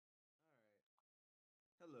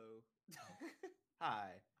Hi.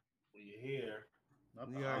 We're here.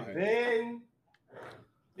 We are here. Then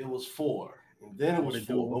it was 4. And then it was What it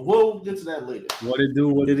 4. do? But we'll get to that later. What it do,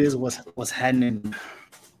 what it is, what's happening.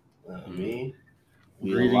 I mean,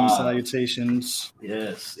 we Greetings, alive. salutations.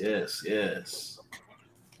 Yes.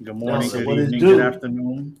 Good morning, Nelson, good what it evening, do? good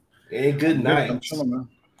afternoon. And good I'm night. chilling, man.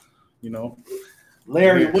 You know.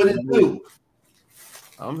 Larry, what it do?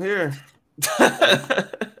 I'm here.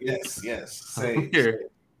 Yes. I'm Same. here.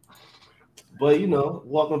 But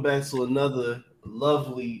welcome back to another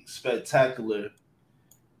lovely, spectacular,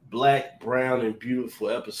 black, brown, and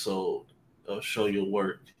beautiful episode of Show Your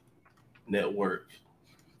Work Network.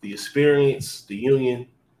 The experience, the union,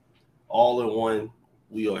 all in one.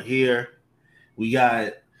 We are here. We got,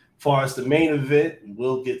 as far as the main event,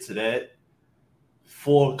 we'll get to that.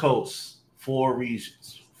 4 coasts, 4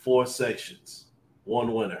 regions, 4 sections,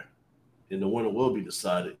 1 winner. And the winner will be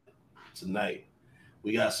decided tonight.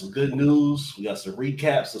 We got some good news. We got some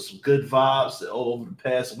recaps of some good vibes over the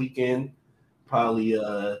past weekend. Probably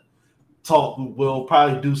we'll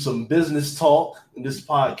probably do some business talk in this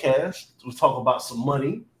podcast. We'll talk about some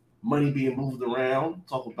money being moved around,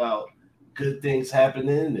 talk about good things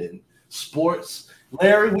happening and sports.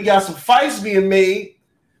 Larry, we got some fights being made.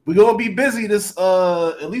 We're gonna be busy this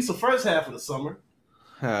at least the first half of the summer.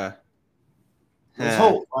 Let's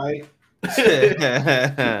hope, right?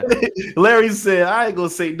 Larry said, I ain't gonna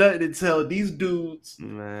say nothing until these dudes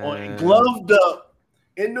are gloved up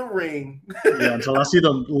in the ring. Yeah, until I see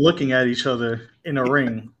them looking at each other in a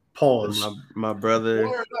ring. Pause. My brother.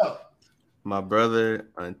 Word up. My brother,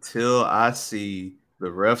 until I see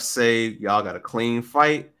the ref say y'all got a clean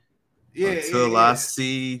fight. Until I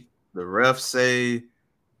see the ref say,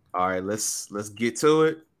 all right, let's get to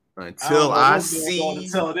it. Until I see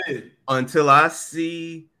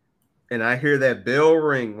and I hear that bell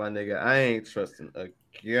ring, my nigga, I ain't trusting a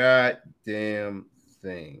goddamn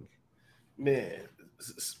thing. Man,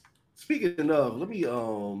 speaking of, let me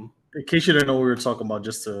In case you didn't know what we were talking about,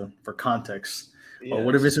 just for context. yes.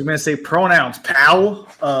 What if it's gonna say pronouns, pal?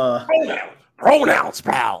 Pronouns,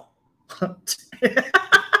 pal.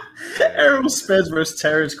 Errol Spence versus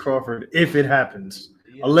Terrence Crawford, if it happens.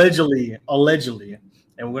 Yeah. Allegedly,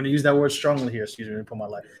 and we're going to use that word strongly here. Excuse me, let me put my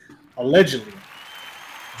light. Allegedly,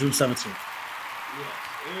 June 17th. Yeah.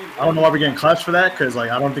 I don't know why we're getting claps for that because,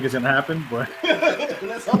 I don't think it's going to happen. But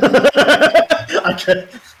Let's hope.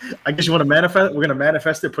 I guess you want to manifest. We're going to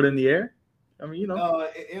manifest it, put it in the air. I mean,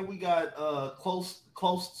 And we got close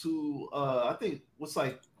to I think what's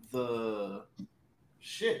like the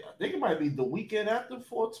shit. I think it might be the weekend after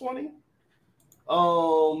 420.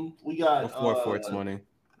 We got Before 420,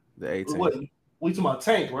 the 18th. What we talking about?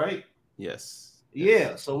 Tank, right? Yes.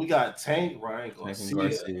 Yeah. So we got Tank, Ryan Tank Garcia. and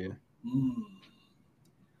Garcia.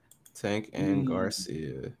 Tank and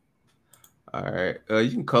Garcia. All right. You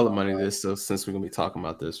can color money this, so since we're gonna be talking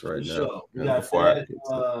about this right now. Sure. We got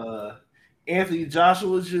that. Anthony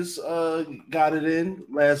Joshua just got it in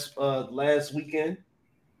last weekend.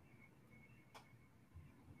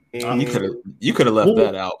 And you could have left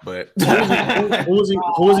that out, but who was he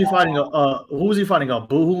fighting? Who was he fighting? A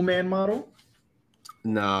Boohoo Man model?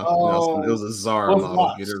 No, it was a Zara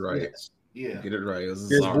model. Get it right. Yes. Yeah, get it right. It was a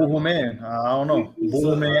There's Zara Boohoo model. Man. I don't know.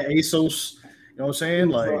 Boohoo Man, ASOS. You know what I'm saying?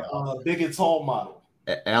 Like big and tall model.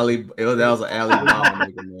 That was an alley model,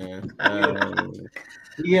 nigga, man.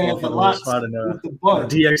 Yeah, the lots fighting with the butt.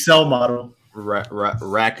 DXL model.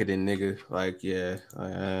 Racketing, nigga. Like, yeah.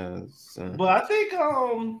 But I think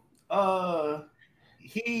I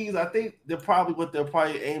think what they'll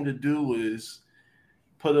probably aim to do is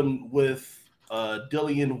put him with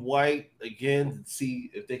Dillian White again to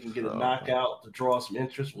see if they can get a knockout to draw some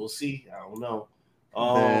interest. We'll see. I don't know.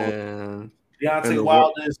 Deontay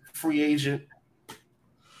Wilder is a free agent.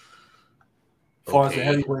 As far as the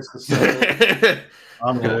heavyweight's concerned,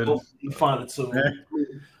 I'm good. Hopefully you find it too.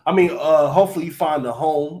 I mean, hopefully you find a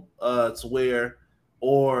home to where,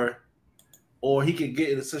 or he can get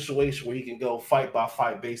in a situation where he can go fight by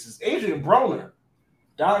fight basis. Adrian Broner,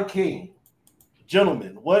 Don King,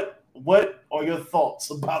 gentlemen, what are your thoughts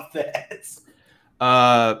about that?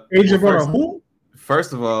 Adrian Broner, who?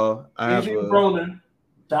 First of all, Adrian Broner,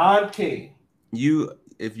 Don King.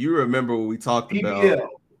 If you remember what we talked PBL. about.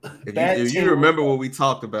 If you remember what we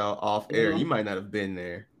talked about off air, you might not have been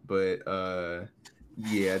there, but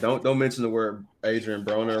yeah, don't mention the word Adrian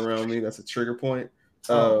Broner around me. That's a trigger point.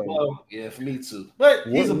 Yeah, for me too. But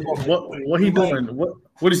what he doing?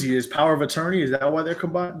 What is he? His power of attorney? Is that why they're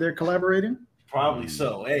collaborating? Probably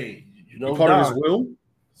so. Hey, part of his will.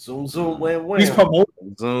 Zoom wham wham. He's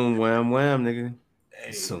promoting. Zoom wham wham, nigga.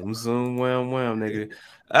 Hey. Zoom wham wham, nigga.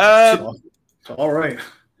 All right.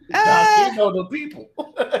 You know the people.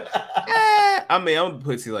 I mean, I'm gonna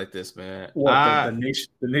put it like this, man. What the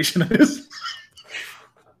nation is?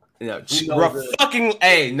 Yeah, fucking.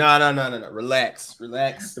 Hey, no. Relax.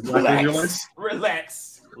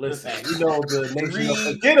 Listen, you know the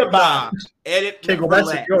nation. Forget about edit. Can't go back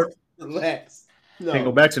to New York. Relax. No. Can't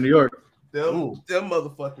go back to New York. Them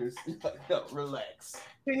motherfuckers. No, relax.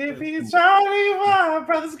 If he's Charlie, my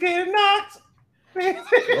brother's getting knocked.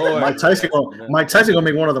 Mike Tyson gonna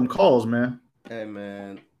make one of them calls, man. Hey,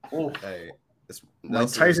 man. Hey,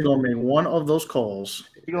 Mike Tyson gonna make one of those calls.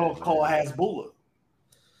 You gonna call Hasbulla?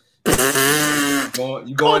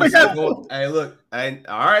 You going? Hey, look. All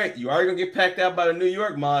right. You already gonna get packed out by the New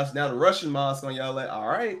York mosque. Now the Russian mosque on y'all. Like, all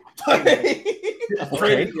right. Okay.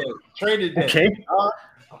 Traded day. Okay. All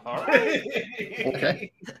right.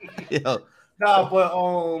 Okay. Yo. Nah, but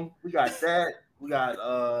we got that. We got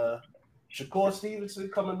Shakur Stevenson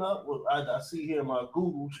coming up. I see here in my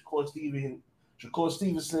Google Shakur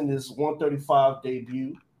Stevenson is 135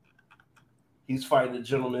 debut. He's fighting a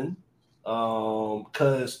gentleman.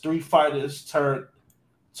 Because 3 fighters turned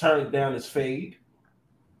down his fade.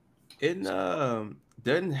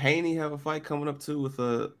 Doesn't Haney have a fight coming up too with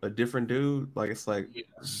a different dude? Like it's like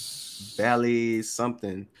Valley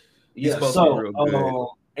something. Yeah,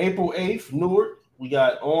 so April 8th, Newark. We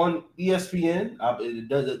got on ESPN.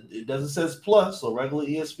 It doesn't says plus, so regular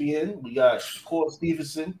ESPN. We got Shakur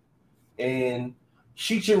Stevenson and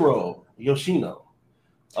Shichiro Yoshino.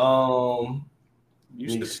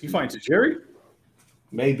 You find Jerry?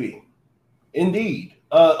 Maybe. Indeed.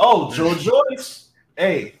 Joe Joyce.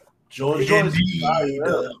 Hey, Joe Joyce.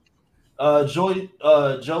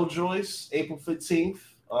 Joe Joyce, April 15th.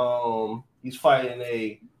 He's fighting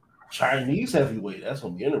a Chinese heavyweight. That's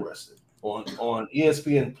gonna be interesting. On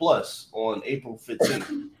ESPN Plus on April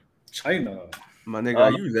 15th. China. My nigga,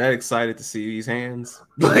 are you that excited to see these hands?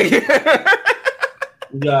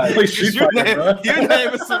 You're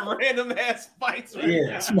naming some random ass fights right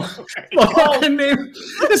now.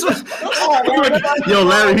 Yo,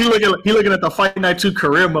 Larry, he looking at the Fight Night 2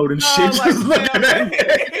 career mode and shit. Just looking at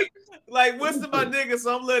it. Like, Winston, my nigga,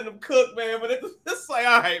 so I'm letting him cook, man. But it's like,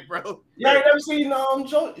 all right, bro. You ain't never seen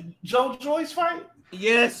Joe Joyce fight?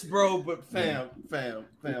 Yes, bro. But fam.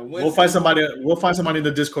 Winston, We'll find somebody in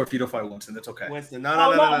the Discord for you to fight Winston. That's okay. Winston, no.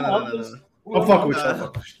 I'll fuck with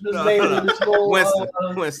you.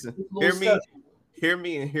 Winston, hear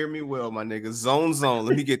me and hear me well, my nigga. Zone.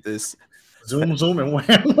 Let me get this. Zoom, and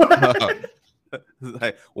wham.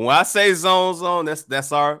 Like when I say zone,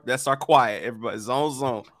 that's our quiet. Everybody,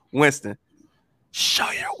 zone. Winston, show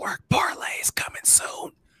your work parlays coming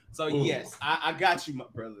soon. So yes, I got you, my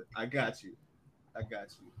brother. I got you.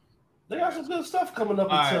 They got some good stuff coming up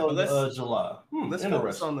until July. Let's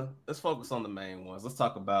focus on the main ones. Let's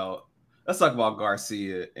talk about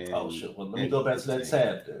Garcia and shit. Well, let me go back to that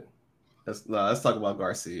tab then. Let's talk about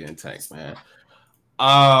Garcia and Tank, man.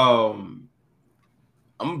 I'm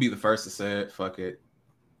gonna be the first to say it. Fuck it.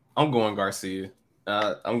 I'm going Garcia.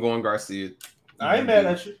 I ain't mad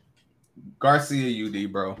at you. Garcia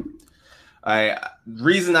UD, bro.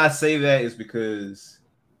 Reason I say that is because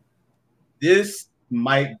this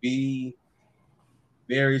might be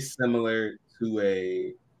very similar to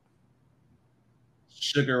a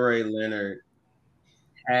Sugar Ray Leonard,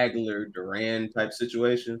 Hagler, Duran type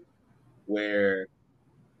situation where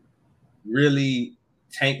really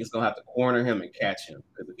Tank is going to have to corner him and catch him.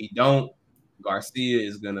 Because if he don't, Garcia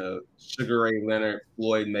is going to Sugar Ray Leonard,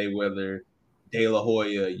 Floyd Mayweather, De La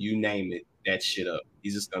Hoya, you name it, that shit up.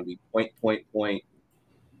 He's just going to be point. And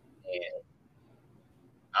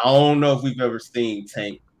I don't know if we've ever seen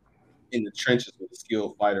Tank in the trenches with a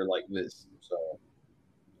skilled fighter like this. So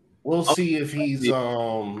we'll see if he's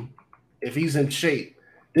in shape.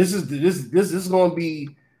 This is going to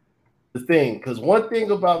be the thing, because one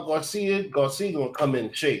thing about Garcia gonna come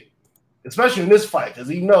in shape, especially in this fight, because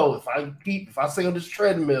he know if I stay on this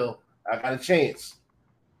treadmill, I got a chance.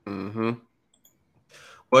 Mm-hmm.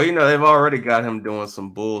 Well, they've already got him doing some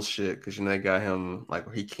bullshit because they got him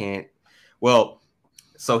like he can't. Well,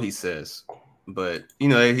 so he says, but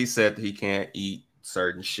he said that he can't eat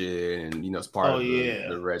certain shit, and it's part of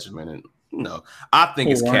the regimen, and I think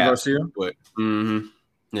it's cap, but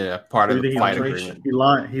yeah, part of the fight agreement. He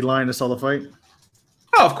lying to sell the fight.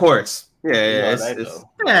 Oh, of course, yeah.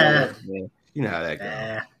 You know how that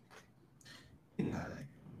goes.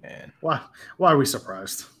 Man. Why are we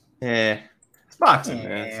surprised? Yeah, it's boxing,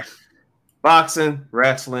 man. Boxing,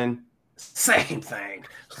 wrestling, same thing.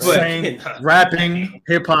 Same rapping,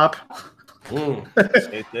 hip hop. Same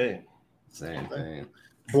thing. Same thing.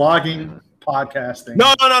 Blogging. podcasting.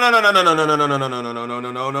 No.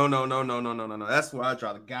 That's where I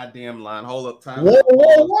draw the goddamn line. Hold up, time.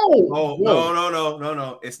 Whoa.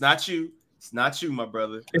 No. It's not you. It's not you, my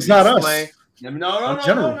brother. It's not us.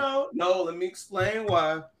 No. Let me explain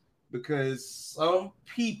why. Because some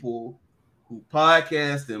people who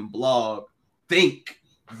podcast and blog think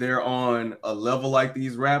they're on a level like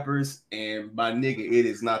these rappers, and my nigga, it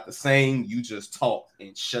is not the same. You just talk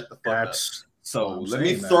and shut the fuck up. So let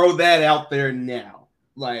me throw that out there now.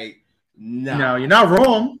 Like, no, you're not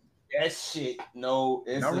wrong. That shit, no,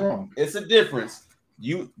 it's not wrong. It's a difference.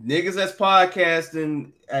 You niggas that's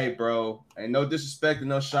podcasting, hey, bro, ain't no disrespect and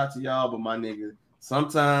no shot to y'all, but my nigga,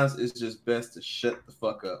 sometimes it's just best to shut the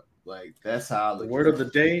fuck up. Like, that's how I look. The word of the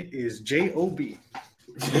day is J-O-B.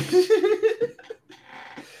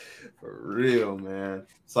 For real, man.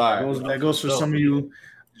 Sorry. That goes for some of you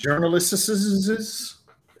journalists.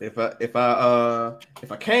 If I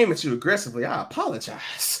came at you aggressively, I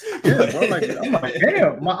apologize. Yeah, bro, I'm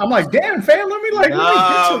like, damn, fam. Let me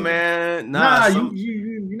man. You're not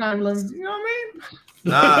even letting, you know what I mean?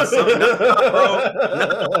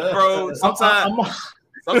 Bro. Sometimes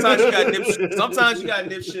you got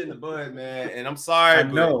nip shit in the bud, man. And I'm sorry, I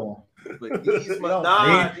know. But these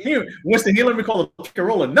Winston, he let me call a pick and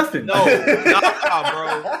roll or nothing. No, bro.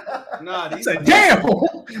 These damn.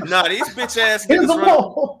 These bitch ass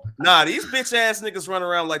niggas these bitch ass niggas run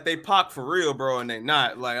around like they pop for real, bro, and they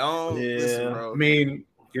not. Like, listen, bro. I mean,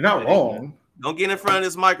 you're not wrong. Don't get in front of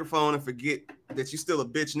this microphone and forget that you still a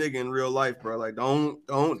bitch nigga in real life, bro. Like, don't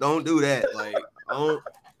do that. Like,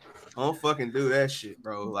 don't fucking do that shit,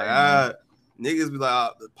 bro. Like, niggas be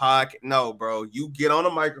like, the podcast. No, bro. You get on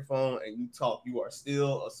a microphone and you talk. You are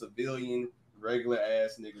still a civilian, regular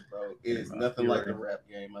ass nigga, bro. It is nothing like the rap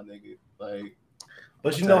game, my nigga. Like,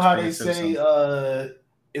 but you know how they say,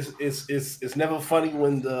 it's never funny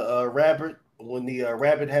when the rabbit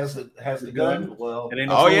has the gun. Well, it ain't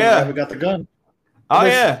no fun when the rabbit got the gun. Oh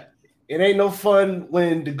yeah. It ain't no fun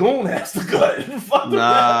when the goon has the gun.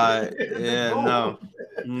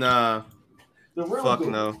 Nah. The real fuck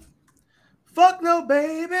goon. No. Fuck no,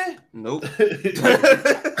 baby. Nope. For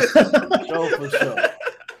sure.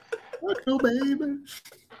 Fuck no, baby.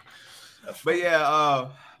 But yeah,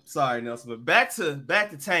 sorry, Nelson. But back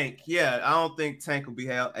to Tank. Yeah, I don't think Tank will be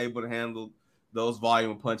able to handle those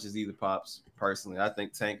volume punches either, Pops. Personally, I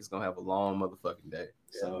think Tank is gonna have a long motherfucking day.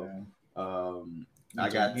 So, I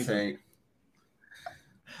got Tank.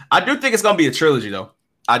 I do think it's gonna be a trilogy, though.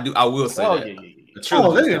 I will say that. Yeah.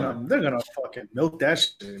 They're gonna fucking milk that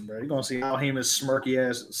shit, bro. You're gonna see Al Heyman's smug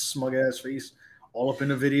ass face all up in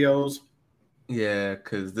the videos. Yeah,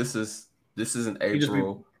 because this isn't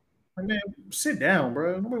April. Man, sit down,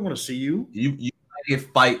 bro. Nobody want to see you. You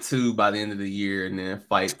get fight 2 by the end of the year, and then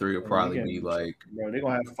fight 3 will probably be like. Bro, they're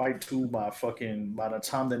gonna have fight 2 by the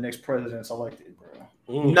time the next president's elected, bro.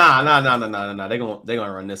 Nah. They're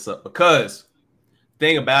gonna run this up because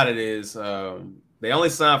thing about it is they only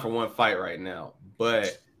signed for one fight right now,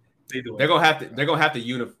 but they're gonna have to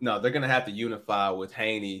unify with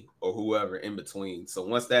Haney or whoever in between. So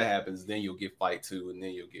once that happens, then you'll get fight 2 and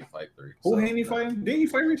then you'll get fight 3. Who Haney fighting? Did he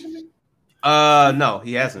fight recently? No,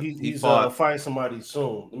 he hasn't. He's fought fighting somebody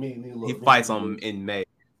soon. He fights on in May.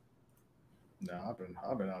 No, I've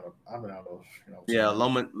been out of Yeah,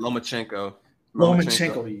 Lomachenko.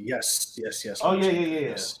 Yes. Oh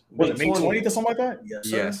yeah. Was it May 20th or something like that?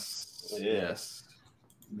 Yes.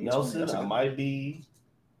 Nelson, I might be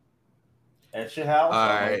at your house. All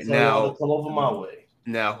right, now come over my way.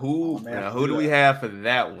 Now who do we have for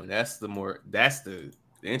that one? That's the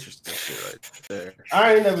interesting shit right there.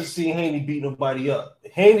 I ain't never seen Haney beat nobody up.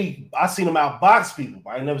 Haney, I seen him outbox people,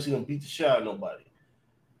 but I ain't never seen him beat the shit out of nobody.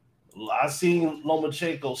 I seen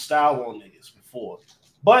Lomachenko style on niggas before,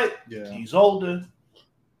 but he's older.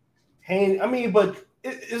 Haney, but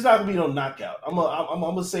it's not gonna be no knockout. I'm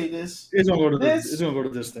gonna say this. It's gonna go to the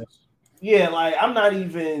distance. Yeah, like I'm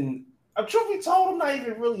truth be told, I'm not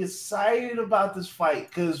even really excited about this fight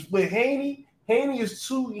because with Haney is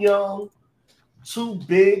too young, too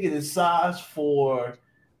big in his size for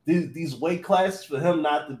these weight classes for him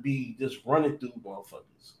not to be just running through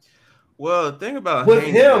motherfuckers. Well, the thing about with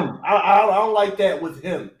Haney, him, I don't like that with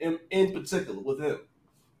him in particular. With him.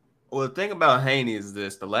 Well, the thing about Haney is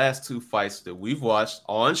this: the last 2 fights that we've watched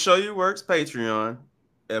on Show Your Works Patreon,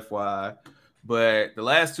 FYI, but the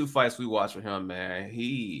last 2 fights we watched with him, man,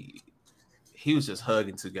 he was just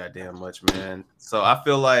hugging too goddamn much, man. So I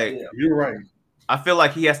feel like you're right. I feel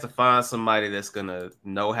like he has to find somebody that's gonna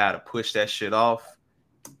know how to push that shit off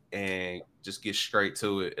and just get straight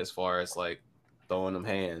to it as far as like throwing them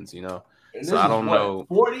hands, you know. And so I don't know.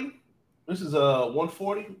 40? This is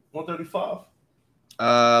 140, 135.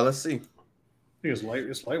 Let's see. I think it's light.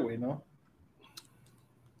 It's lightweight, no?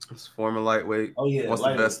 It's former lightweight. Oh yeah, what's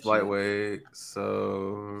the best lightweight?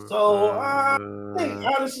 So I think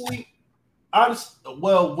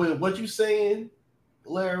well, with what you saying,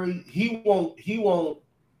 Larry, he won't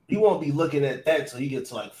be looking at that till he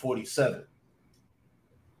gets to like 47.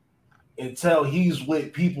 Until he's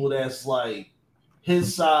with people that's like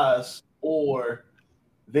his size or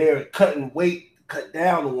they're cut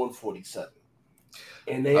down to 147.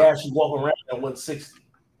 And they actually walk around at 160.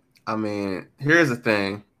 I mean, here's the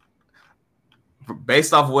thing.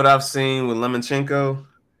 Based off of what I've seen with Lemachenko,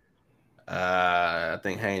 I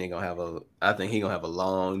think Haney gonna have a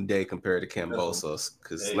long day compared to Kambosos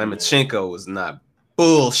because Lemachenko was not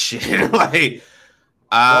bullshit. Like,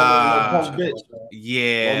 nah.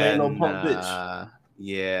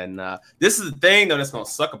 This is the thing though that's gonna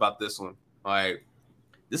suck about this one. Like,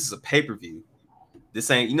 this is a pay-per-view. This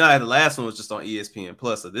ain't, you know how the last one was just on ESPN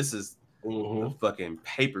Plus, so this is the fucking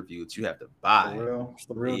pay-per-view that you have to buy. It's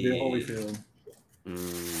the real deal Holyfield.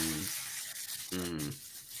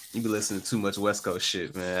 You been listening to too much West Coast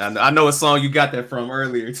shit, man. I know a song you got that from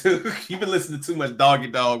earlier too. You been listening to too much Doggy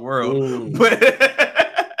Dog World. But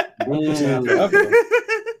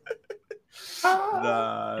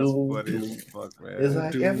nah, it's funny as fuck, man. It's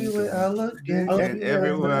like everywhere I look, and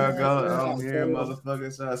everywhere I go, I'm hearing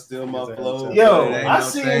motherfuckers trying to steal my flow. Yo, I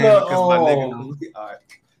seen the all right.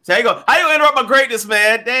 So you go. How you interrupt my greatness,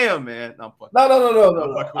 man? Damn, man. No. I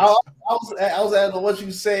was adding what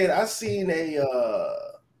you said. I seen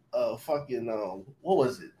a fucking what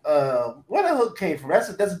was it? Where the hook came from? That's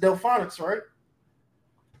a Delphonics, right?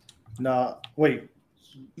 Nah, wait.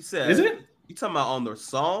 You said is it? You talking about on the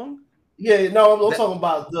song? Yeah, no, I'm talking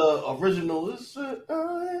about the original. That's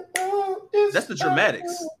the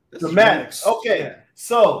Dramatics. Dramatics. Okay, yeah.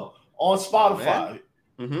 So on Spotify,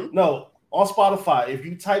 no. On Spotify, if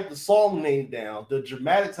you type the song name down, the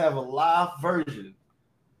Dramatics have a live version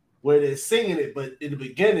where they're singing it, but in the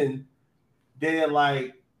beginning, they're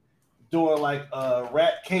like doing like a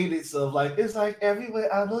rap cadence of like, it's like everywhere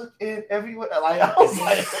I look and everywhere. Like, I was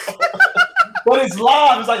like, but it's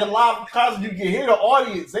live. It's like a live concert. You can hear the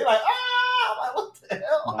audience. They like, I'm like, what the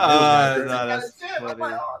hell? That's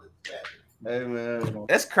funny. Hey man,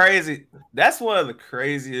 that's crazy. That's one of the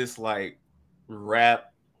craziest like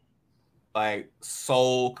rap, like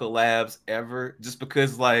soul collabs ever, just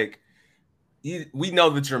because like we know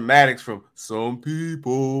the Dramatics from Some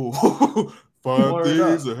People 5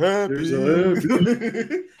 days are happy.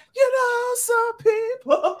 You know, some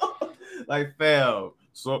people like fam.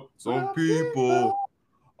 Some people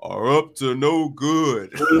are up to no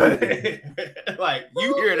good. Like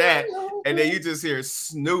you hear that, and then you just hear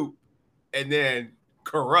Snoop, and then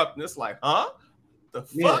Corrupt, and it's like, huh? The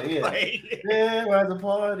fuck? Yeah. Like, we're at the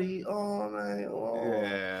party all night long.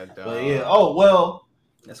 Yeah, dog. But yeah. Oh well.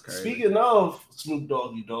 That's crazy. Speaking of Snoop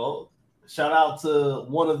Doggy Dogg, shout out to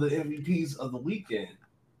one of the MVPs of the weekend,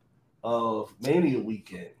 of Mania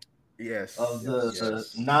weekend. Yes. Of the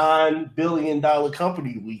 $9 billion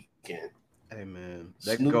company weekend. Hey man,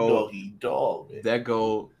 that Snoop Doggy Dogg. Man. That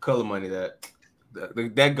gold color money. That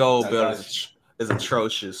gold belt is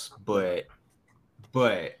atrocious, but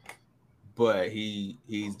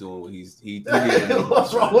he's doing what he's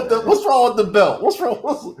what's wrong with the belt? What's wrong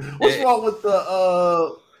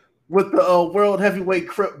with the World Heavyweight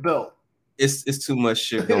Crip belt? It's too much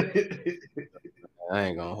shit going. I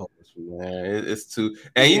ain't gonna hold you, man. It's too,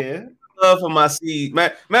 and you love for my seed.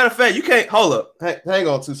 Matter of fact, you can't hold up. Hang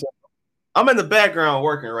on 2 seconds. I'm in the background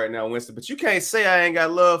working right now, Winston, but you can't say I ain't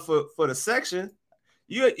got love for the section.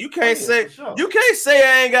 You can't say you can't say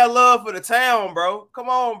I ain't got love for the town, bro. Come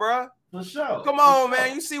on, bro. For sure. Come on,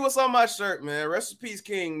 man. You see what's on my shirt, man. Rest in peace,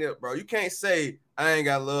 King Nip, bro. You can't say I ain't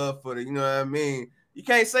got love for the, you know what I mean? You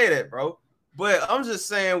can't say that, bro. But I'm just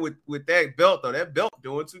saying with that belt, though, that belt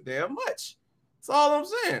doing too damn much. That's all I'm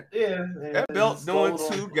saying. Yeah. That belt doing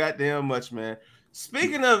too goddamn much, man.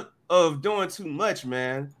 Speaking of doing too much,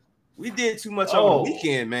 man, we did too much over the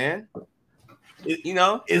weekend, man. You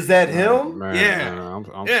know, is that him? Man, yeah, man,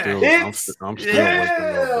 I'm still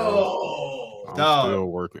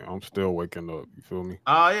waking up. I'm still waking up. You feel me?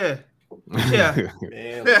 Oh yeah, yeah.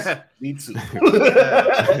 Man, me too.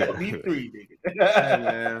 Me three, nigga. Hey,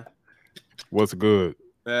 man. What's good?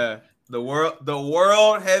 Yeah. The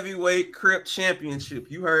world heavyweight Crip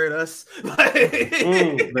championship. You heard us.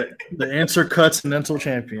 The Answer Continental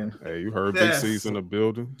champion. Hey, you heard Big C's in the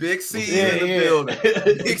building. Big C in the building.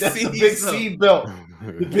 Big C belt.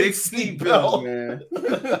 The Big C belt, man.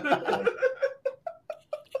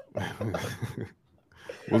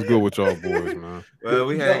 What's good with y'all boys, man? Well,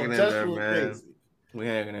 we hanging in there, man. Crazy. We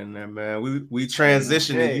hanging in there, man. We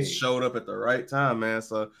transitioned and you showed up at the right time, man.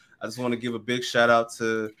 So I just want to give a big shout out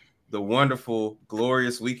to the wonderful,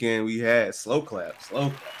 glorious weekend we had. Slow clap,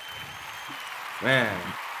 man.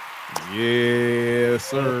 Yes,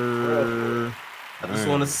 sir. I just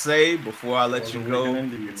want to say before I let you go,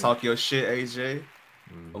 talk your shit, AJ.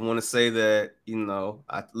 I want to say that, you know,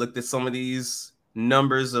 I looked at some of these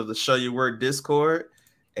numbers of the Show Your Work Discord,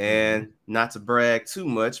 and not to brag too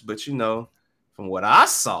much, but, you know, from what I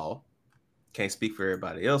saw, can't speak for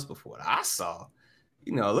everybody else, but from what I saw,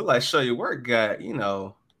 you know, it looked like Show Your Work got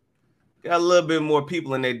a little bit more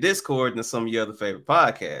people in their Discord than some of your other favorite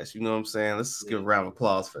podcasts. You know what I'm saying? Let's give a round of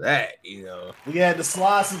applause for that. You know, we had to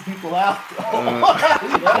slide some people out. That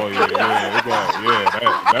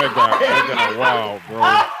got wild, bro.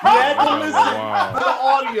 Yeah, that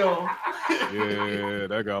audio. Yeah,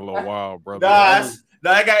 that got a little wild, brother. No,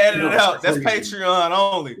 I got edited out. That's Patreon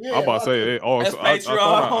only. Yeah, I'm about to say, I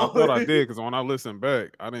thought I did, because when I listened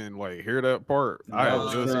back, I didn't hear that part.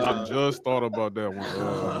 I just thought about that when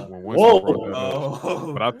Winston brought that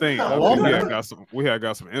up. But I think we had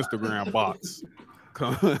got some Instagram bots.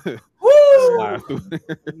 Slide through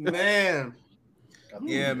there. Man.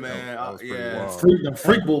 Yeah, man. The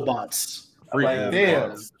freakable bots.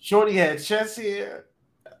 Damn. Shorty had chest here.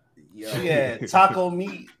 She had taco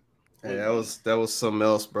meat. Hey, that was something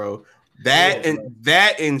else, bro.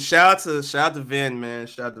 And shout out to Vin, man.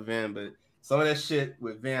 Shout out to Vin, but some of that shit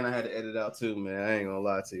with Vin I had to edit out too, man. I ain't gonna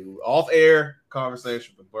lie to you. Off air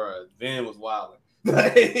conversation, but bro, Vin was wilding.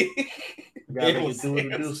 Gotta do what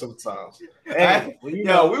it do sometimes. Hey, you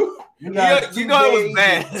know it was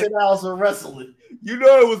bad. 10 hours of wrestling. You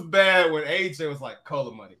know it was bad when AJ was like,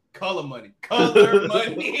 color money.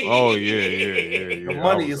 Oh yeah. The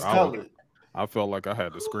money is colored. I felt like I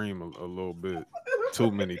had to scream a little bit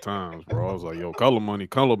too many times, bro. I was like, yo, color money.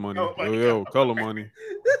 Yo, color money.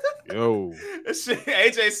 Yo.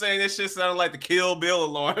 AJ saying this shit sounded like the Kill Bill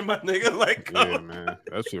alarm, my nigga. Like, yeah, man.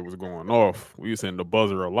 That shit was going off. We was hitting the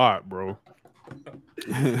buzzer a lot, bro.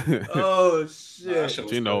 Oh,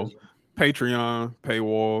 shit. You know, Patreon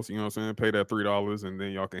paywalls, you know what I'm saying? Pay that $3 and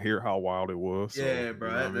then y'all can hear how wild it was. Yeah,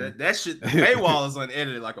 bro. You know that shit, the paywall is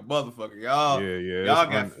unedited like a motherfucker. Y'all, y'all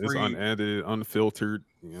got free. It's unedited, unfiltered.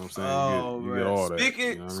 You know what I'm saying? You get all that.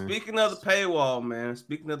 Speaking of the paywall,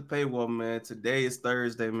 man. Today is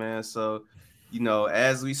Thursday, man. So, you know,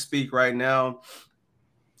 as we speak right now,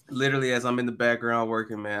 literally as I'm in the background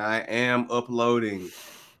working, man, I am uploading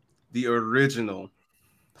the original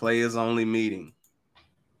Players Only meeting,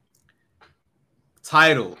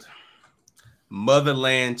 titled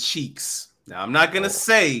Motherland Cheeks. Now, I'm not going to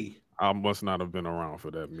say... I must not have been around for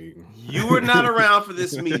that meeting. You were not around for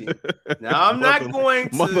this meeting. Now, I'm not going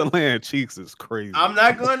to... Motherland Cheeks is crazy. I'm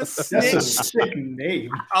not going to snitch. That's a sick name.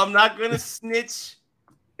 I'm not going to snitch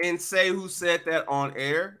and say who said that on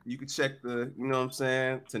air. You can check you know what I'm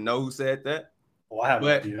saying, to know who said that. Oh, I have no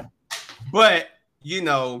idea. But, you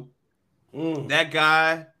know, that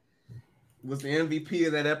guy was the MVP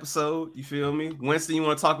of that episode. You feel me? Winston, you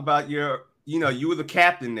want to talk about you were the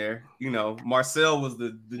captain there. You know, Marcel was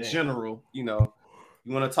the general. You know,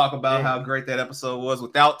 you want to talk about how great that episode was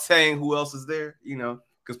without saying who else is there, you know,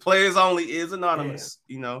 because Players Only is anonymous,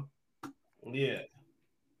 you know. Yeah.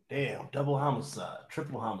 Damn, double homicide,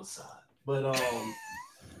 triple homicide. But,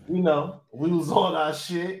 you know, we was on our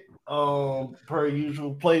shit, per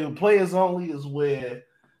usual. Players Only is where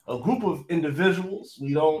a group of individuals,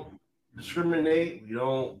 we don't discriminate, we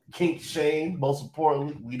don't kink shame, most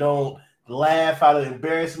importantly, we don't laugh out of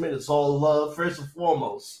embarrassment. It's all love, first and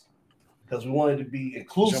foremost, because we wanted to be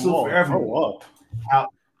inclusive for everyone.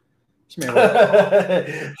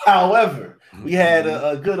 However, we had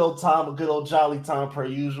a good old time, a good old jolly time per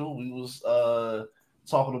usual. We was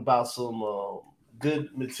talking about some good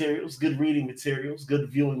materials, good reading materials,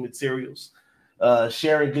 good viewing materials,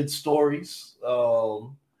 sharing good stories,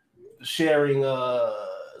 sharing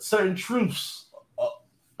certain truths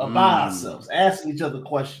about ourselves, asking each other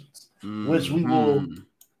questions, which we will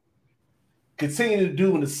continue to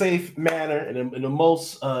do in a safe manner and in the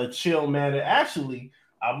most chill manner. Actually,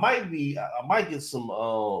 I might get some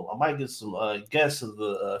guests of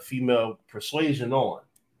the female persuasion on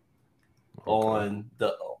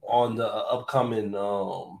the upcoming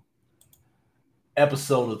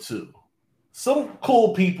episode or two. Some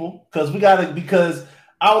cool people, because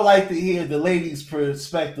I would like to hear the ladies'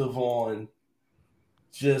 perspective on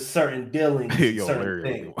just certain dealings. Yo,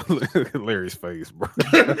 certain things. Larry's face, bro.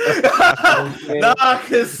 Because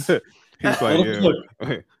he's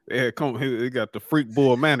like, yeah, come. He got the freak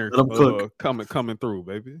bull manner coming through,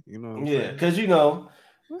 baby. You know, what I'm saying? Because you know,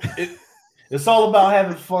 It's all about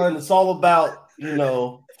having fun. It's all about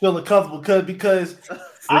feeling comfortable. Because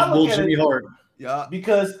I look at Jimmy it, Hart. Yeah.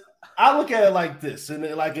 Because I look at it like this, and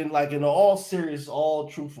like in an all serious, all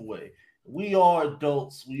truthful way. We are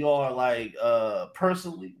adults. We are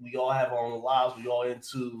personally, we all have our own lives. We all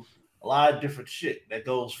into a lot of different shit that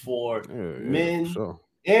goes for men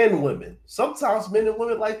and women. Sometimes men and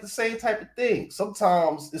women like the same type of thing.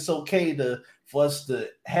 Sometimes it's okay for us to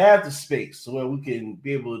have the space where we can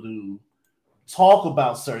be able to talk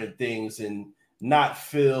about certain things and not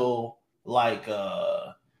feel like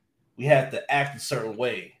we have to act a certain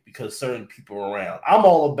way because certain people are around. I'm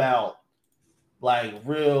all about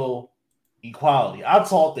real equality. I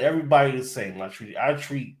talk to everybody the same. I treat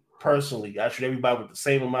everybody with the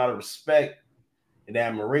same amount of respect and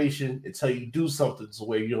admiration until you do something to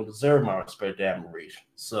where you don't deserve my respect and admiration.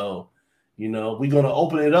 So, we're going to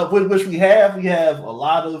open it up, which we have. We have a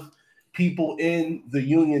lot of people in the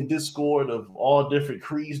union Discord of all different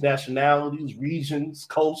creeds, nationalities, regions,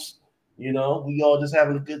 coasts. We all just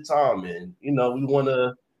having a good time, and we want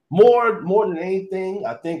to more than anything.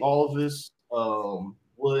 I think all of us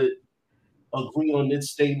would agree on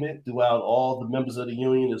this statement throughout all the members of the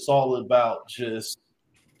union. It's all about just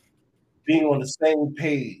being on the same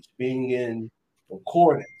page, being in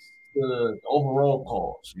accordance to the overall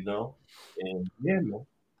cause, and man,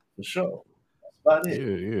 for sure. That's about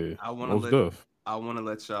it. Yeah. I want to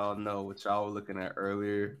let y'all know what y'all were looking at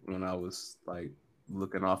earlier when I was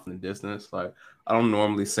looking off in the distance. I don't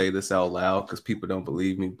normally say this out loud because people don't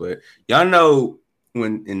believe me, but y'all know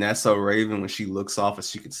when in That's So Raven, when she looks off and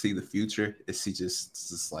she can see the future, she just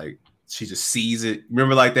sees it.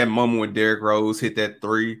 Remember that moment when Derrick Rose hit that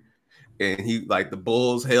 3 and he the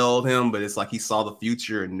Bulls held him, but it's he saw the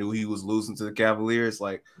future and knew he was losing to the Cavaliers.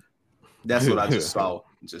 That's what I just saw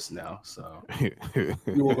just now. So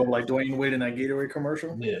you woke up like Dwayne Wade in that Gatorade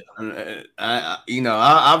commercial. Yeah,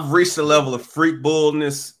 I've reached a level of freak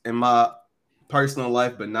bullness in my personal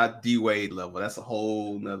life, but not D Wade level. That's a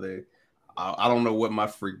whole nother. I don't know what my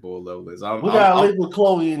freak bull level is. We got to link with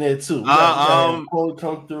Chloe in there too. We got have Chloe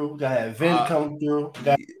come through. We got to have Vin come through. We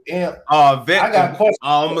got Vin. I got questions.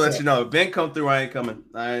 I'm gonna let you know. If Vin come through, I ain't coming.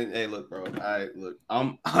 Hey, look, bro.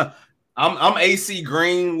 I'm AC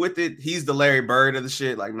Green with it. He's the Larry Bird of the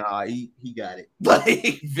shit. Nah, he got it.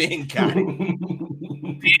 Vin got it.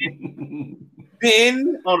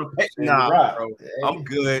 Vin on the pet. Nah, bro. I'm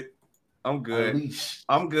good. Unleash.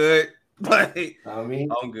 I'm good.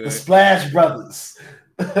 I'm good. The Splash Brothers.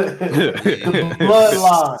 The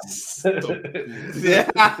Bloodlines.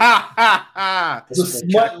 The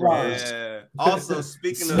Smut Lines. Yeah. Also,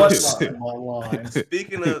 speaking of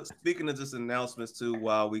just announcements too,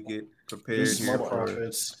 while we get prepared here,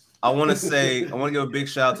 I want to give a big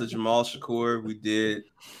shout out to Jamal Shakur. We did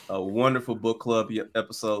a wonderful book club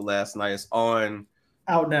episode last night. It's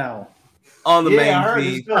out now on the main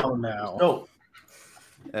feed. Out now.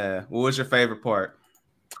 What was your favorite part?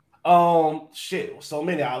 Shit. So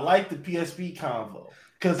many. I like the PSP convo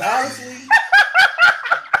because honestly,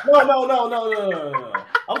 no.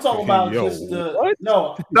 I'm talking about just the what?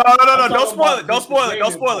 No. Don't spoil it. Don't spoil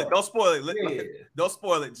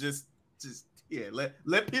it. Just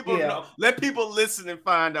let people know. Let people listen and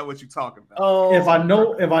find out what you're talking about. If I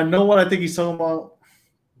know what I think he's talking about,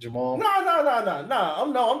 Jamal. No.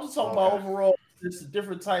 I'm just talking about overall. Just the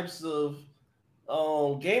different types of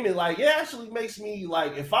gaming. It actually makes me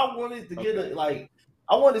if I wanted to get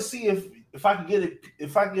I want to see if I could get a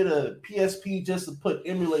PSP just to put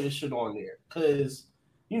emulator shit on there, because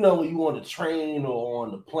when you on the train or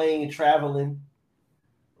on the plane traveling,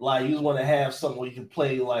 you just want to have something where you can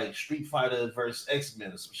play Street Fighter versus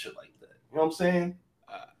X-Men or some shit like that. You know what I'm saying?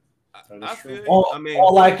 I feel or a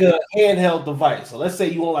handheld device. So let's say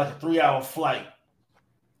you want a 3-hour flight.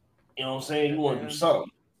 You know what I'm saying? You want to do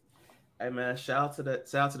something. Hey man, shout out to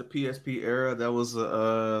the PSP era. That was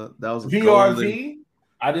a VRV. Golden...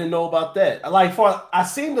 I didn't know about that. I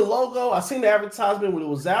seen the logo, I seen the advertisement when it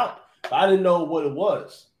was out, but I didn't know what it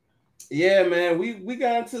was. Yeah, man, we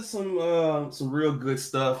got into some real good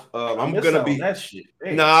stuff. I'm gonna be that shit.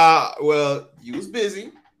 Hey. Nah, well, you was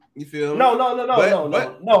busy. You feel me? No.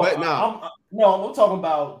 I'm talking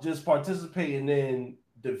about just participating in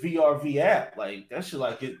the VRV app. That shit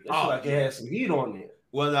it has some heat on there.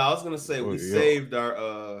 Well, no, I was gonna say saved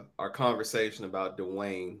our conversation about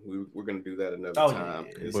Dwayne. We're gonna do that another time.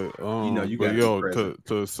 Yeah. But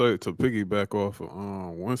to piggyback off of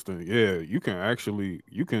Winston, yeah, you can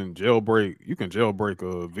jailbreak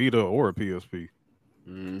a Vita or a PSP.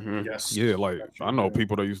 Mm-hmm. Yes. Yeah, I know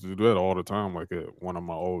people that used to do that all the time. At one of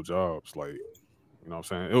my old jobs, you know what I'm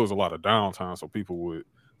saying? It was a lot of downtime, so people would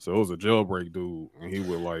So it was a jailbreak dude, and he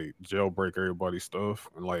would like jailbreak everybody's stuff,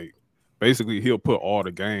 and like basically he'll put all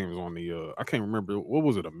the games on the I can't remember what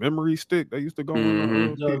was it, a memory stick that used to go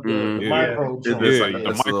in the micro,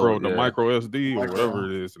 the micro SD or whatever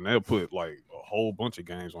it is, and they'll put like a whole bunch of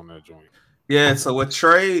games on that joint. Yeah, so what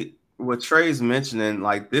Trey's mentioning,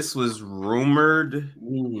 like this was rumored,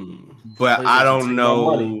 but I don't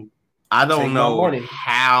know. I don't know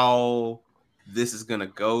how this is gonna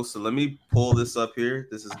go. So let me pull this up here.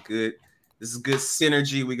 This is good. This is good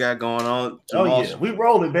synergy we got going on. Jamal, we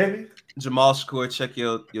rolling, baby. Jamal Shakur, check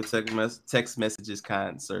your text messages,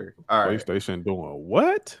 kind sir. All right. PlayStation doing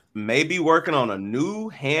what? Maybe working on a new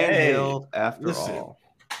handheld after all.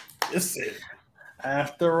 Listen,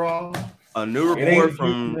 after all. A new report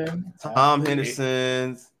from Tom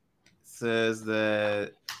Henderson says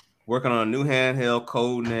that working on a new handheld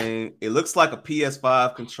code name. It looks like a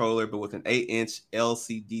PS5 controller, but with an 8-inch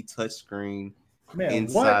LCD touchscreen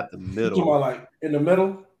inside the middle. You talking about like in the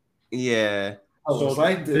middle? Yeah. So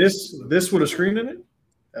like this with a screen in it?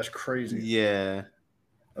 That's crazy. Yeah.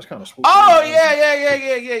 That's kind of spooky. Oh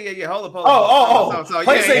yeah. Hold up.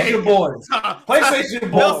 PlayStation boys. PlayStation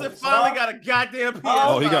boys. Nelson finally got a goddamn PS5.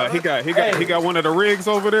 Oh, he got one of the rigs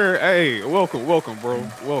over there. Hey, welcome, bro.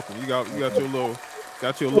 Welcome. You got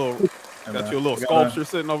your little sculpture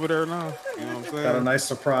sitting over there now. You know what I'm saying? Got a nice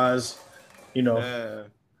surprise. You know.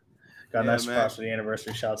 Got a nice surprise for the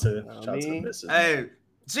anniversary. Shout to the missus. Hey,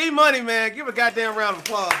 G Money, man, give a goddamn round of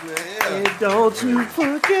applause, man. Yeah. And don't you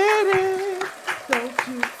forget it. Don't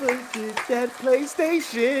you forget that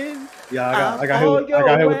PlayStation. Yeah, I got hit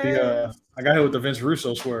with the Vince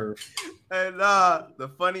Russo swerve. And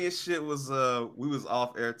the funniest shit was we was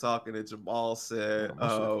off air talking and Jamal said,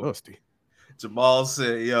 Jamal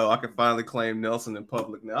said, yo, I can finally claim Nelson in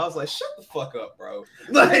public now. I was like, shut the fuck up, bro.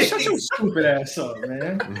 Like, shut your stupid ass up,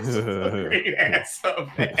 man. Great ass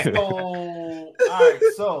up, man. So, all right,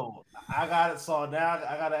 so I got it. So now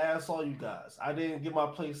I got to ask all you guys. I didn't get my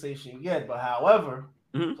PlayStation yet, but however,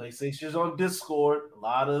 PlayStation's on Discord. A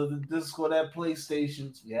lot of the Discord at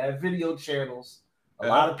PlayStations. We have video channels. A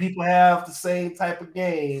lot of people have the same type of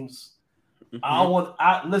games. I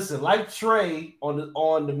listen, like Trey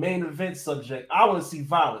on the main event subject. I want to see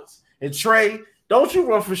violence. And Trey, don't you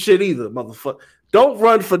run for shit either, motherfucker. Don't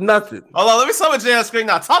run for nothing. Hold on, let me summon Jay on screen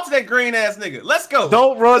now. Talk to that green ass nigga. Let's go.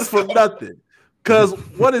 Don't run for nothing. Cause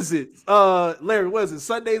what is it? Larry, what is it?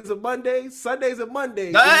 Sundays and Mondays? Sundays and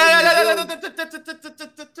Mondays.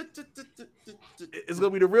 It's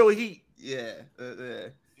gonna be the real heat. Yeah.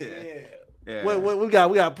 What we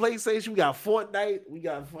got PlayStation, we got Fortnite, we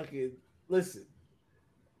got fucking. Listen,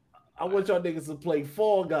 I want y'all niggas to play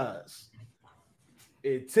Fall Guys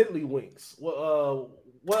and Tiddlywinks.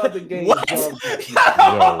 What other games?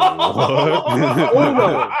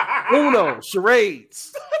 Uno,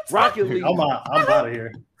 charades, Rocket League. I'm out of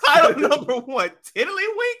here. Title number 1,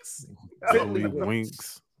 Tiddlywinks.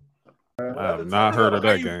 Tiddlywinks. I have not heard of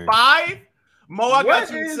that game. 5? Mo, I got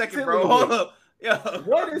you in a second, bro. Hold up. Yeah.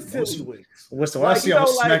 What is Tiddlywinks? What's the I see? I'm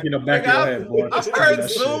smacking the back of your head, boy. I heard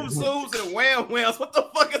zooms and whams. What the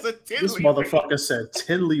fuck is a tiddlywinks? This motherfucker said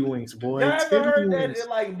tiddlywinks, boy. You ever heard that in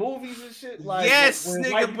like movies and shit? Like, yes,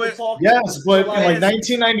 nigga, but in like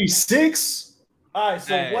 1996. All right,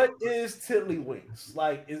 so what is tiddlywinks?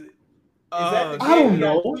 Like, is that the game? I don't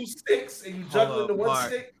know. 2 sticks and you juggle into one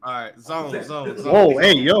stick. All right, zone. Whoa,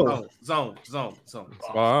 hey, yo, zone.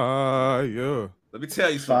 Fire. Let me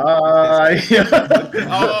tell you something. Hold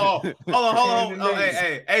on. Oh,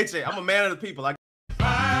 hey, AJ, I'm a man of the people. All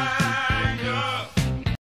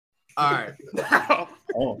right.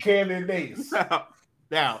 Cannon Days.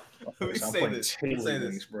 Now, let me say this.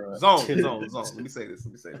 Bro. Zone. Let me say this.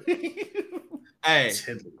 Hey,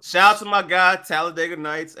 shout out to my guy, Talladega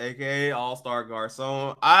Nights, aka All-Star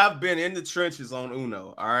Garcon. I've been in the trenches on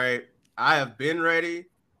Uno. All right. I have been ready.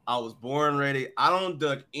 I was born ready. I don't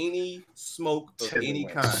duck any smoke of any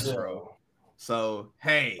kind, bro. So,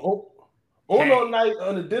 hey. Uno night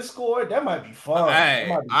on the Discord, that might be fun.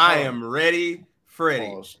 Hey, I am ready, Freddy.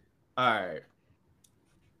 Pause. All right.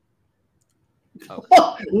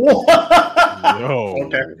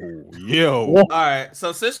 Yo. All right.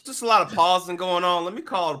 So since there's a lot of pausing going on, let me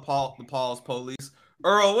call the pause police.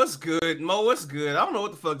 Earl, what's good? Mo, what's good? I don't know what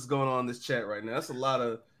the fuck's going on in this chat right now. That's a lot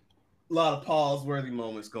of pause-worthy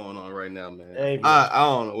moments going on right now, man. Hey, I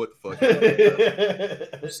don't know what the fuck.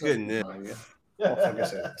 It's good in Motherfucker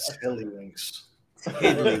said Tiddlywinks.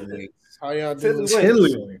 How y'all doing?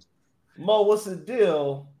 Tiddlywinks. Mo, what's the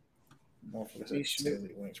deal?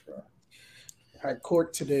 Tiddlywinks, bro. Had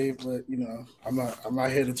court today, but you know, I'm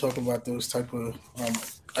not here to talk about those type of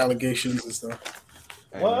allegations and stuff.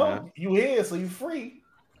 Well, you here, so you free.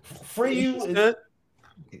 free you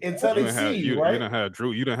and tell they see you, right? You done had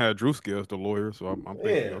Drewski as the lawyer, so I'm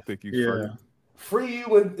thinking, I think he's free. Free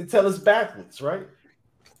you and tell us backwards, right?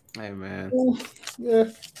 Hey man. Yeah.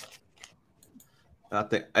 I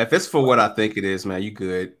think if it's for what I think it is, man, you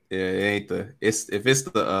good. Yeah, it ain't the. It's if it's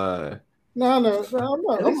the. No, I'm not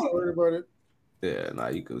worried about it. Yeah, nah,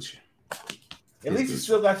 you Gucci. At least you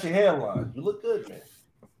still got your hairline. You look good, man.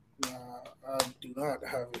 Nah, I do not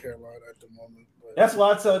have a hairline at the moment. But that's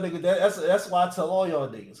why I tell niggas. That's why I tell all y'all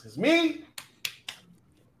niggas. Cause me,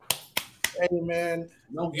 hey man,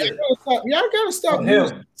 no y'all gotta stop.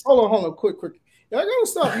 Hold on, quick. Y'all gotta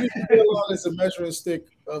stop using hairline as a measuring stick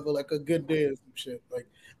of like a good day or some shit. Like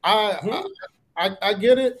I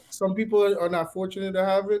get it. Some people are not fortunate to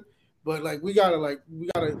have it, but like we gotta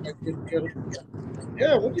get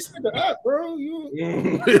yeah. What you said to that, bro?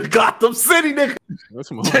 You Gotham City, nigga.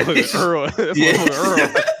 That's my motherfucking Earl. That's my motherfucking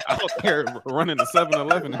Earl. Out there running the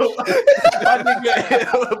 7-Eleven.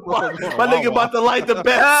 My nigga about to light the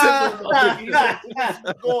best.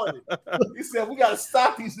 He said we gotta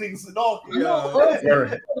stop these niggas and all.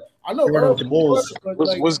 I know Earl the Bulls.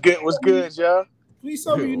 What's good, y'all? Please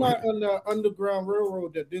tell me you're not on the Underground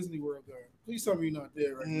Railroad that Disney World got. Please tell me you're not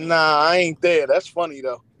there right now. Nah, I ain't there. That's funny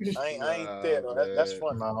though. I ain't there though. That's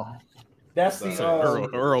funny. No. That's the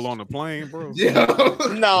Earl on the plane, bro. Yeah.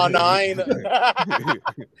 No, I ain't.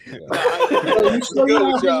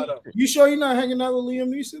 You sure you're not hanging out with Liam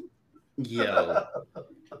Neeson? Yo.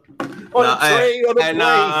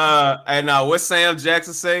 And now what Sam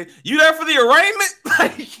Jackson say? You there for the arraignment?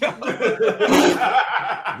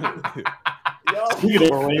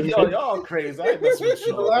 Y'all crazy. I ain't messing with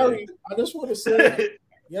you, Larry, I just want to say,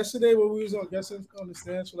 yesterday when we was on guessing on the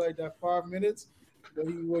stands for like that 5 minutes,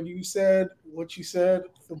 when you said what you said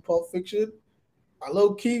from Pulp Fiction, I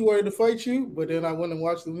low key wanted to fight you, but then I went and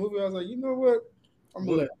watched the movie. I was like, you know what? I'm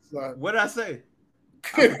gonna let it slide. What did I say?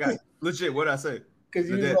 I forgot. Legit, what did I say? Because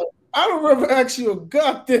you was like, I don't remember asking you a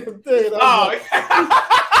goddamn thing.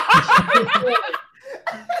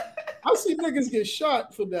 I see niggas get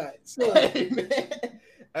shot for that. So.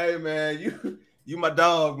 Hey man, you my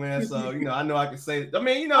dog, man. So I know I can say. I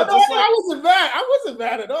mean, I wasn't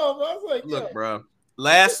mad at all. But I was like, look, bro.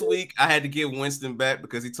 Last week I had to get Winston back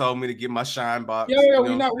because he told me to get my shine box. Yeah,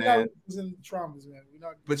 we're not in traumas, man.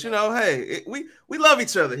 But hey, we love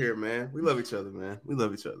each other here, man. We love each other, man. We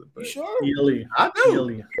love each other. You sure? Really? I do.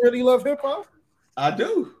 You really love hip hop? I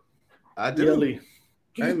do. Really?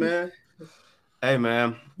 Hey man.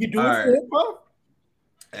 You do it for hip hop?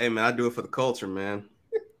 Hey man, I do it for the culture, man.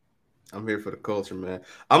 I'm here for the culture, man.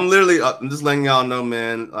 I'm just letting y'all know,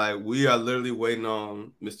 man. Like we are literally waiting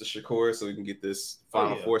on Mr. Shakur so we can get this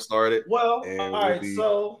Final Four started. Well, all right,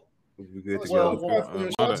 so we're good to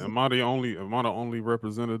go. Am I the only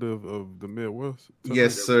representative of the Midwest?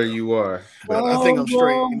 Yes, sir, you are. But I think I'm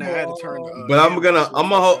straight. I had to turn. But I'm gonna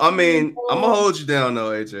hold you down though,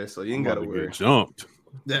 AJ. So you ain't gotta worry. Get jumped.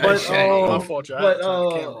 My fault, y'all. I had to turn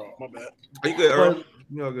the camera off. My bad. Are you good, Earl?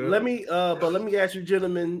 Good. Let me ask you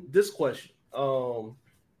gentlemen this question.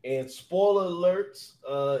 And spoiler alerts,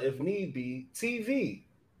 if need be, TV.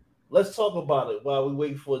 Let's talk about it while we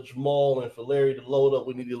wait for Jamal and for Larry to load up.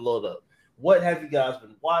 We need to load up. What have you guys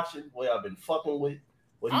been watching? What y'all been fucking with?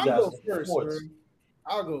 What you guys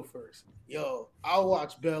I'll go first. Yo, I'll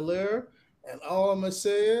watch Bel Air, and all I'm gonna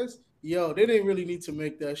say is, they didn't really need to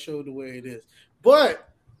make that show the way it is. But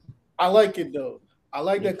I like it though. I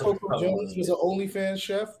like that Coco Jones was an OnlyFans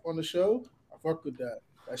chef on the show. I fuck with that.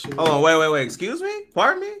 Wait. Excuse me?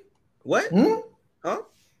 Pardon me? What? Huh?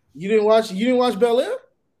 You didn't watch Bel Air?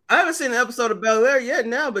 I haven't seen an episode of Bel Air yet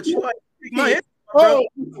now, but you like my whoa.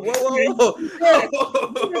 Whoa.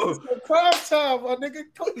 Prime time, my nigga.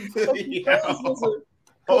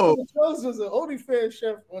 Coco Jones was an OnlyFans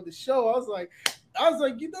chef on the show. I was like,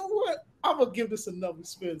 you know what? I'm gonna give this another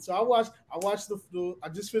spin. So I watched I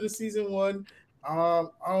just finished season 1. I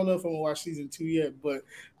don't know if I'm gonna watch season 2 yet, but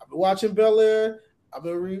I've been watching Bel Air. I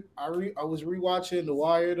was rewatching The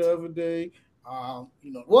Wire the other day.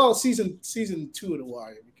 Season 2 of The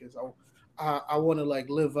Wire because I want to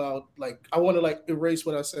live out I want to erase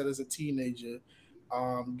what I said as a teenager.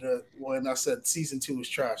 When I said season 2 was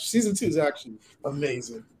trash. Season 2 is actually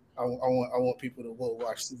amazing. I want people to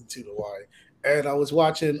watch season 2 of The Wire. And I was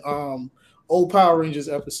watching old Power Rangers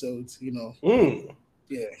episodes.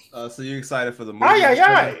 Yeah. So you're excited for the movie?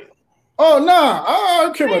 Oh nah, I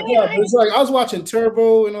don't care about that. It's like I was watching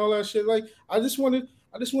Turbo and all that shit. Like I just wanted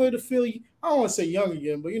to feel. I don't want to say young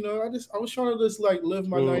again, but I was trying to just live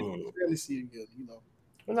my 90s fantasy again.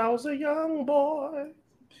 When I was a young boy.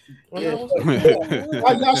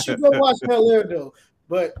 I should go watch Bel Air though,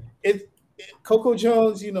 but it Coco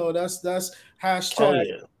Jones, you know, that's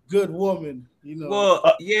hashtag good woman. You know,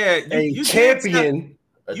 well, yeah, you champion.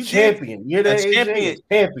 A champion. You're the champion.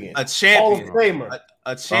 A champion. Hall of Famer.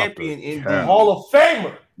 A champion indeed. A Hall of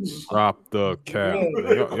Famer. Drop the cap.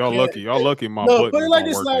 Y'all lucky. Y'all lucky. My no, button put it like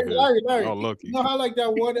is this, working here. Larry. Y'all lucky. You know how like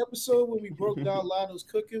that one episode when we broke down Lotto's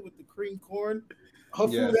cooking with the cream corn? Her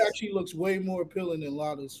food actually looks way more appealing than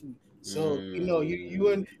Lotto's food. So you know you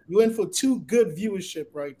in for 2 good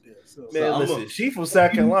viewership right there. So, man, listen, she from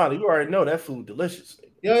South Carolina. You already know that food delicious.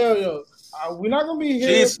 Yo. We're not gonna be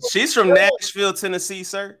here. She's from Nashville, Tennessee,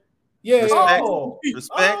 sir. Yeah. Respect. I thought she was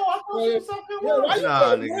South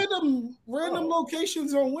Carolina. Random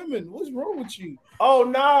locations on women. What's wrong with you? Oh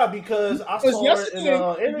nah, because I saw her in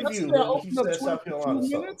an interview.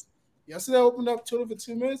 Yesterday I opened up Twitter for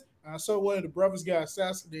 2 minutes, and I saw one of the brothers got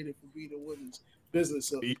assassinated for being a women's business.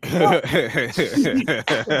 So stop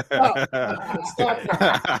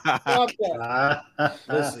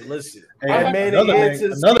that. Listen. Hey,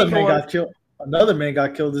 another man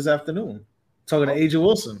got killed this afternoon. Talking to AJ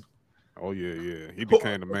Wilson. Oh yeah. He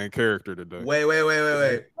became the main character today. Wait.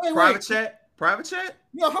 Private chat?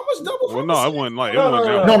 Yo, how much double? Well, no, it wasn't like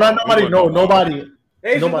nobody.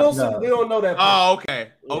 Agent Wilson, we don't know that. Oh, okay.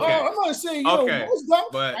 I'm not saying,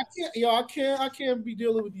 but I can't be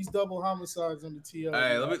dealing with these double homicides on the TL.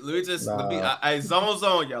 Hey, let me just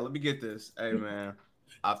zone y'all. Let me get this. Hey man,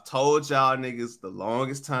 I've told y'all niggas the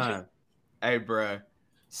longest time. Hey, bruh,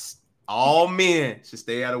 all men should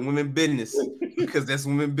stay out of women business because that's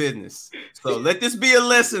women business. So let this be a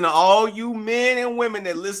lesson to all you men and women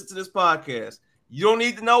that listen to this podcast. You don't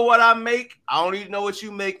need to know what I make. I don't need to know what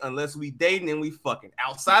you make unless we dating and we fucking.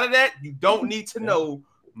 Outside of that, you don't need to know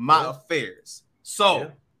my affairs.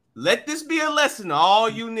 So let this be a lesson to all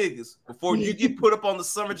you niggas before you get put up on the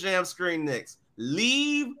Summer Jam screen next.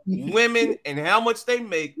 Leave women and how much they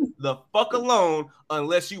make the fuck alone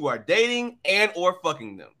unless you are dating and or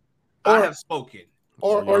fucking them. I have spoken.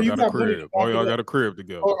 Or you got a crib. Or y'all got a crib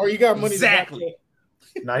together. Or you got money. Exactly.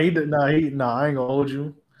 I ain't gonna hold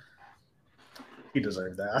you. He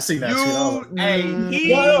deserved that. I seen that too.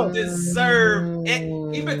 He deserved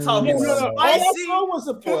it. He been talking spicy all I saw was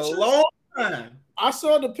a for a picture. long time. I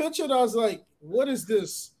saw the picture and I was like, what is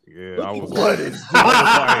this? Yeah, I was what is this?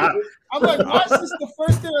 I'm like, why is this the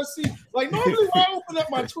first thing I see? Like, normally when I open up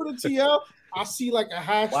my Twitter TL, I see like a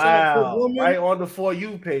hashtag for women. Right on the For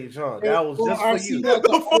You page, huh? That was just for you. Like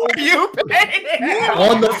the For You page. Yeah.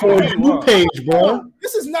 On the For You page, bro.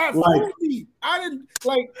 This is not for me. I didn't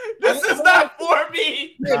like. This is not for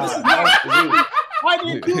me. Yeah, this is not for you. I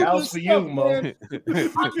didn't do that was this for stuff, you, Mo.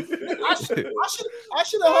 I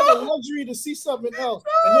should have had the luxury to see something else.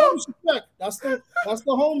 And no respect, that's the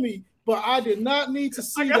homie. But I did not need to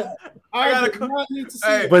see that. I did not need to see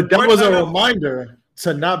that. But that was a reminder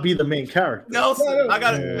to not be the main character. Nelson, I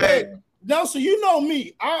got it. Hey. Nelson, you know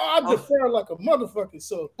me. I defer like a motherfucker.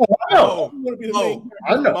 So I know.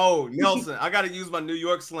 Mo, Nelson, I got to use my New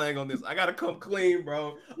York slang on this. I got to come clean,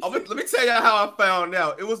 bro. Let me tell you how I found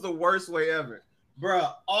out. It was the worst way ever. Bro,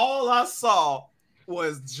 all I saw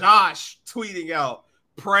was Josh tweeting out,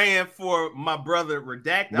 praying for my brother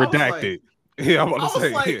Redacted. Yeah, I'm about to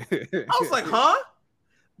say. I was like, huh?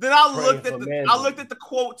 Then I looked at the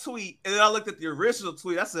quote tweet, and then I looked at the original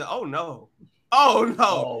tweet. I said, "Oh no, oh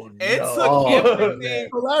no!" It took everything.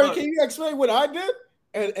 Larry, can you explain what I did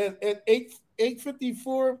at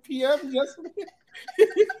 8:54 p.m. yesterday?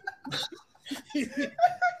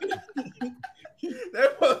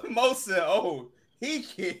 That was Mo said, "Oh, he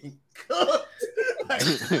getting cooked."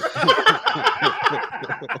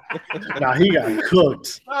 Nah, he got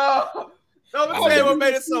cooked. No, I'm gonna tell you what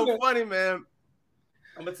made it so funny, man.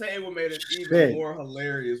 I'm gonna tell you what made it even more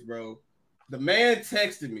hilarious, bro. The man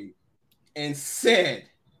texted me and said,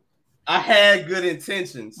 I had good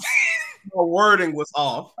intentions. My wording was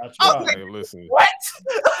off. Hey, listen. What?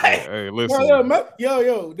 Hey, listen.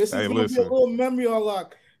 Yo, this is gonna be a little memory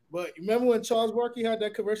unlock. But remember when Charles Barkley had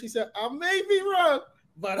that commercial? He said, I may be wrong,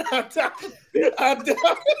 but I doubt it.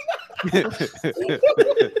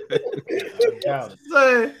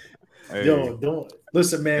 Yo, don't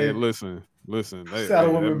listen, man. Hey, listen. It's out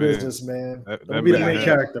of women's business, man. Don't be the main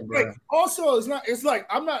character, bro. Like, also, it's like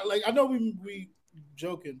I'm not like I know we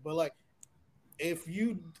joking, but like if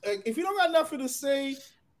you don't got nothing to say,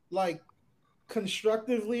 like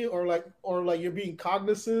constructively or like you're being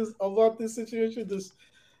cognizant about this situation, just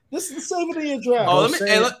This is the save it in your draft. Oh, let me.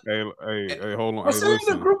 Hey, hold on. I'll send it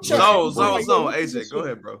in the group chat. Zone, AJ, go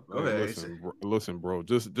ahead, bro. Go ahead. Listen, bro.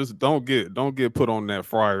 Just don't get put on that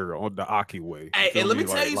fryer on the Aki way. Hey, let me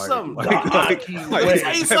tell you something. Let me tell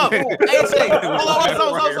you something. AJ,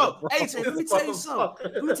 hold on. AJ, let me tell you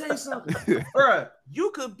something. Bro,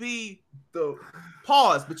 you could be the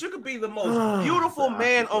pause, but you could be the most beautiful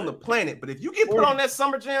man on the planet. But if you get put on that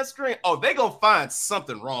Summer Jam screen, they gonna find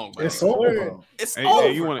something wrong. Bro. It's over. It's hey, over.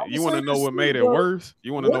 Hey, you want to know what made it worse?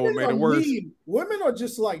 You want to know what made it worse? Women are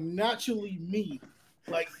just like naturally mean.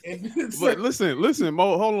 Like, but listen,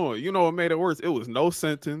 Mo, hold on. You know what made it worse? It was no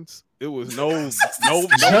sentence. It was no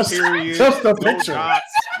period. Just a picture.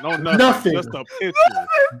 No nothing. Just a picture.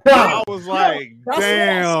 I was like,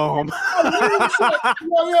 damn. Like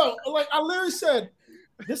I literally said,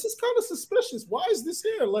 this is kind of suspicious. Why is this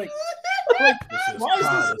here? Like why is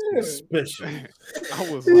this here? Suspicious.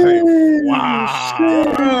 I was like,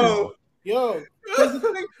 wow. Yo, because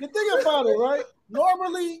the thing about it, right?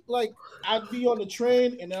 Normally, like I'd be on the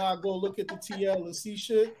train and then I'd go look at the TL and see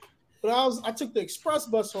shit. But I took the express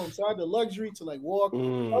bus home, so I had the luxury to like walk.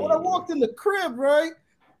 When I walked in the crib, right?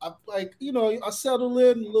 I settled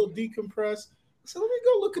in, a little decompressed. I said, let me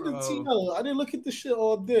go look at the TL. I didn't look at the shit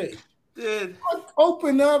all day. Dude. I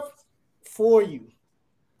open up for you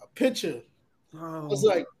a picture. I was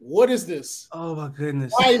like, what is this? Oh my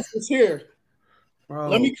goodness. Why is this here? Bro.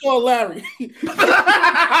 Let me call Larry. This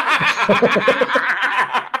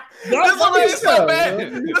what made it so bad.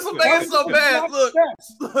 This what made it so bad.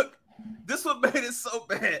 Look. This what made it so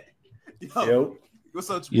bad. Yo. What's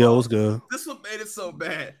up, Yo, what's good? This what made it so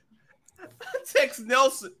bad. I text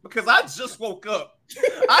Nelson because I just woke up.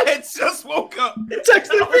 I had just woke up. He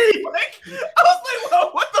texted me. I was like,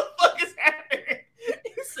 well, what the fuck is happening?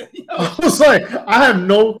 He said, yo. I was like, I have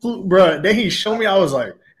no clue, bro. Then he showed me. I was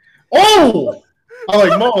like, oh. I was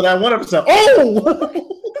like, Mo, that 1%. Oh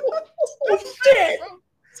shit.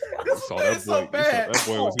 That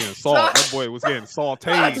boy was getting salt. That boy was getting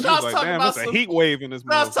sauteed. He was like, damn, it's a heat wave in this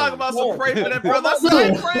motherfucker. I was talking about some pray for that, brother. I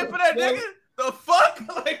ain't praying for that nigga. The fuck?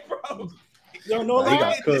 Like, bro. Yo, no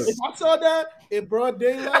lie. If I saw that in broad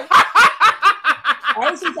daylight,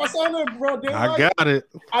 honestly, if I saw that in broad daylight, I got it.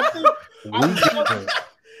 I think.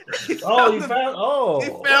 He found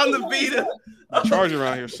the Vita. Charge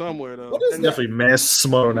around here somewhere though. It's definitely mass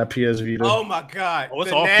smut on that PS Vita. Oh my god, the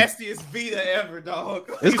awful. Nastiest Vita ever, dog.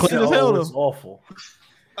 It's clean as hell though. It's awful.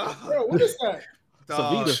 Bro, what is that? That's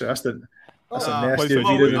a nastier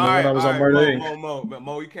Vita than the one I was on Murder Inc.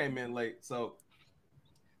 Mo, you came in late, so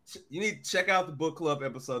you need to check out the book club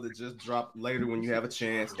episode that just dropped later when you have a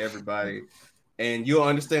chance, everybody, and you'll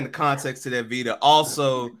understand the context to that Vita.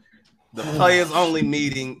 Also, the players only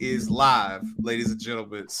meeting is live, ladies and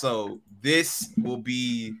gentlemen. So this will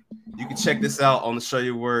be, you can check this out on the Show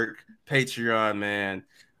Your Work Patreon, man.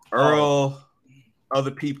 Earl,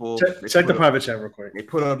 other people. Check the private chat real quick. They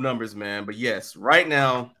put up numbers, man. But yes, right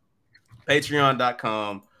now,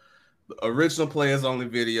 patreon.com, the original players only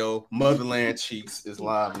video, Motherland Cheeks is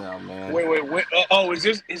live now, man. Wait.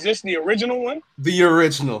 Is this the original one? The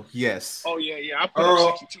original, yes. Oh, yeah. I put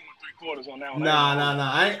up 62 and 3/4 on that one.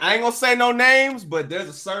 Nah. I ain't gonna say no names, but there's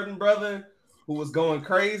a certain brother who was going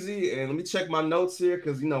crazy. And let me check my notes here,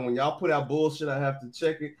 because when y'all put out bullshit, I have to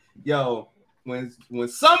check it. Yo, when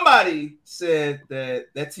somebody said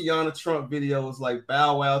that Tiana Trump video was like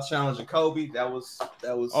Bow Wow challenging Kobe, that was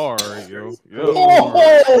all right, yo.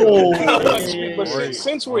 But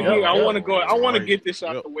since we're here, I want to get this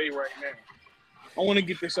out the way right now. I want to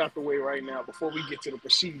get this out the way right now before we get to the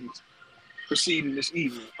proceeding this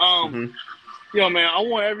evening. Yo, man, I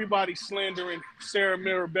want everybody slandering Sarah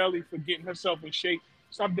Mirabelli for getting herself in shape.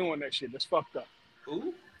 Stop doing that shit. That's fucked up.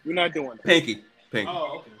 Ooh. We're not doing that. Pinky.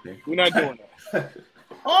 Oh, okay. We're not doing that.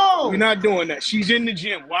 We're not doing that. She's in the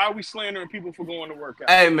gym. Why are we slandering people for going to work out?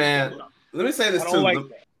 Hey, man, let me say this too.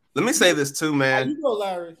 Let me say this too, man. You go,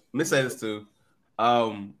 Larry. Let me say this too.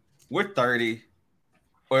 We're 30,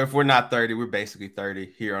 or if we're not 30, we're basically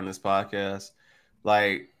 30 here on this podcast.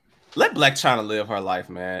 Like, let Black China live her life,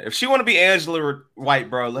 man. If she want to be Angela White,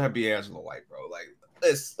 bro, let her be Angela White, bro. Like,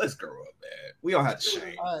 let's grow up, man. We don't have to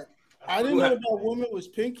shame. I didn't know that woman was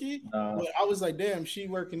Pinky, but I was like, damn, she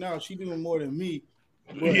working out. She doing more than me.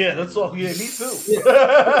 But, yeah, that's all. Yeah, me too.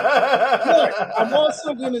 But I'm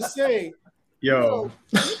also gonna say, yo,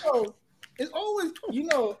 it's always,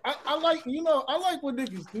 I like when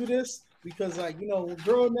niggas do this. Because, like,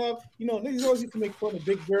 growing up, niggas always used to make fun of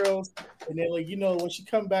big girls. And then, like, when she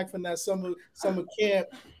come back from that summer camp,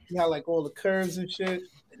 you had, like, all the curves and shit.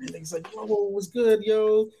 And And he's like, yo, what's good,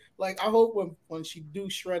 yo? Like, I hope when she do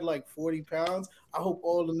shred like 40 pounds, I hope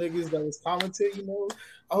all the niggas that was commenting, you know,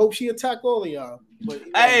 I hope she attack all of y'all. But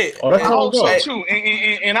hey, I hope so too.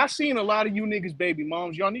 And I seen a lot of you niggas baby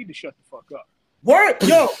moms. Y'all need to shut the fuck up. Word,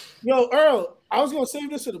 yo, Earl. I was gonna save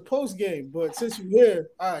this for the post game, but since you're here,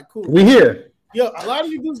 all right, cool. We here. Yo, a lot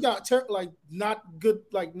of you dudes got not good,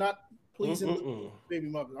 like not pleasing baby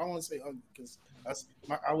mothers. I don't want to say ugly because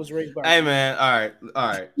I was raised by. Hey man, all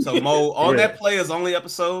right. So Mo, on that players only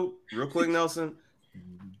episode, real quick, Nelson.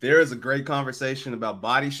 There is a great conversation about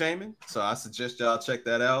body shaming, so I suggest y'all check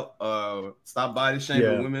that out. Stop body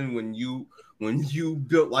shaming women when you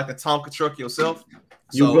built like a Tonka truck yourself.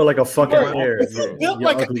 You built like a fucking air. Built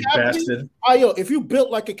like a cavity. If you built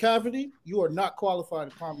like a cavity, you are not qualified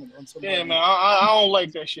to comment on somebody. Yeah, man, I don't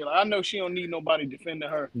like that shit. I know she don't need nobody defending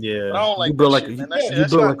her. Yeah, I don't like you built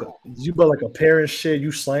like a pair and shit.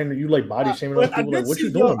 You slander, you like body shaming those people. Like, what you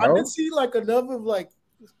doing, bro? I did see like another like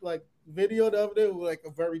video the other day with like a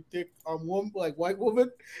very thick woman, like white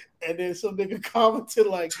woman, and then some nigga commented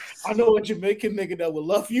like, "I know a Jamaican nigga that would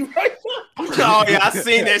love you right now." Oh yeah, I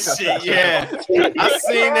seen that shit. Yeah, I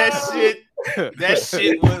seen that shit. That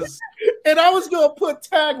shit was. And I was gonna put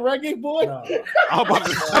tag Reggae Boy. I'm about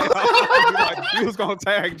to say, like, you was gonna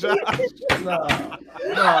tag Josh. No.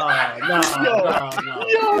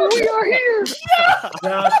 Yo, we are here.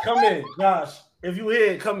 Josh, come in. Josh, if you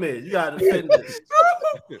here, come in. You gotta defend this.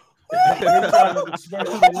 Hey,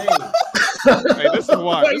 this is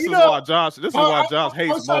why Josh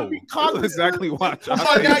hates Mo. This is exactly why Josh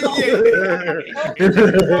hates Mo.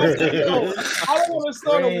 I don't want to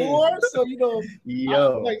start a war, so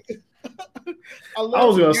I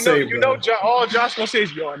was gonna say, all Josh gonna say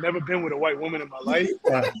is, "Yo, I've never been with a white woman in my life.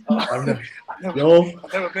 I've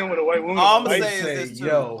never been with a white woman." All I'm gonna say is this too.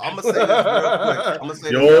 I'm gonna say this real quick. I'm gonna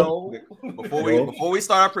say this real quick. Before we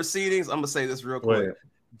start our proceedings, I'm gonna say this real quick.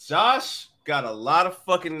 Josh got a lot of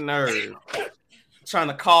fucking nerve trying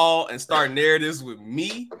to call and start narratives with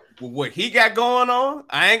me with what he got going on.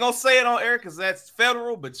 I ain't gonna say it on air because that's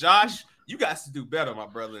federal, but Josh, you guys to do better, my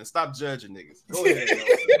brother, and stop judging niggas. Go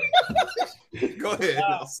ahead. Go ahead.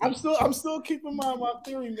 I'm still keeping my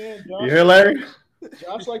theory, man. Josh, you hear, Larry?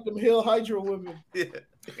 Josh like them Hill Hydra women. Yeah.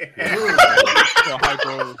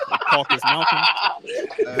 Hydro, Caucasus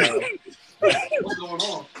Mountain. What's going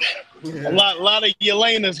on? A lot of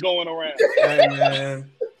Yelena's going around. Hey, man.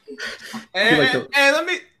 And let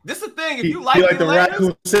me. This is the thing. If you like the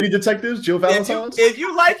Raccoon City Detectives, Jill Valentine's. If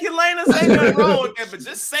you like Yelena's, ain't nothing wrong with that. But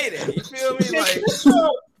just say that. You feel me? Like,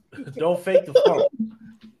 don't fake the funk.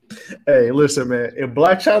 Hey, listen, man. If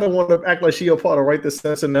Black China want to act like she a part of Right This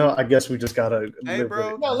Sensor now, I guess we just gotta. Hey,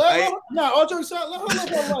 bro. No, all jokes aside, let her live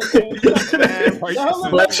her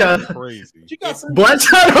life. Black China, crazy. Black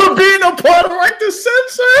China being a part of Right This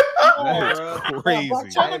Sensor. Crazy. Black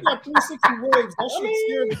China got 360 waves. That shit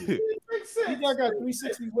scared me. He got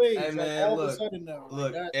 360 waves. Hey, man, all of a sudden now.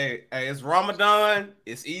 Look, hey, it's Ramadan.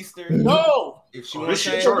 It's Easter. No. If she wants to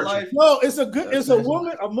change her life. No, it's a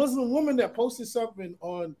woman, a Muslim woman that posted something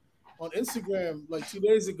on Instagram like 2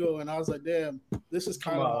 days ago, and I was like, damn, this is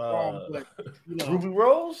kind of wrong. Like, Ruby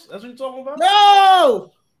Rose? That's what you're talking about?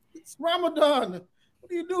 No! It's Ramadan.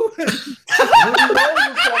 What are you doing?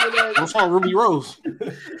 What's wrong, Ruby Rose?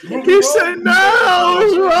 He said, no,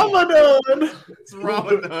 it's Ramadan. It's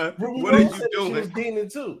Ramadan. What Rose are you doing? She was demon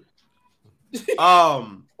too.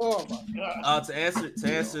 Oh my god! To answer,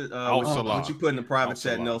 what you put in the private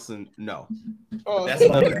chat, Nelson? No, that's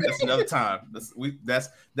another time. That's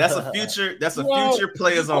a future. That's a future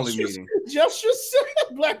players only meeting. Just said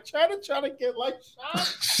Black China trying to get like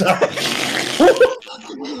shot.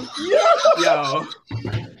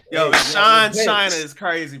 Yo, Sean China is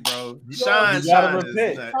crazy, bro. Sean China.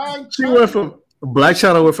 She went from Black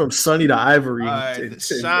China went from Sunny to Ivory in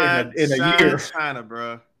a year. China,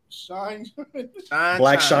 bro.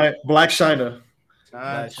 Black China. Black China.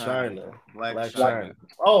 Black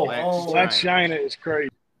China is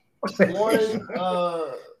crazy.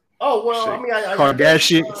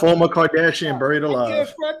 Kardashian, former Kardashian buried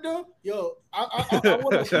alive. Yo, I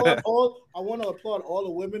want to applaud all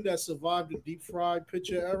the women that survived the deep fried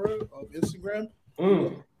picture era of Instagram.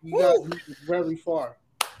 You got very far.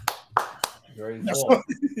 Very far.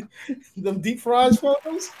 Them deep fried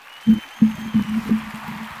photos.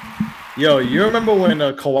 Yo, you remember when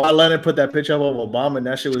Kawhi Leonard put that picture up of Obama and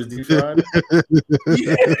that shit was deep fried?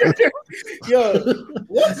 Yo,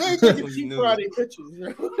 what made niggas deep fried in pictures?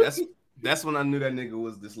 That's when I knew that nigga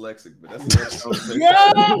was dyslexic. But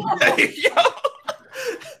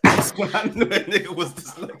that's when I knew that nigga was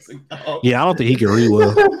dyslexic, dog. Yeah, I don't think he can read well.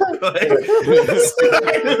 I'm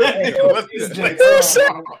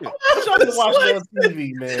trying to watch it on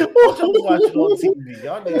TV, man. I'm trying to watch it on TV.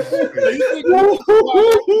 Y'all niggas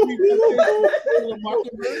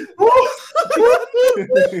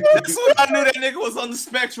That's when I knew that nigga was on the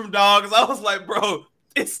spectrum, dog. Because I was like, bro,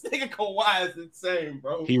 this nigga Kawhi is insane,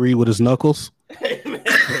 bro. He read with his knuckles. Hey, man.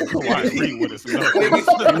 Kawhi read with his knuckles.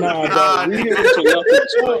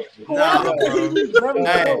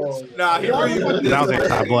 Nah, he read with this. That was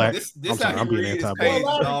anti-black. This I'm how he being read his anti-black. page,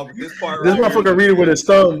 dog. This part This right motherfucker here. read it with his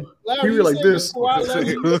thumb. He read like this.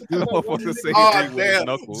 Motherfucker say he Oh, read with his damn.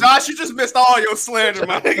 knuckles. Josh, you just missed all your slander,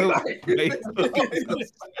 man.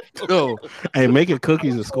 Yo, hey, making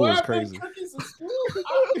cookies at school is crazy.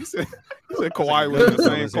 He said Kawhi was in the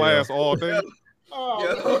same class all day.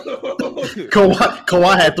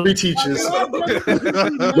 Kawhi had 3 teachers.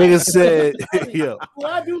 Niggas said, yo,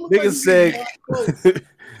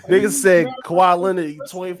 niggas said Kawhi Leonard,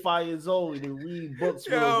 he's 25 years old and he read books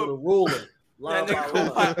with a ruler. Greg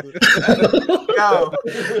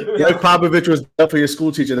Popovich was up for your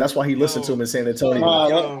school teacher. That's why he listened to him in San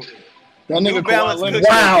Antonio. That nigga Kawhi Leonard.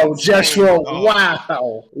 Wow, Jethro.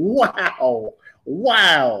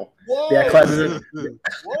 Wow. They had classes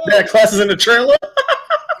in the trailer.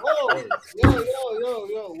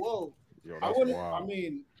 Whoa. I wouldn't. Wow. I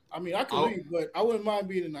mean, I could read, but I wouldn't mind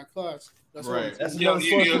being in that class. That's Right. That's Me another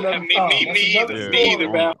story. either,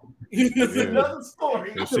 man. Another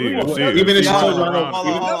story. Even if she told you,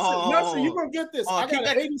 Nelson, you gonna get this. I got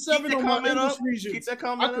an 87 on my English region. Keep that I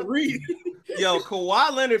comment could up. read. Yo,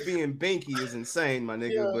 Kawhi Leonard being Binky is insane, my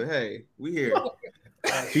nigga. Yeah. But hey, we here.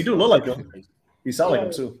 he do look like him. He sound like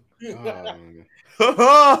him too.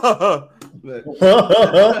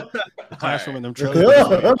 Classroom in them trailers.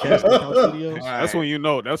 That's when you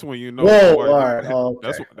know. That's when you know. Whoa, Kawhi, all right. Oh,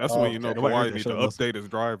 okay. That's when you know Kawhi needs to update his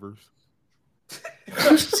drivers.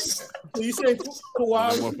 So you say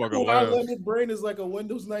Kawhi Leonard brain is like a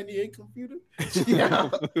Windows 98 computer? Yeah.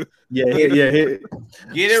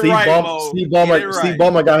 Get it right, Mo. Steve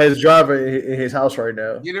Ballmer got his driver in his house right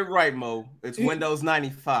now. Get it right, Mo. It's Windows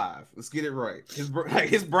 95. Let's get it right. His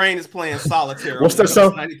brain is playing solitaire. What's that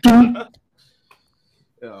sound?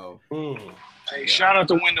 Yo. Hey, shout out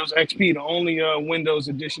to Windows XP, the only Windows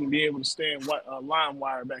edition to be able to stand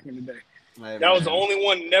LimeWire back in the day. That was the only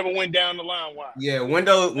one that never went down the LimeWire. Yeah,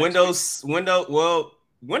 Windows 7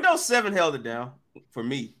 held it down for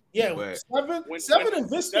me. Yeah, but 7 and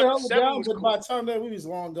Vista held it down, but by the time that we was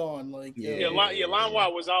long gone. Like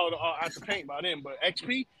LimeWire was out the paint by then, but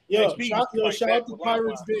XP. Shout out to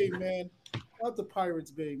Pirates Bay, man. Shout out to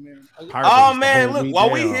Pirates Bay, man. Oh man, look, while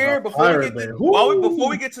we here, before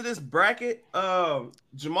we get to this bracket,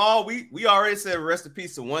 Jamal, we already said rest in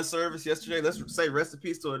peace to one service yesterday. Let's say rest in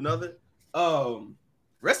peace to another.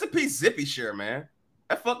 Rest in peace, Zippy Share, man.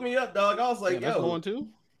 That fucked me up, dog. I was like, that's going too.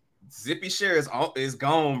 Zippy Share is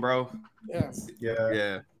gone, bro. Yeah.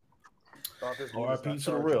 R.I.P.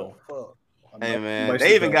 to the real. Hey man,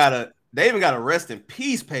 they even got a rest in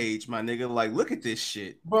peace page, my nigga. Like, look at this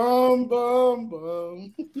shit. Boom. Oh,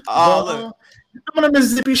 look. I'm gonna miss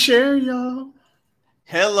Zippy Share, y'all.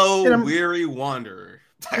 Hello, weary wanderer.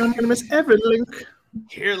 I'm gonna miss Everlink.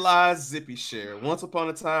 Here lies Zippy Share. Once upon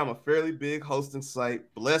a time, a fairly big hosting site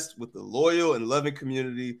blessed with a loyal and loving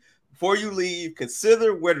community. Before you leave,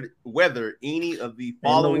 consider whether any of the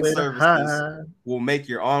following services will make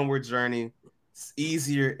your onward journey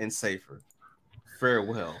easier and safer.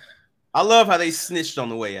 Farewell. I love how they snitched on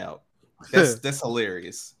the way out. That's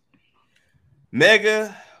hilarious.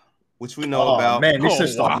 Mega, which we know about. Man, they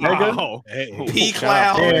snitched on Mega. P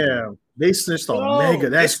Cloud. Damn. They snitched on Mega.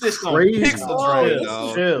 That's crazy.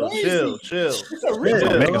 Chill.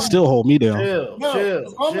 Mega still hold me down. Chill.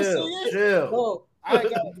 I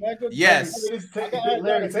got a Mega. Yes.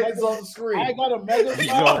 Larry, take this off the screen. I got a Mega.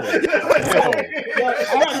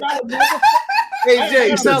 Hey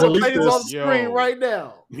Jay, you sound like take this off the screen right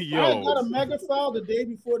now. I got a Mega file the day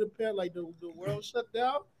before the world shut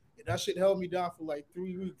down. That shit held me down for like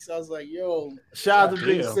 3 weeks. I was like, yo. Shout out to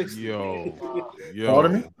Big 60. Yo.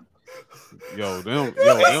 Pardon me? Yo, them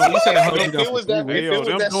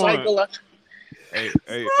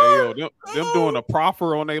doing a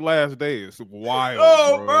proffer on their last day is wild.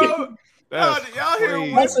 Oh, bro. That's y'all hear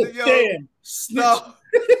damn.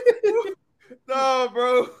 No,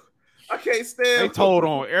 bro. I can't stand. They told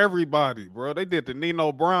on everybody, bro. They did the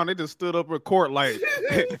Nino Brown. They just stood up in court like,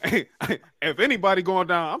 hey, if anybody going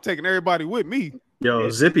down, I'm taking everybody with me. Yo,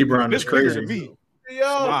 Zippy Brown is crazy. To me. Yo,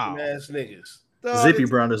 wow. Ass niggas. Zippy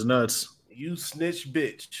Brown is nuts. You snitch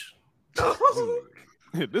bitch.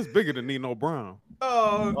 This bigger than Nino Brown.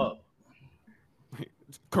 Oh.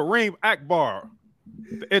 Kareem Akbar,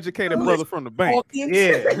 the educated brother from the bank.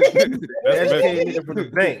 Yeah, educated nigga from the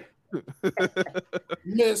bank.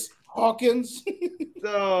 Miss Hawkins.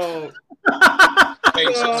 So, I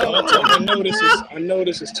know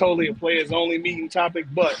this is totally a players only meeting topic,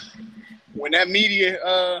 but when that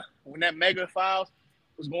mega files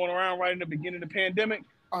was going around right in the beginning of the pandemic,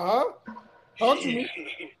 Talk to me.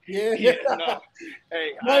 Yeah. No.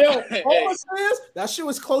 Hey, that shit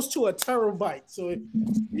was close to a terabyte. So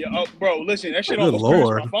bro, listen, that shit almost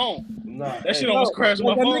crashed my phone. That shit almost crashed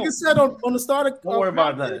my phone. That nigga said on the start of Don't worry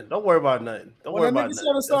about nothing. Don't worry about nothing. Don't worry about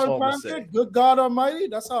nothing. That's all I'm saying. Good God Almighty,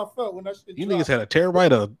 that's how I felt when that shit. You niggas had a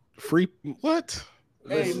terabyte of free what?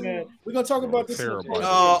 Hey man, we're gonna talk about this. Larry,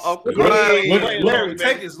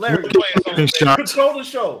 take this. Larry, control the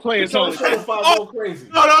show. Play it on. Go crazy.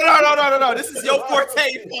 No. This is your forte,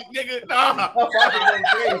 fuck nigga. Nah,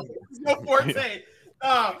 this is your forte.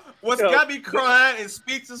 What's got me crying and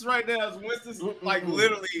speechless right now is Winston's like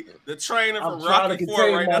literally the trainer from Rocky IV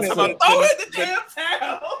right now. Throw it the damn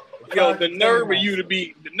towel. Yo, the nerve of you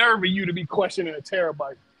to be questioning a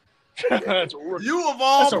terabyte. That's you of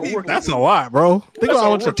all people. That's a lot, bro. Think about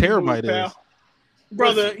how much a terabyte is.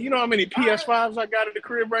 Brother, you know how many PS5s I got in the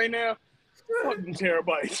crib right now? Fucking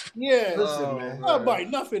terabytes. Yeah. Listen, man. Terabyte,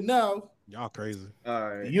 nothing now. Y'all crazy.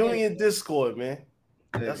 All right. Union Discord, man.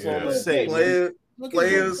 That's all I'm gonna say. Players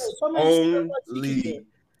only.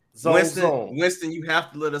 Winston, you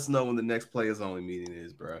have to let us know when the next players only meeting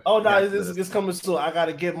is, bro. Oh no, it's coming soon. I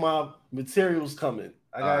gotta get my materials coming.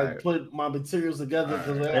 I gotta put my materials together.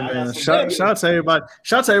 Shout out to everybody.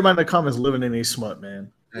 Shout out to everybody in the comments living in these smut,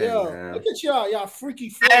 man. Yo, look at y'all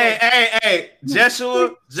freaky. Hey,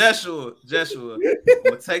 Joshua. I'm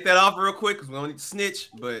gonna take that off real quick because we don't need to snitch.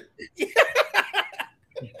 But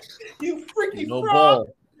you freaky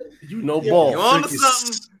ball. You know ball. You on to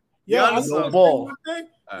something? Yeah, I know ball.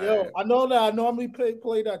 Yo, I know that I normally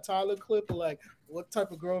play that Tyler clip of like what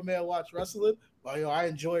type of grown man watch wrestling. But yo, I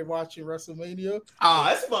enjoy watching WrestleMania.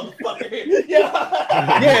 That's motherfucker. Yeah.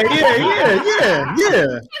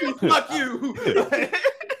 Fuck you.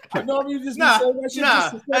 I know you just saying that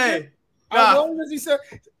shit. I know he said,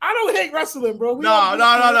 I don't hate wrestling, bro.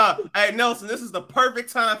 No. Hey, Nelson, this is the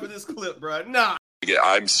perfect time for this clip, bro. Nah. Yeah,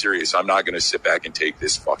 I'm serious. I'm not going to sit back and take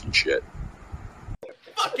this fucking shit.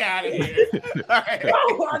 Fuck out of here. All right.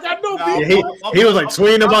 No, I got no beef. He was like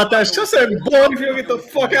tweeting about that. Just said, boy, if you get the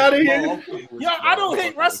fuck out of here. Yeah, I don't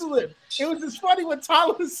hate wrestling. It was just funny when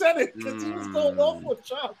Tyler said it because he was going off for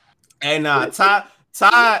Chuck. And Ty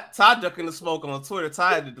ducking the smoke on Twitter.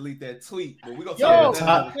 Ty had to delete that tweet, but we gonna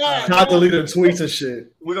Ty deleted tweets and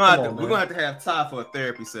shit. We're gonna have to have Ty for a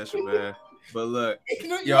therapy session, man. But look,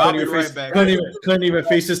 I'll be right back. Couldn't even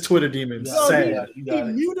face his Twitter demons. Sad. He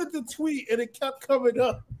muted the tweet and it kept coming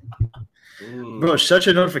up. Bro, shut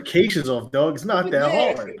your notifications off, dog. It's not that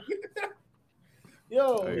hard.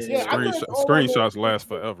 Yo, screenshots last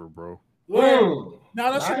forever, bro.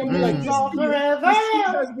 Now that shit gonna be like this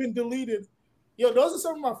has been deleted. Yo, those are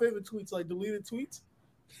some of my favorite tweets, like deleted tweets.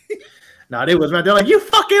 Nah, they was, man. They're like, you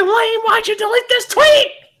fucking lame. Why'd you delete this tweet?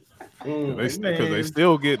 Because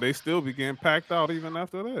they still be getting packed out even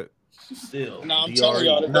after that. Still, I'm telling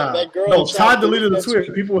y'all that girl. No, Todd deleted the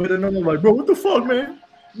tweet. People hit it on like, bro, what the fuck, man?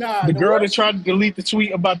 Nah, the girl that tried to delete the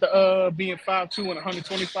tweet about the being 5'2" and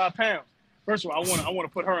 125 pounds. First of all, I want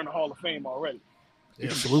to put her in the Hall of Fame alredeady. Yeah,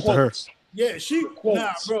 salute to her. Yeah,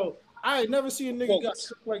 bro. I ain't never seen a nigga got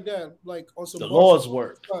stuff like that, like on some the Lord's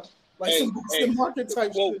work. Like some market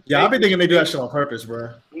type shit. Yeah, I've been thinking they do that shit on purpose,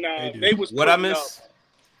 bro. Nah, they was what I miss.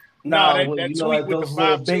 That tweet with the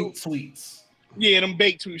 5'2" bait tweets. Yeah, them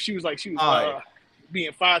bait tweets. She was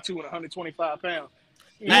being 5'2" and 125 pounds.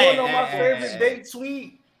 You wanna know my favorite bait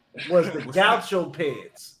tweet was the gaucho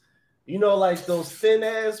pants. You know, like those thin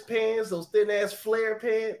ass pants, those thin ass flare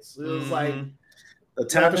pants. It was like the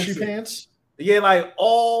tapestry pants. Yeah, like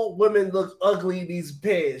all women look ugly in these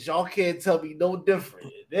pants. Y'all can't tell me no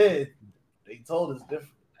different. They told us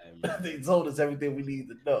different. They told us everything we need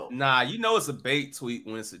to know. Nah, you know it's a bait tweet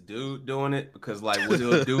when it's a dude doing it because like what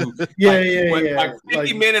he'll do, like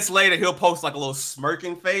 50 minutes later he'll post like a little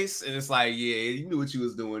smirking face and it's like, yeah, you knew what you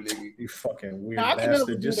was doing, nigga. You fucking weird I can never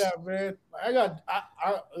bastard. do that, man.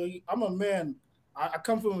 I'm a man. I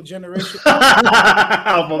come from a generation.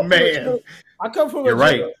 I'm a man. I come from. You're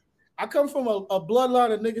right. I come from a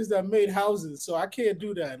bloodline of niggas that made houses, so I can't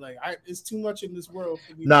do that. Like, it's too much in this world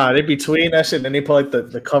for me. Nah, they be tweeting that shit, and then they put like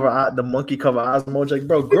the cover eye, the monkey cover eyes emoji. Like,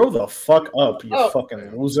 bro, grow the fuck up, you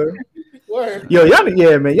fucking loser. Word. Yo, y'all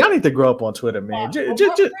need to grow up on Twitter, man.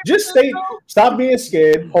 Just stop being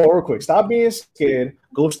scared. Hold on real quick. Stop being scared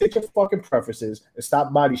Go stick your fucking preferences and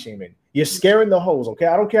stop body shaming. You're scaring the hoes, okay?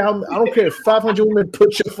 I don't care if 500 women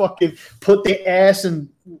put their ass and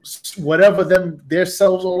whatever their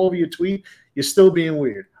selves all over your tweet. You're still being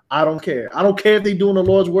weird. I don't care. I don't care if they're doing the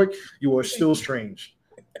Lord's work. You are still strange.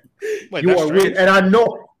 Wait, you are strange. Weird, and I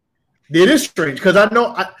know it is strange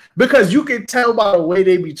because you can tell by the way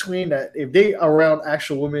they between that if they around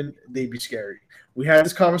actual women, they be scary. We had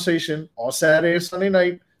this conversation on Saturday and Sunday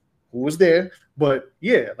night. Who was there? But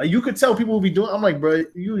yeah, like you could tell people will be doing. I'm like, bro,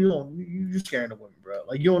 you scaring the women, bro.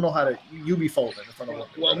 Like you don't know how to. You be folding in front of women.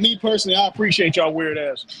 Well, me personally, I appreciate y'all weird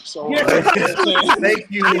asses. So thank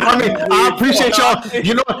you. I mean, I appreciate y'all.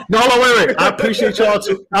 You know, no, hold on, wait. I appreciate y'all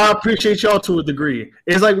too. I appreciate y'all to a degree.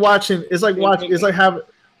 It's like watching. It's like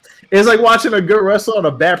watching a good wrestler on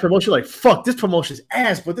a bad promotion. Like, fuck, this promotion's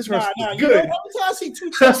ass, but this wrestler is good. Every time I see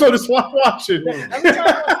tweets, that's what it's watching.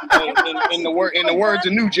 In the words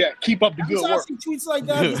of New Jack, keep up the good work. I see tweets like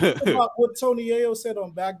that about what Tony Ayo said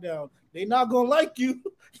on Back Down. They not gonna like you.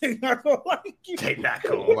 They not gonna like you. They not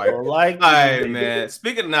gonna like you. All right, man.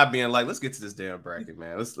 Speaking of not being like, let's get to this damn bracket,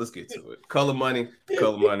 man. Let's get to it. Color money.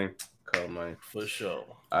 For sure.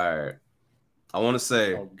 All right. I want to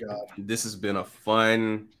say, this has been a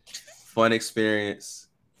fun experience.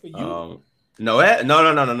 For you? No.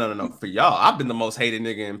 For y'all, I've been the most hated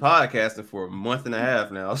nigga in podcasting for a month and a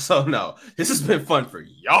half now. So no, this has been fun for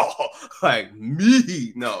y'all. Like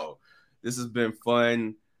me, no, this has been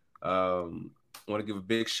fun. I want to give a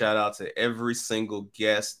big shout out to every single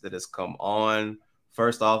guest that has come on.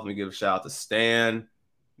 First off, let me give a shout out to Stan,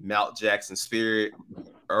 Mount Jackson Spirit,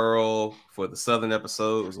 Earl for the Southern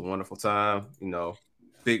episode. It was a wonderful time. You know,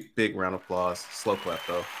 big round of applause. Slow clap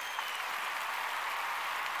though.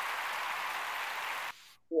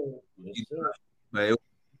 But it was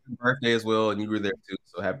your birthday as well, and you were there too.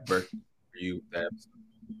 So happy birthday for you.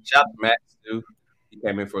 Shout out to Max too. He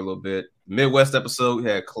came in for a little bit. Midwest episode, we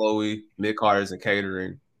had Chloe, Mid Carters and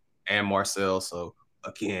Catering, and Marcel. So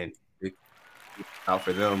again, big out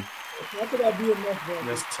for them. How could I be enough, bro?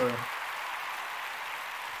 Yes, sir.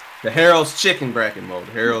 The Harold's chicken bracket mode.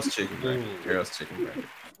 Harold's chicken bracket.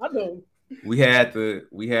 I know. We had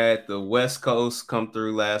the West Coast come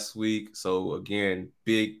through last week. So again,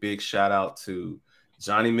 big shout out to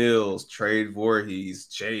Johnny Mills, Trade Voorhees,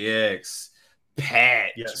 JX,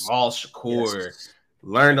 Pat, Jamal Shakur. Yes.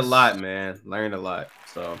 Learned a lot, man. Learned a lot.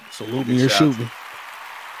 So salute me or shoot me.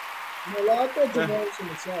 I thought Jamal was in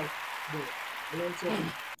the South. You know what I'm saying?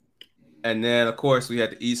 And then, of course, we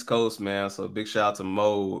had the East Coast, man. So big shout out to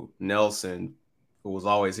Mo Nelson, who was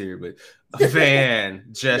always here, but Van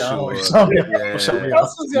Jeshua.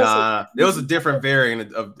 It was a different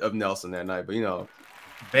variant of Nelson that night, but you know,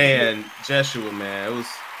 Van Jeshua, man. It was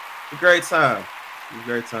a great time.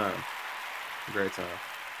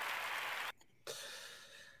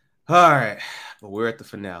 All right, but we're at the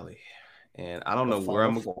finale, and I don't know where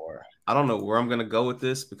I'm gonna go with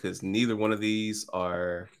this because neither one of these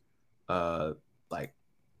are like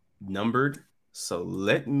numbered. So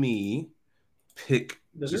let me pick.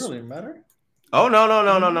 Does it really matter? Oh no.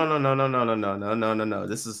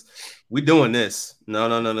 This is we doing this.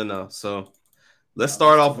 No. So let's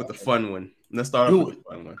start off with the fun one. Do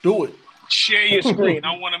it. Share your screen.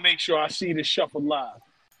 I want to make sure I see the shuffle live.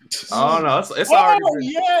 Oh no, it's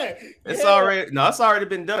already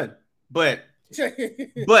been done. But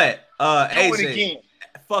AJ,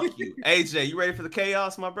 fuck you. AJ, you ready for the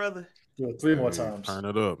chaos, my brother? Do it 3 more times. Turn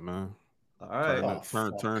it up, man. All right.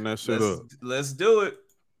 Turn that shit up. Let's do it.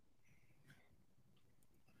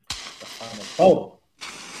 Oh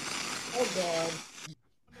God.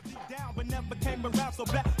 But never came around, so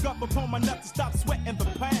back up upon my nuts to stop sweating the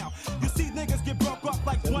pound. You see niggas get broke up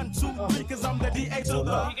like 1, 2, 3, cause I'm the DA to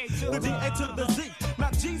the DA to the Z.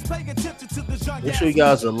 Now G's paying attention to the young. Make sure you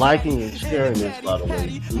guys are liking and sharing this, by the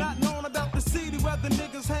way. Not knowing about the city where the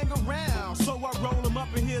niggas hang around. So I roll them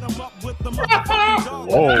up and hit them up with the motherfucking dog.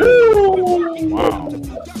 Wow.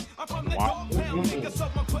 I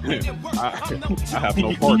have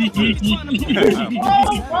no part in this.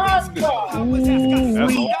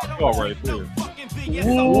 That's all right there.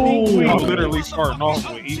 I'm literally starting off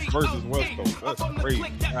with East versus West Coast. That's crazy.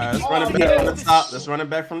 Let's run it back from the top. Let's run it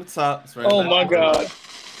back from the top. Oh my God.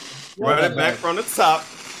 Run it back from the top.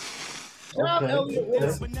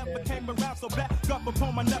 Okay. Never came around, so back up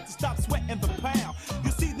upon my nuts to stop sweating the pound.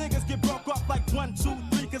 You see niggas get broke up like 1, 2,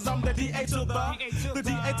 3, cause I'm the DA to the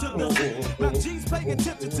DA to the now G's paying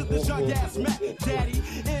attention to the young ass Mac Daddy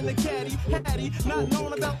in the caddy Hattie, not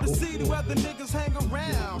knowing about the city where the niggas hang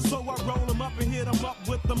around. So I roll them up and hit them up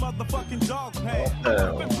with the motherfucking dog pound.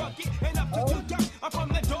 I'm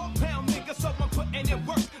from the dog pound, nigga, so I'm putting it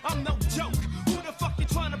work. I'm no joke. Who the fuck you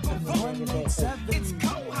It's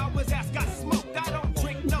cold, how his ass got smoked. I don't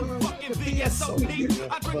drink no fucking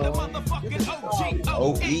VSOP. I drink the motherfucking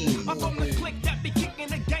OGOE. I'm from the clique that be kicking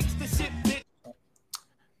the gangster shit, bitch.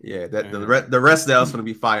 Yeah, that the rest of that was gonna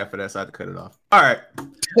be fire for that, so I had to cut it off. All right.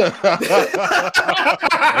 If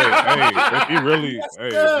you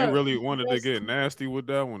really wanted to get nasty with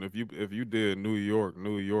that one, if you did New York,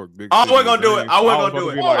 big. I wasn't gonna do it. I wasn't gonna do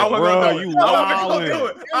it.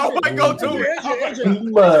 I wasn't gonna do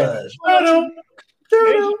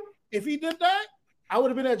it. If he did that, I would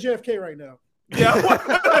have been at JFK right now. Yeah.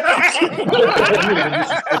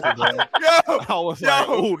 I was like,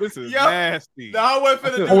 "Ooh, this is nasty." No, I wasn't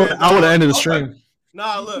finna do that. I would have ended the stream.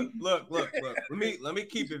 Nah, look. Let me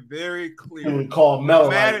keep it very clear. We call Mel. No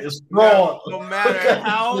matter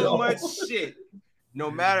how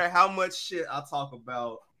much shit I talk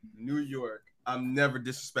about New York, I'm never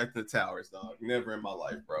disrespecting the towers, dog. Never in my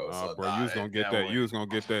life, bro. So, bro, you was gonna get that. You was gonna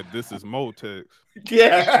get that. This is Motex.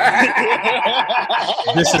 Yeah.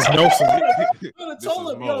 This is Nelson.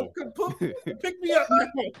 Pick me up.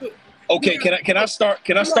 Okay, can I start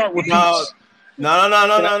with peace? No.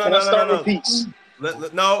 Can I start with peace?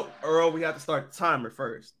 No, Earl, we have to start the timer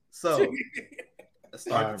first. So let's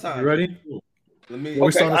start the timer. You ready?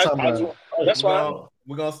 We're starting the timer. That's fine.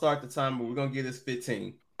 We're gonna start the timer. We're gonna get this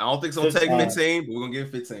 15. I don't think it's gonna take 15, but we're gonna get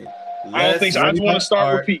 15. I don't think so. I just want to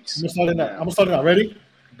start with peace. I'm gonna start it now. Ready?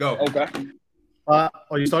 Go. Okay.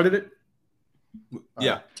 You started it?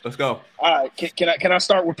 Yeah, let's go. All right. Can I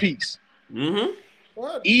start with peace? Mm-hmm.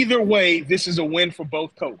 Either way, this is a win for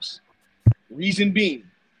both coasts. Reason being,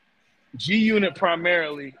 G Unit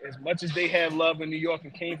primarily, as much as they had love in New York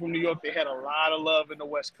and came from New York, they had a lot of love in the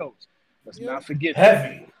West Coast. Let's not forget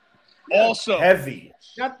heavy. That. Also, heavy.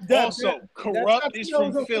 Corrupt is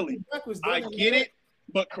from Philly. I get it,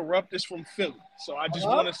 but Corrupt is from Philly. So I just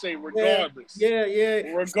want to say, regardless. Yeah.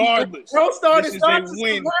 Regardless. This is a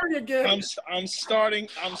win. I'm starting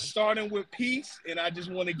with peace, and I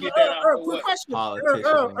just want to get that out of the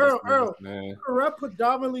way. Corrupt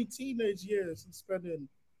predominantly teenage years he spent in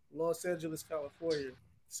Los Angeles, California.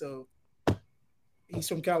 So he's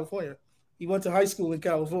from California. He went to high school in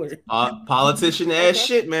California. Politician ass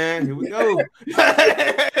shit, man. Here we go.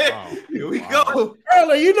 Here we go.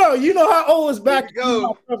 Earl, you know how old is back.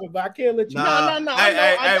 Go. But I can't let you. No.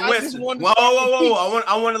 Hey, Winston. Whoa.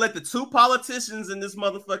 I want to let the two politicians in this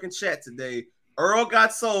motherfucking chat today. Earl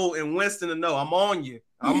got sold and Winston to know. I'm on you,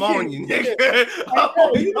 nigga.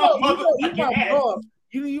 You my dog.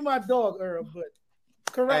 You my dog, Earl. But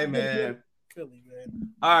correct. Hey, man. Philly, man.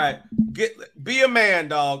 All right, be a man,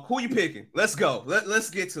 dog. Who you picking? Let's go. Let's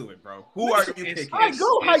get to it, bro. Who are you picking? All right,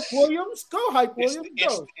 go Hype Williams. Go.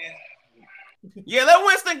 Yeah, let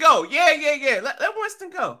Winston go. Yeah. Let Winston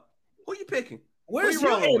go. Who you picking? Where's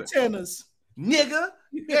your antennas? Nigga.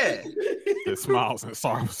 Yeah. The smiles and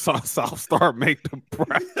South Star make the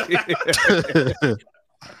bracket.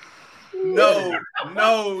 No,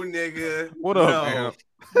 nigga. What up, man?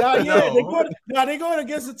 They're going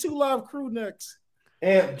against the 2 Live crew next.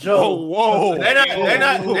 And Joe. Whoa. They're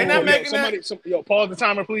not making that. Pause the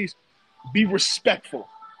timer, please. Be respectful.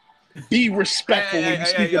 Be respectful when you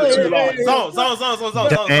speak of the 2 Live. Zone.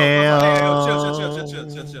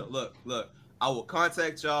 Chill. Look. I will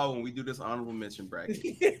contact y'all when we do this honorable mention bracket.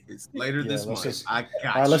 It's later this month. All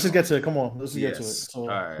right, let's just get to it. Come on. Let's get to it. So,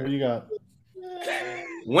 right. What you got?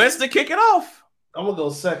 Winston, kick it off. I'm gonna go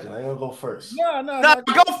second. I ain't gonna go first. No.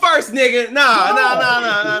 Go first, nigga.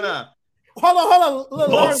 Nah. Hold on. Look.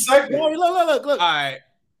 All right.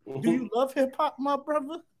 Do you love hip hop, my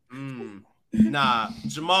brother? Nah.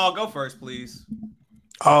 Jamal, go first, please.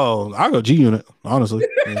 Oh, I'll go G Unit, honestly.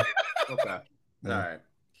 Yeah. Okay. All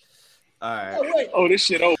right. Oh, this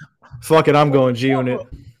shit over. Fuck it, I'm going G Unit.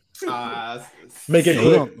 Make it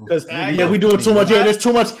good because we doing too much. Yeah, there's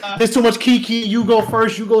too much. Kiki, you go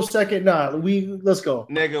first. You go second. Nah, let's go.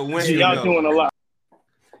 Nigga, y'all doing a lot.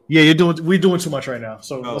 Yeah, we're doing too much right now.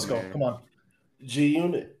 So let's go. Come on. G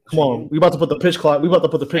Unit. Come on. We about to put the pitch clock.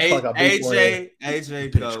 Out.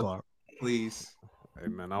 AJ, go, clock. Please. Hey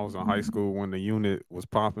man, I was in high school when the unit was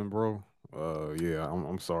popping, bro. Yeah,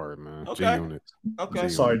 I'm sorry, man. Okay. G Unit. Okay.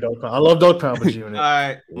 Sorry, Dog Pound. I love Dog Pound, but G Unit. All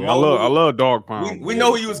right. I love Dog Pound. We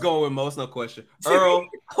know who you was going with, most. No question. Earl.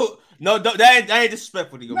 No, that ain't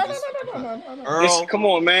disrespectful to you. No. Earl. Come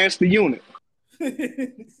on, man. It's the unit.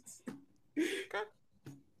 Okay.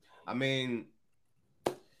 I mean,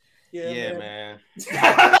 yeah, man.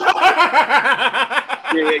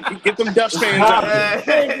 Yeah, get them dustpans out.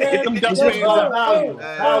 Get them dustpans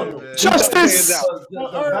out. Justice. The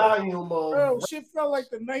volume of shit felt like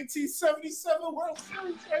the 1977 World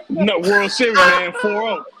Series. No, World Series, man.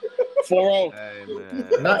 4-0. 4-0. Hey,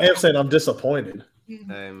 man. Not Am saying I'm disappointed.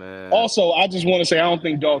 Hey, man. Also, I just want to say I don't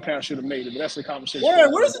think Dogtown should have made it, but that's the conversation.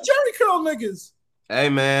 Where's the Jerry Curl niggas? Hey,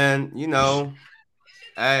 man. You know.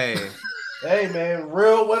 Hey, man,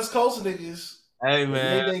 real West Coast niggas. Hey,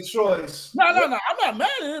 man. Made their choice. No. I'm not mad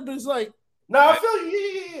at it, but it's like. No, I feel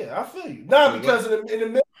you. Yeah, I feel you. No, because in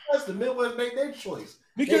the Midwest made their choice.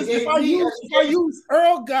 Because if I use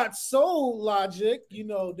Earl Got Soul logic, you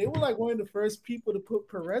know, they were like one of the first people to put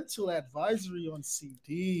parental advisory on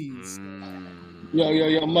CDs.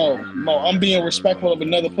 Yo, Mo, I'm being respectful of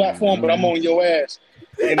another platform, but I'm on your ass.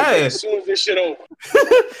 And as soon as this shit over.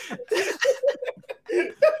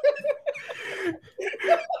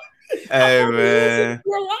 Hey, man.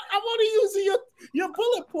 I'm only using your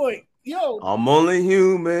bullet point. Yo, I'm only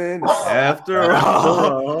human after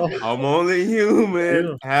all. I'm only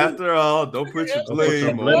human after all. Don't put your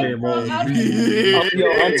blame on me.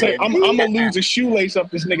 I'm gonna lose a shoelace up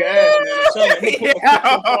this nigga ass,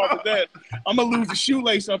 man. I'm gonna lose a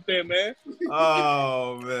shoelace up there, man.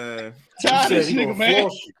 Oh, man. Tired of this nigga, man.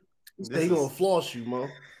 He gonna floss you, man.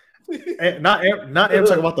 Not Am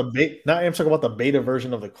talking about the bait. Not Am talking about the beta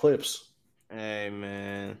version of the clips. Hey,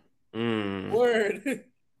 man. Word.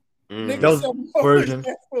 Niggas version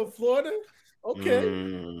from Florida.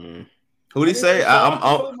 Okay. Who'd he say?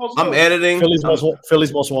 I'm editing. Philly's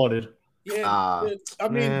most wanted. Yeah. I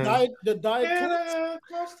mean, the diet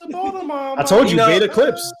clips. I told you, beta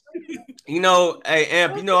clips. You know, hey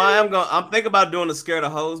Amp. You know, I'm thinking about doing the Scare the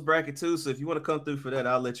Hoes bracket too. So if you want to come through for that,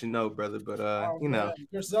 I'll let you know, brother. But you know,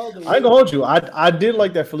 I ain't gonna hold you. I did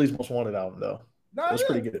like that Philly's most wanted album though. It was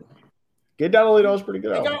pretty good. Get Down Lito was pretty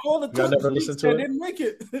good. They got all the y'all never listened to it. Didn't make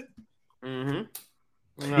it.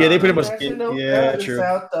 Yeah, they pretty much get. Yeah, true.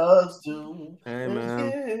 Hey,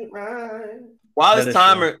 man. While this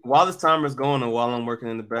timer's going and while I'm working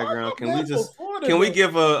in the background, can we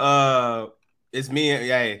give a it's me and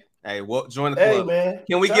hey, join the club. Hey, man.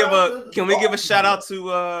 Can we give a shout out to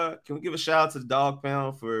the Dog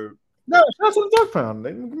Pound for shout out to the Dog Pound.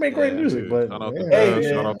 They make great music, but shout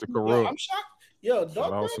out to Corrupt. I'm shocked. Yo,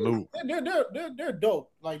 Dog Pound, they're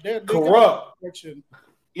dope. Like they're Corrupt.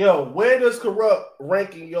 Yo, where does Corrupt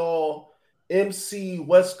rank in y'all MC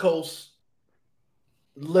West Coast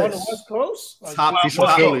list? On the West Coast? Like, he's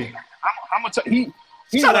from Philly. I'm gonna tell you,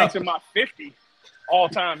 he ranks in my 50 all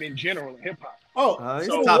time in general in hip hop. Oh, he's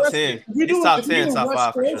top 10. He's top 10, top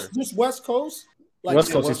 5 for sure. Just West Coast. Like,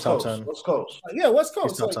 West Coast is top 10. West Coast. Yeah, West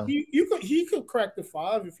Coast. Top 10. He could crack the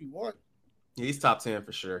 5 if you want. He's top 10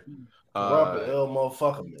 for sure.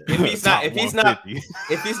 Motherfucker, man. If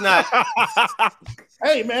he's not,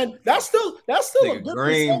 hey, man, that's still a good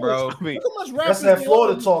green, bro. That's that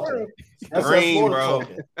Florida talking. That's green, bro.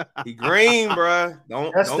 He green, bro.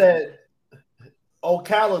 That's that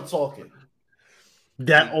Ocala talking.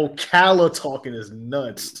 That Ocala talking is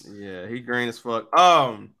nuts. Yeah, he green as fuck.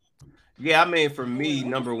 Yeah, I mean, for me,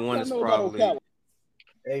 number one is probably.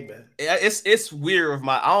 Hey, man. It's weird with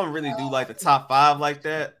I don't really do like the top 5 like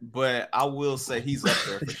that, but I will say he's up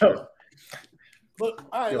there for sure. But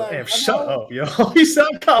all right, shut up, yo. He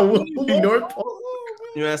sound kind of Willie North Pole.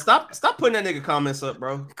 Yeah, stop putting that nigga comments up,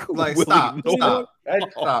 bro. Like, stop. That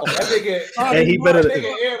nigga. Hey, he better.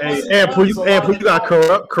 Hey, you got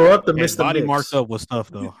corrupt the Mr. Body marked up with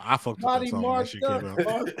stuff though. I fucked with that song. That shit came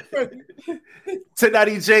out.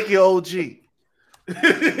 Tonight, Jakey OG.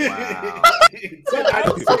 Wow. Until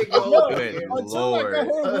I got heard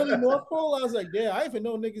Willie North Pole, I was like, damn, I even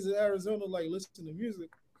know niggas in Arizona like listen to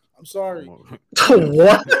music. I'm sorry. What?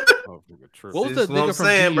 What was the nigga from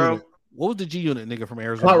G Unit? What was the G Unit nigga from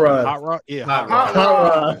Arizona? Hot Rod. Yeah, Hot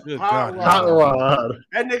Rod.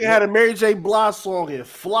 That nigga had a Mary J. Blige song and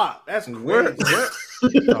flop. That's weird. Bro,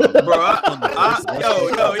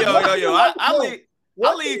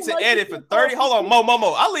 I leave to edit for 30. Hold on,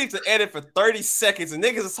 Mo. I leave to edit for 30 seconds, and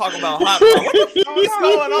niggas is talking about Hot Rod. What's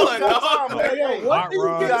going on,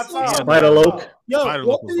 dog? Spider Loke. Yo, Spider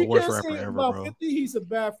Loke was the worst rapper ever, about bro. 50, he's a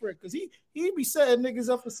bad friend because he be setting niggas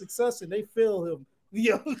up for success, and they feel him.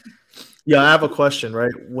 Yo, I have a question.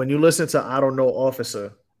 Right, when you listen to "I Don't Know,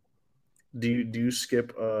 Officer," do you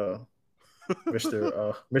skip Mr.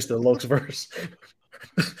 Loke's verse?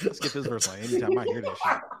 Skip his verse like anytime I hear that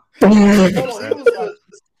shit.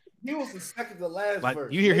 He was the second to last like,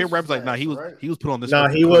 verse. You hear him rap like, he was put on this. Nah,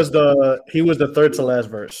 he was the third to last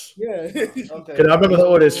verse. Yeah. Okay. Can I remember the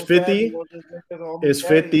order? It's 50. It's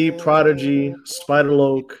 50, Prodigy, Spider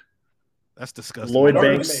Loke. That's disgusting. Lloyd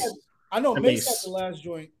Banks. I know Mace had the last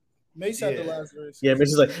joint. Mace had the last verse. Yeah,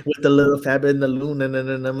 Mace is like with the little Fab and the Loon and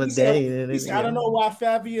then I'm a day. He said, I don't know why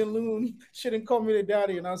Fabi and Loon shouldn't call me the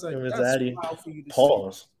daddy, and I was like, that's daddy. wild for you to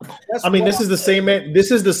Pause. That's I mean, wild. this is the same man. This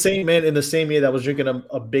is the same man in the same year that was drinking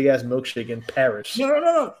a big ass milkshake in Paris.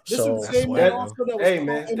 No. This is the same man also that was caught in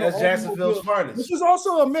that's the Jacksonville's automobile. finest. This is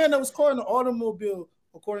also a man that was caught in the automobile,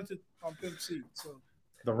 according to Pimp C. So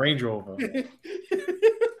the Range Rover.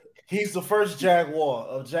 He's the first Jaguar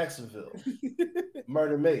of Jacksonville.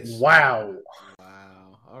 Murder Mace. Wow.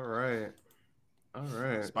 All right.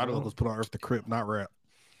 Spider Look was put on Earth to Crip, not rap.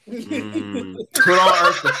 Put on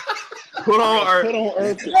Earth. Put on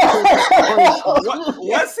Earth.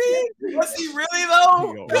 Was he really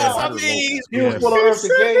though? I mean, he was put on Earth to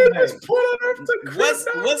game.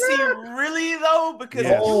 Was he really though? Because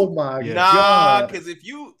oh my god. Because if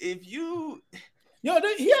you Yo,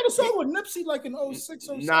 he had a song with Nipsey like in 06,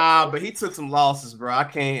 07. Nah, but he took some losses, bro. I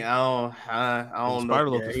don't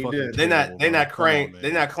know. They're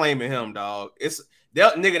not claiming him, dog.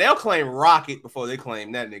 They'll claim Rocket before they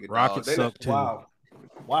claim that nigga. Rocket sucked too. Wow.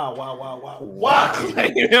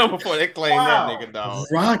 Claim him before they claim that nigga, dog.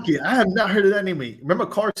 Rocket. I have not heard of that name. Remember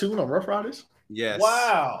Cartoon on Rough Riders? Yes.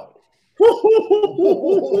 Wow.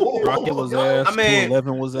 Rocket was ass. I mean,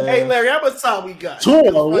 211 was ass. Hey Larry, how much time we got?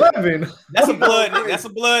 211. That's a blood nigga. That's a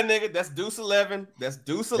blood nigga. That's Deuce 11. That's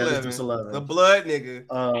Deuce 11. The blood nigga.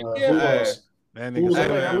 Who else? That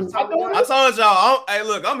nigga. I told y'all. Hey,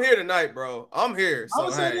 look, I'm here tonight, bro. I'm here.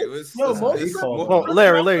 So hey,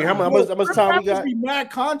 Larry, how much time we got? Be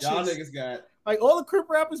mad conscious. Y'all niggas got. Like all the Crip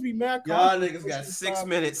rappers be mad conscious. Y'all niggas got 6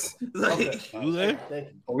 minutes.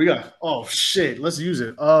 We got. Oh shit. Let's use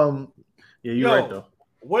it. Yeah, you're right though.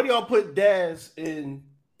 Where do y'all put Daz in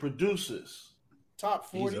producers? Top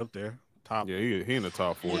 40. He's up there. Yeah, he in the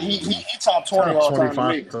top 40. He top 20 all time.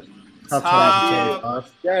 Top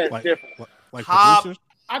 25. That's different. Like top, producers?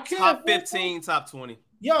 I can't top 15, top 20.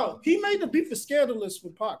 Yo, he made the beat for Scandalous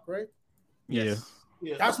with Pac, right? Yeah.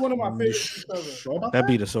 That's one of my favorite beats ever. That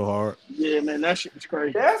beat is so hard. Yeah, man, that shit was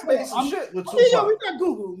crazy. Daz made some shit with Tupac. Yeah, we got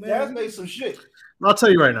Google, man. Daz made some shit. I'll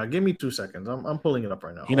tell you right now. Give me 2 seconds. I'm pulling it up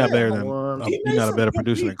right now. He's not better than. He's not a better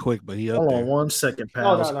producer than Quick, but he up Hold there. on 1 second,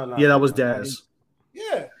 pals. No. Yeah, that was Daz.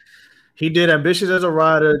 Yeah. He did Ambitious as a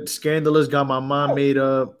Rider, Scandalous, Got My Mind Made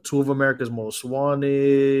Up, Two of America's Most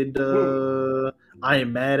Wanted, I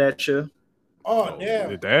Ain't Mad at You. Oh,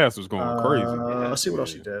 damn. The ass was going crazy. Let's see what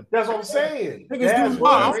else he did. That's what I'm saying. I'm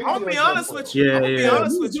gonna be honest with you. I'm gonna be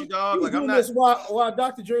honest with you, dog. Like I'm not. While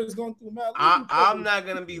Dr. Dre is going through mad. I'm not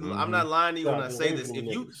gonna be. I'm not lying to you when I say this.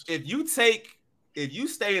 If you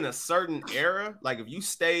stay in a certain era, like if you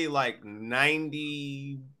stay like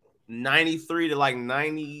 90, 93 to like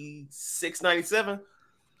 96, 97,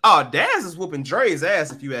 oh, Daz is whooping Dre's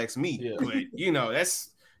ass if you ask me. Yeah. But you know,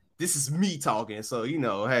 this is me talking, so you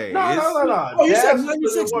know, hey. No. Oh, you said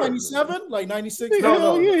 96, 97? Like 96?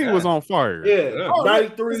 Yeah, he was on fire. Yeah,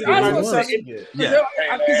 93 to 97. Yeah.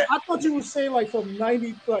 I thought you were saying like from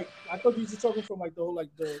 90, like I thought you were talking from like the whole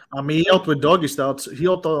the. I mean, he helped with Doggy Style. He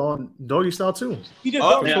helped on Doggy Style too. He did.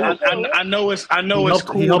 I know it's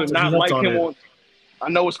cool to not like him on. I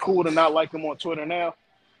know it's cool to not like him on Twitter now,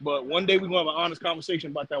 but one day we're gonna have an honest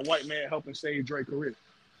conversation about that white man helping save Drake's career.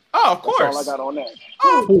 Oh, of course. That's all I got on that.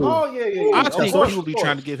 Yeah. I think people be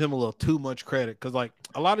trying to give him a little too much credit because, like,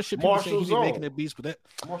 a lot of shit people say he be making the beats, but that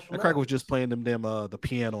cracker was just playing them the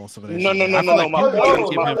piano on some of that. No. My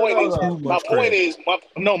point is,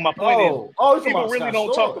 people really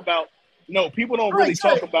don't talk about. No, people don't really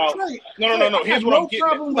talk about. No. Here's what I'm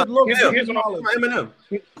getting.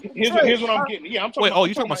 Here's what I'm getting. Yeah, I'm talking. Wait,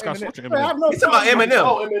 you talking about Scott Storch or Eminem? You're talking about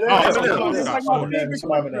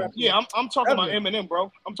Eminem. Yeah, I'm talking about Eminem, bro.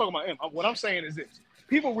 I'm talking about him. What I'm saying is this: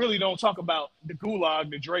 people really don't talk about the gulag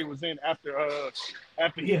that Dre was in after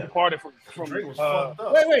he departed from.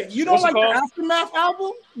 Wait, you don't like the Aftermath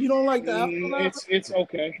album? You don't like the Aftermath? It's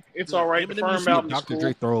okay. It's all right. The Firm album, Dr.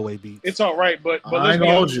 Dre throwaway beat. It's all right, but let's be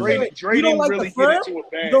honest. Dre didn't really get into a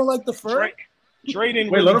bag. You don't like the Firm? Dre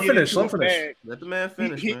didn't. Wait, really let him finish. Let him finish. Let the man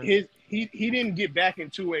finish. He didn't get back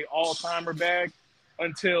into a all-timer bag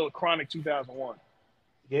until Chronic 2001.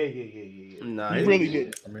 Yeah. Nah, he really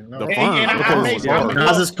did. I mean, the Firm.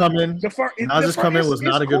 Nas is coming. Nas is coming was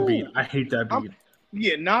not a good cool. beat. I hate that beat.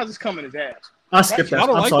 Yeah, Nas is coming his ass. I skipped that.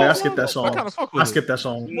 I'm sorry, I skipped that song. I skipped that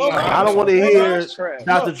song. I don't want to hear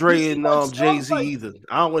Dr. Dre and Jay-Z either.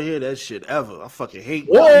 I don't want to hear that shit ever. I fucking hate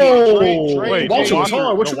that. Whoa! Wait, Watch Part 2.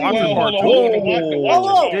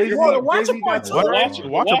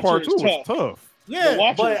 Watch Part 2 was tough.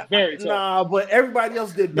 Yeah, but everybody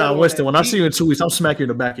else did. Nah, Winston, when I see you in 2 weeks, I'm smacking you in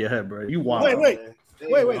the back of your head, bro. You wild. Wait.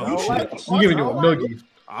 I'm giving you a milky.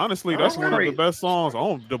 Honestly, that's one of the best songs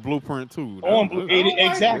on the Blueprint too.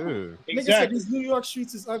 Exactly. Nigga said these New York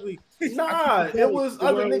streets is ugly. Nah, it was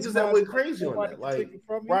other niggas that went crazy on that. Like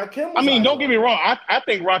Rakim. I mean, don't get me wrong. I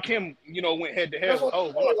think Rakim, went head to head with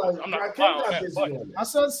Hov. I'm not gonna lie on that. But my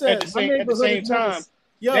son said at the same time,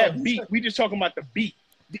 that beat. We just talking about the beat.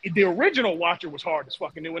 The original Watcher was hard as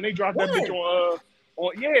fucking. And when they dropped that bitch on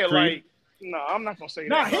like. No, I'm not gonna say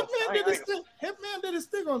that. Hitman did his thing. Hitman did his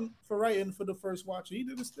thing for writing for the first Watcher. He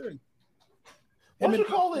did his thing. What you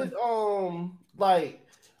call it?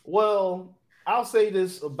 I'll say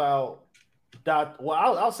this about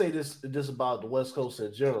I'll say this about the West Coast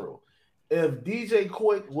in general. If DJ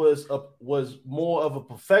Quick was more of a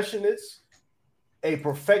perfectionist,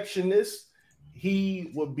 he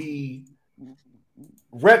would be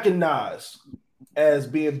recognized as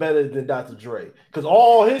being better than Dr. Dre, because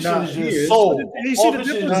all his shit is just soul. You see the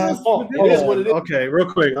difference? Okay,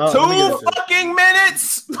 real quick. 2 fucking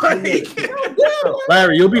minutes.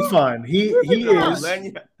 Larry, you'll be fine. He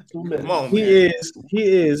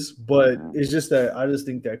is, but it's just that I just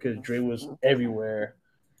think that because Dre was everywhere.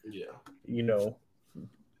 Yeah,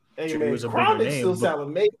 Hey, Dre man, was a bigger name. Still sound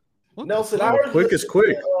amazing. Nelson, Quick is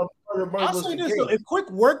quick. I'll say this though: if Quick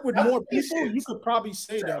worked with more people, you could probably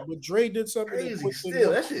say that. But Dre did something crazy.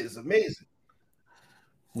 Still, that shit is amazing.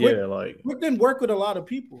 Quick didn't work with a lot of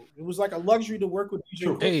people. It was like a luxury to work with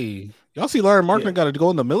DJ Quick. Hey, y'all see Larry Markman got to go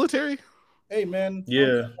in the military? Hey man.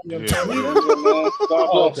 Yeah.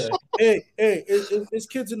 Hey, it's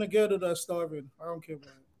kids in the ghetto that are starving. I don't care about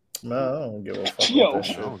it. No, I don't give a fuck about that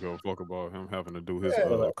shit. I don't give a fuck about him having to do his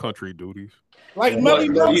country duties. Like Melly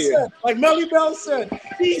Bell said,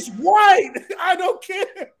 he's white. I don't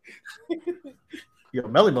care. Yo,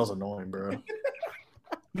 Melly Bell's annoying, bro.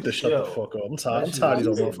 You just shut the fuck up. I'm tired of these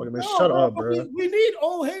old motherfuckers, man. Shut up, bro. We need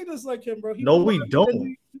old haters like him, bro. No, we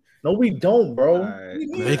don't. No, we don't, bro.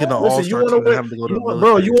 Making the all-star team have to go to the military.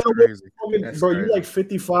 Bro, you want to bro, you like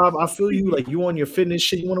 55. I feel you. Like, you on your fitness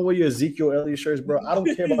shit. You want to wear your Ezekiel Elliott shirts, bro. I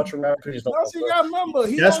don't care about your rap opinions.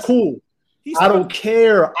 That's cool. I don't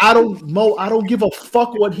care. I don't give a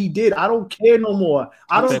fuck what he did. I don't care no more.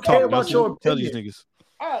 I don't care about your opinion. Tell these niggas.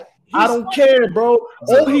 I don't care, bro.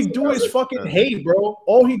 All he do is fucking hate, bro.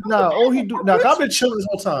 All he do. Now, I've been chilling this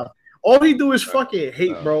whole time. All he do is fucking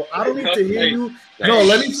hate, bro. I don't need to hear you. No,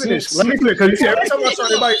 let me finish. Because you see, every time I saw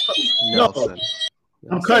everybody, Nelson.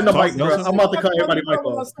 I'm cutting the mic, bro. I'm about to cut everybody's mic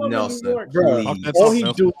off. Nelson, bro. All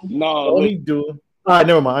he do. All right,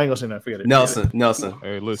 never mind. I ain't gonna say that. Forget it. Nelson.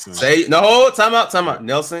 Hey, listen. Time out.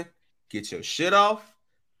 Nelson, get your shit off.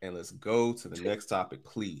 And let's go to the next topic,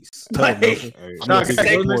 please. I'm good. Go.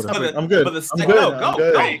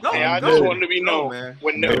 Hey, I just wanted to be known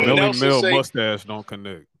when Nelson say mustache don't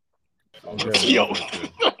connect. Yo.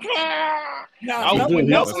 When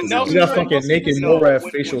Nelson got fucking naked Morad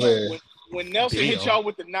facial hair. When Nelson hit y'all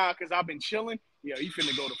with the because I've been chilling. Yeah, you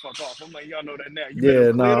finna go the fuck off. I'm like, y'all know that now.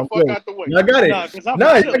 I'm good. Out the way. I got it. I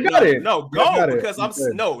got it. No, go because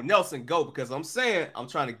Nelson, go because I'm saying I'm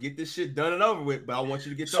trying to get this shit done and over with, but I want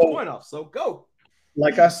you to get your point off. So go.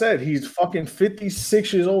 Like I said, he's fucking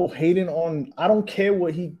 56 years old, hating on. I don't care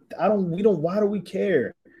what why do we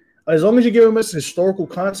care? As long as you give him this historical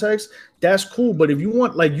context, that's cool. But if you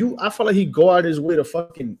want, I feel like he go out his way to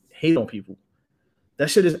fucking hate on people. That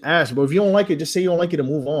shit is ass, but if you don't like it, just say you don't like it and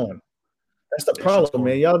move on. That's the problem,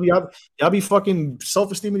 man. Y'all be fucking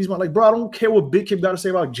self-esteeming these. Like, bro, I don't care what Big Kid got to say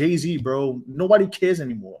about Jay-Z, bro. Nobody cares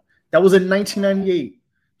anymore. That was in 1998.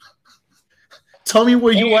 Tell me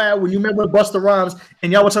where you at when you met with Busta Rhymes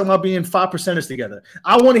and y'all were talking about being 5%ers together.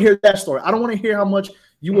 I want to hear that story. I don't want to hear how much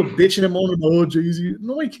you were bitching and moaning about Jay-Z.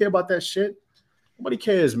 Nobody care about that shit. Nobody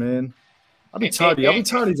cares, man. I'll be tired of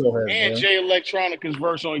these old heads, and Jay Electronica's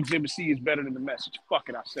verse on Exhibit C is better than the message. Fuck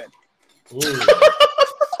it, I said it.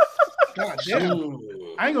 God damn.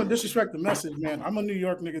 I ain't gonna disrespect the message, man. I'm a New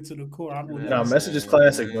York nigga to the core. Message is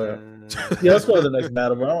classic, bro. Yeah, let's go to the next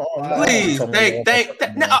battle, bro. Please,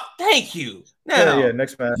 thank you. Yeah,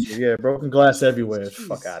 next match. Yeah, broken glass everywhere. Jeez.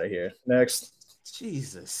 Fuck out of here. Next.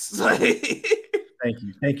 Jesus.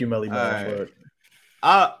 Thank you, Melly. Right.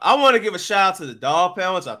 I want to give a shout out to the dog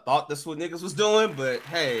pound, which I thought that's what niggas was doing, but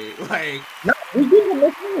hey, no, we did them.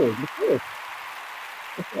 That's good.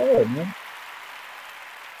 That's good, man.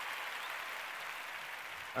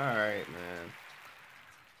 All right, man.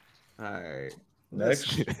 All right.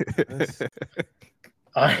 Next.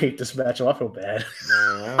 I hate this matchup. I feel bad.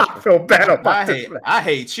 I feel bad about this. I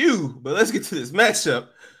hate you, but let's get to this matchup.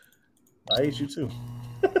 I hate you too.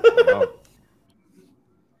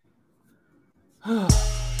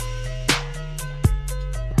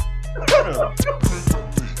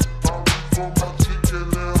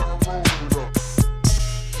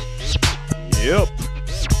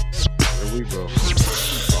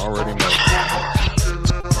 already know.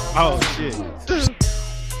 Oh shit.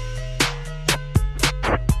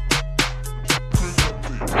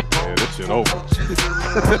 Yeah, this shit over.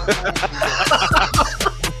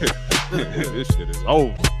 This shit is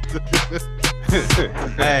over.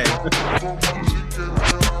 Hey.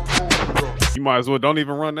 You might as well don't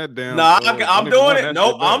even run that down. Nah, I'm doing it.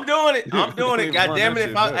 Nope, I'm doing it. I'm doing it. God damn it.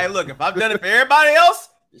 If I've done it for everybody else,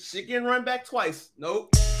 this shit can run back twice.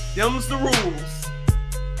 Nope. Them's the rules.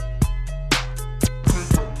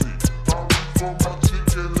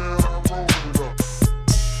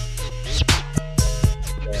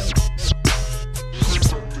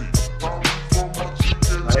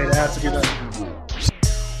 It has to be done.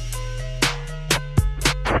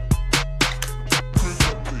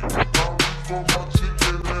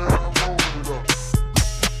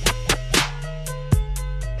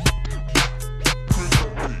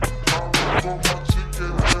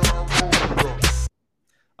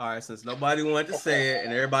 All right, since nobody wanted to say it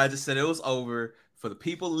and everybody just said it was over, for the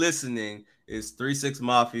people listening, it's 3-6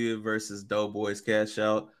 Mafia versus Doughboys Cash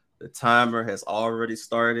Out. The timer has already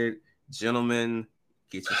started. Gentlemen,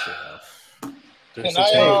 get your shit off. Can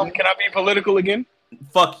I be political again?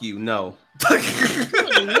 Fuck you, no. Go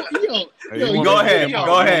ahead.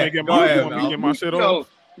 Get my shit off.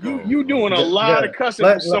 You doing a lot of cussing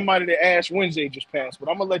for somebody that Ash Wednesday just passed, but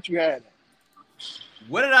I'm gonna let you have it.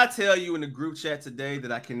 What did I tell you in the group chat today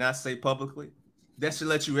that I cannot say publicly? That should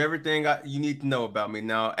let you everything you need to know about me.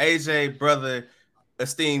 Now, AJ, brother,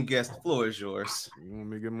 esteemed guest, the floor is yours. You want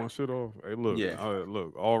me to get my shit off? Hey, look, yeah.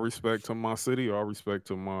 Look. All respect to my city. All respect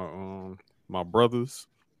to my my brothers.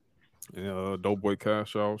 Doughboy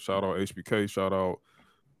Cash Out. Shout out HBK. Shout out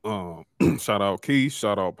Keith.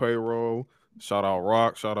 Shout out Payroll. Shout out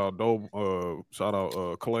Rock. Shout out Shout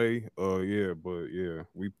out Clay.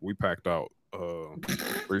 We packed out.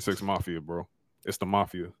 3-6 Mafia, bro. It's the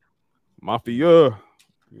Mafia. Yeah.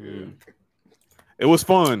 It was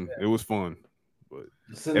fun. But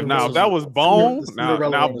if that was Bone,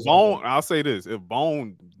 now Bone, I'll say this: if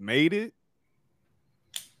Bone made it,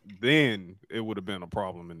 then it would have been a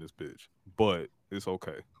problem in this bitch. But it's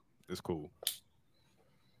okay. It's cool.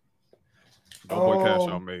 Doughboy Cash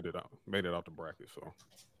Out made it out the bracket. So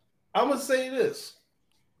I'm gonna say this.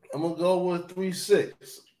 I'm gonna go with 3-6.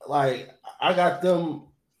 Like I got them.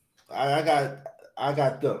 I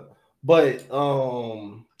got them. But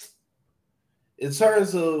in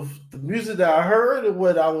terms of the music that I heard and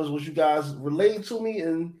what you guys relayed to me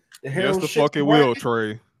and the hero yes, the fucking will,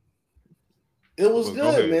 Trey. It was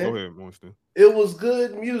good, man. Go ahead, Winston. It was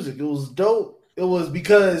good music. It was dope. It was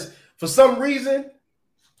because for some reason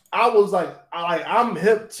I was like, I'm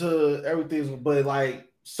hip to everything, but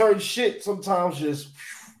like certain shit sometimes just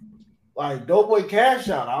like Doughboy Cash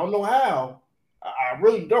Out. I don't know how. I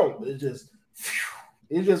really don't. It just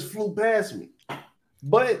flew past me.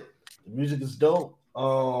 But the music is dope.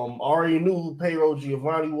 Already knew who Payroll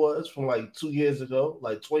Giovanni was from like 2 years ago,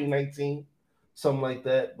 like 2019, something like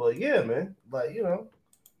that. But yeah, man, like, you know,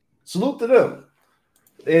 salute to them.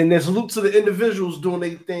 And then salute to the individuals doing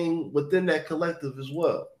their thing within that collective as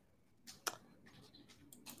well.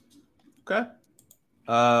 Okay.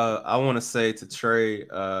 I want to say to Trey,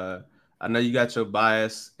 I know you got your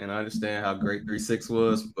bias, and I understand how great 3-6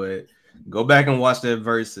 was, but go back and watch that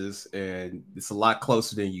versus, and it's a lot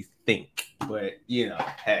closer than you think. But you know,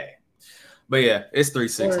 hey. But yeah, it's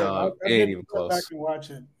 3-6, dog. It ain't even close. Go back and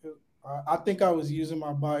watch it. I think I was using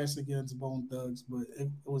my bias against Bone Thugs, but it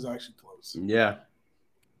was actually close. Yeah.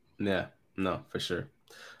 No, for sure.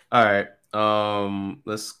 All right.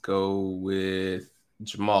 Let's go with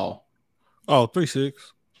Jamal. Oh, 3-6.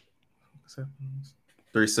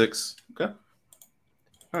 3-6. Okay.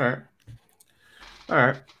 All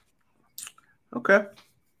right. Okay.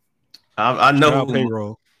 I know who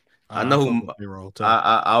Payroll. I know who Payroll.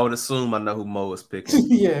 I would assume I know who Mo is picking.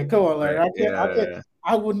 Yeah, come on, like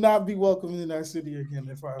I would not be welcome in that city again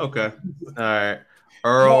if I. Okay. All right.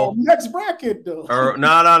 Earl. Next bracket though.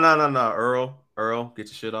 No. Earl, get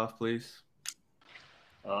your shit off, please.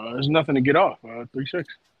 There's nothing to get off. 3-6.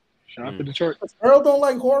 Shout out to Detroit. Earl don't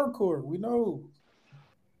like horrorcore. We know.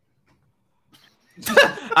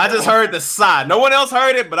 I just heard the sigh. No one else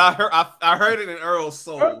heard it, but I heard it in Earl's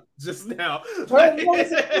soul just now. You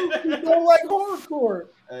don't like horrorcore.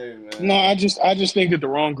 Hey, man. No, I just think that the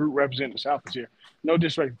wrong group representing the South is here. No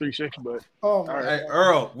disrespect to 3-6, but all right,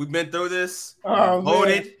 Earl, we've been through this. Oh,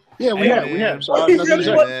 voted. Yeah, we have. So I have nothing to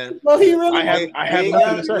say. Well, he really. I have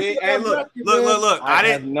nothing to say. Hey, look. I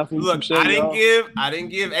didn't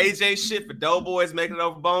give AJ shit for Doughboys making it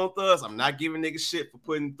over Bone Thugs. I'm not giving niggas shit for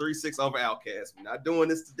putting 3-6 over Outkast. We're not doing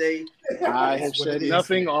this today. I have said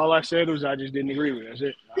nothing. All I said was I just didn't agree with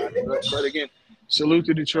it. That's it. But again, salute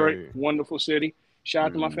to Detroit, wonderful city. Shout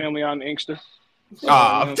out to my family out in Inkster.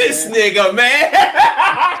 This nigga, man.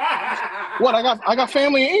 What I got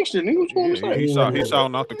family in Inkster. Nigga, what you want to say? He's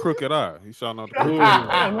shouting out the crooked eye. He's shouting out the crooked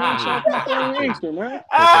eye. Shout out to my family in Inkster, man.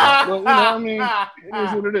 But, you know what I mean? It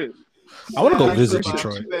is what it is. I want to go visit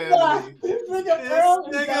Detroit.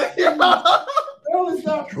 Earl is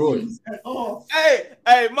not pleased at all.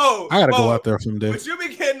 Hey, Mo. I gotta go out there someday. But you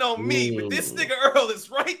be getting on me, but this nigga Earl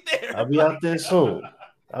is right there. I'll be out there soon.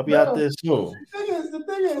 The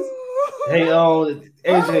thing is. Hey,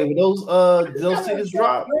 AJ, when those tickets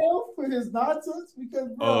drop for his nonsense because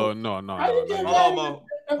no.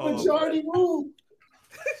 A majority rule.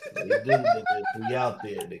 We out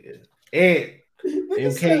there, nigga. And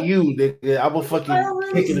MKU, nigga, I'm a fucking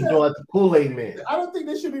kicking the door at the Kool-Aid man. I don't think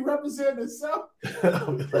they should be representing themselves.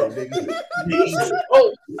 I'm like, nigga.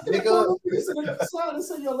 Nigga. And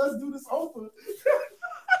say, yo, let's do this open.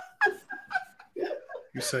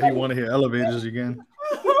 You said you want to hear elevators again.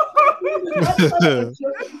 You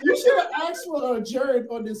should have asked for a jury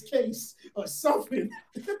on this case or something.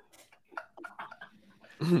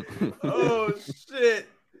 Oh shit!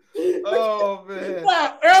 Oh man!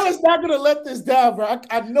 Nah, Earl is not gonna let this down, bro.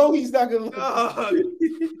 I know he's not gonna. Oh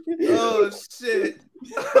shit!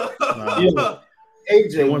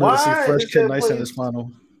 AJ, wanted to see Fresh Kid Nice in this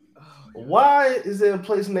final. Why is there a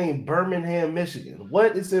place named Birmingham, Michigan?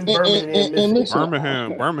 What is in Birmingham,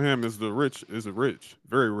 Michigan? Birmingham is rich,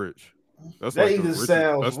 very rich. That's that like either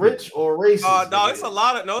sounds rich or racist. No, it's a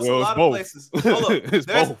lot of places.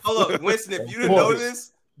 Hold up, Winston. If you didn't know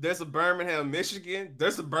this, there's a Birmingham, Michigan.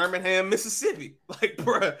 There's a Birmingham, Mississippi. Like,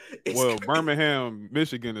 bruh. Birmingham,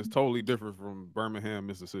 Michigan is totally different from Birmingham,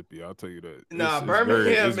 Mississippi. I'll tell you that.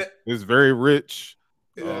 Birmingham is very rich.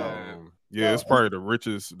 Yeah. It's probably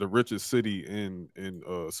the richest city in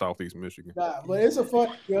Southeast Michigan. Nah, but it's a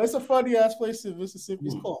funny ass place in Mississippi.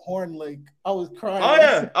 It's called Horn Lake. I was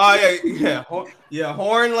crying.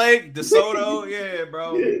 Horn Lake, DeSoto, yeah,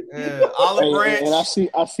 bro. Yeah, Olive Branch. And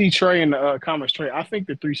I see Trey in the comments. Trey, I think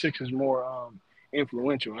the 3-6 is more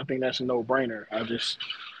influential. I think that's a no brainer.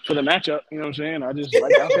 For the matchup, you know what I'm saying? I just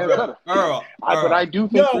like Outkast better. But I do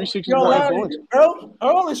think 3-6 is more influential.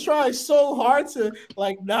 Earl is trying so hard to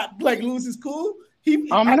not lose his cool.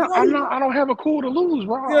 I don't have a cool to lose,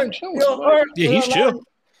 bro. I'm chilling. He's chill.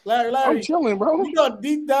 Larry, I'm chilling, bro. You know,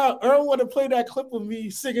 deep down, Earl want to play that clip of me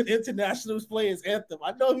singing International's Players Anthem.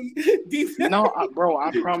 I know he deep down. No, bro, I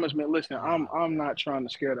promise, man. Listen, I'm not trying to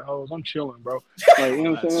scare the hoes. I'm chilling, bro. Like, you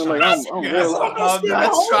know what I'm saying? Like, I'm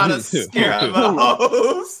not trying to scare the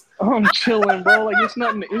hoes. I'm chilling, bro. Like, it's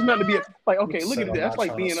nothing to be like. Okay, look at it. That's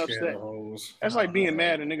like being upset. That's like being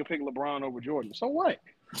mad a nigga pick LeBron over Jordan. So what?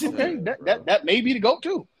 Okay, that may be the GOAT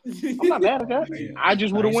too. I'm not mad at that. I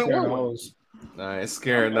just would have went one. Nah, it's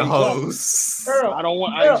scaring the hoes. Earl, I don't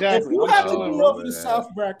want If exactly. you had to be over the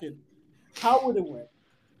South bracket, how would it win?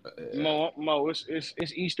 Mo,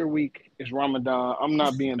 it's Easter week. It's Ramadan. I'm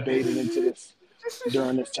not being baited into this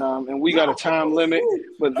during this time, and we got a time limit.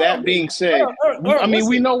 But that being said,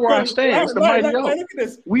 we know where I stand. It's the mighty O.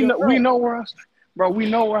 We know where I stand. Bro, we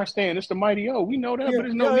know where I stand. It's the mighty O. We know that, but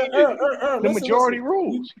there's no the majority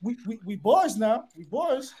rules. We boys now. We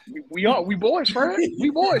boys. We boys, Fred. We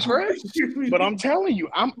boys, Fred. But I'm telling you,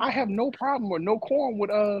 I have no problem or no qualm with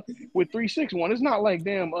 3-6-1. It's not like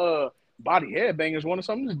damn body headbangers one or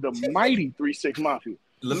something. This is the mighty 3-6 Mafia.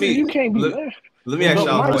 You can't be there. Let me ask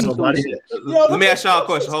y'all a question. Let me ask y'all a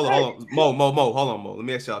question. Hold on. Mo, hold on, Mo. Let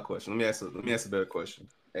me ask y'all a question. Let me ask a better question.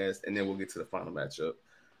 And then we'll get to the final matchup.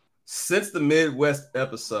 Since the Midwest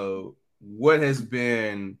episode, what has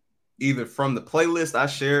been either from the playlist I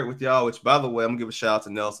shared with y'all, which by the way, I'm gonna give a shout out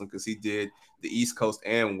to Nelson because he did the East Coast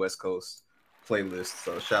and West Coast playlist.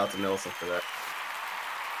 So shout out to Nelson for that.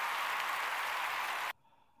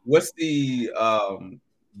 What's the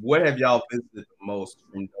what have y'all visited the most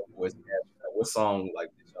from Doughboys? What song did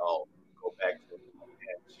y'all go back to?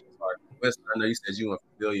 I know you said you weren't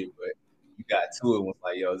familiar, but you got to it and was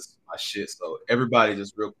like, yo, this is my shit. So everybody,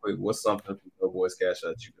 just real quick, what's something from Doughboys Cash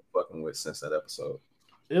Out you been fucking with since that episode?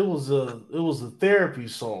 It was a therapy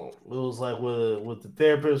song. It was like with the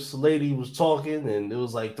therapist lady was talking, and it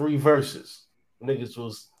was like 3 verses. Niggas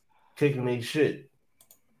was kicking their shit.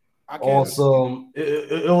 Awesome.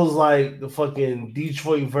 It was like the fucking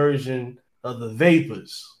Detroit version of the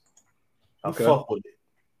Vapors. I fuck with it.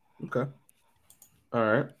 Okay. All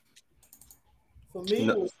right. For me,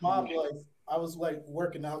 it was Mob Life. I was like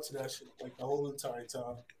working out to that shit like the whole entire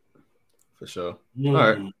time. For sure. All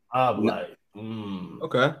right. Mob Life.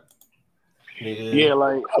 Okay. Yeah,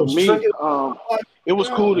 like for me, it was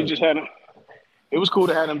cool to just have him. It was cool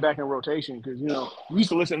to have them back in rotation because we used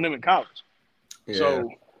to listen to them in college. Yeah. So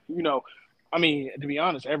I mean, to be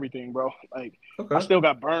honest, everything, bro. Like I still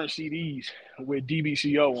got burned CDs with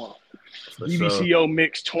DBCO on. DBCO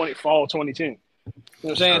mix fall 2010. You know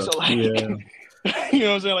what I'm saying? So like, you know what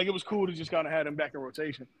I'm saying? Like it was cool to just kind of have them back in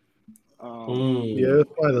rotation. Yeah,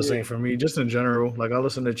 it's probably the same for me. Just in general, like I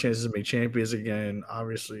listen to Chances to Make Champions again.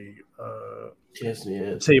 Obviously,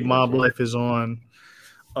 Tape Mob Life is on.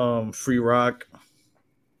 Free Rock,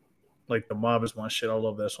 like the Mob is my shit. I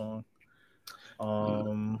love that song.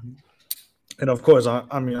 And of course,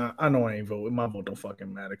 I know I ain't vote. My vote don't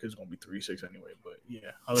fucking matter because it's gonna be 3-6 anyway. But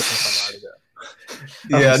yeah, I listen to somebody that.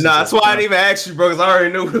 That's why I didn't even ask you, bro, because I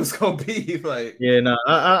already knew what it was gonna be. Like,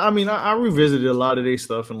 I revisited a lot of their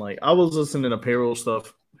stuff, and like I was listening to Payroll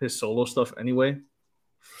stuff, his solo stuff anyway,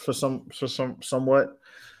 for somewhat.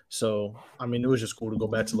 So I mean, it was just cool to go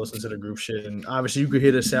back to listen to the group shit, and obviously you could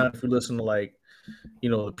hear the sound if you listen to like,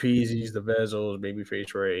 the Peasies, the Vezos,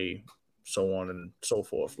 Babyface Ray, so on and so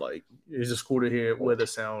forth. Like it's just cool to hear where the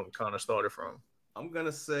sound kind of started from. I'm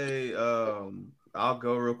gonna say I'll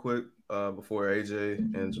go real quick before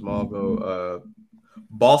AJ and Jamal go.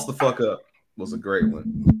 Boss the Fuck Up was a great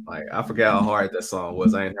one. Like I forgot how hard that song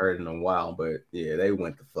was. I ain't heard it in a while, but yeah, they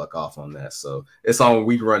went the fuck off on that. So it's on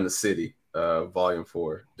We Run the City, Volume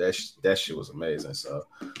 4. That shit was amazing. So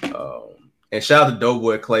and shout out to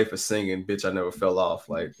Doughboy Clay for singing "Bitch I Never Fell Off."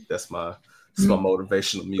 Like that's my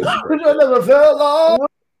motivational music. Right I never fell off.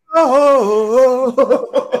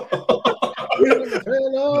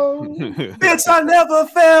 Bitch, I never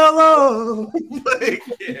fell off. Like,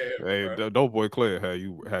 hey, Doughboy Clay, how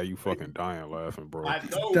you fucking dying laughing, bro? I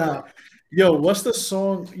know. Yo, what's the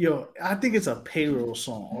song? Yo, I think it's a Payroll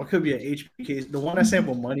song, or it could be an HBK. The one that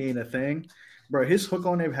sampled "Money Ain't a Thing," bro. His hook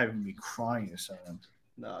on there having me crying, son.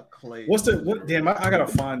 Nah, Clay. Damn, I gotta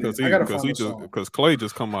find it. Because Clay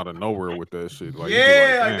just come out of nowhere with that shit. Like,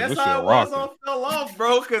 that's how it was on Fell Off,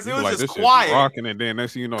 bro. Because it was just quiet, rocking, and then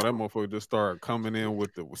next thing you know, that motherfucker just started coming in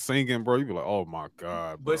with the singing, bro. You be like, oh my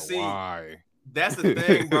god, bro, why? That's the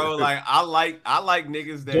thing, bro. Like I like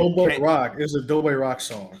niggas that Doughboy Rock. It's a Doughboy Rock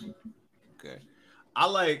song. Okay, I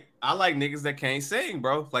like niggas that can't sing,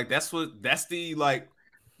 bro. Like that's the like.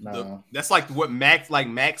 No. That's like what Max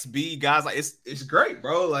B guys like. It's great,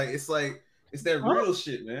 bro. Like it's that real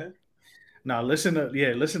shit, man. Now listen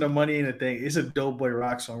to Money Ain't a Thing. It's a Doughboy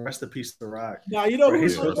Rock song. Rest in peace to Rock. Now you know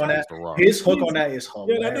his hook on that. His hook on that is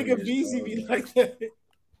hilarious. Yeah, that nigga Beezy be like that.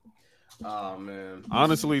 Oh man.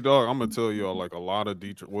 Honestly, dog, I'm gonna tell y'all like a lot of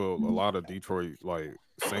Detroit like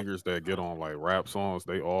singers that get on like rap songs,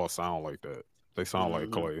 they all sound like that. They sound like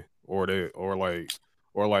Clay, or if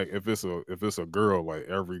it's a girl, like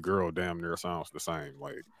every girl damn near sounds the same.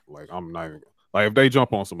 Like I'm not even, like if they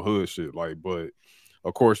jump on some hood shit, like, but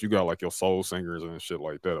of course you got like your soul singers and shit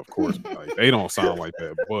like that. Of course, like they don't sound like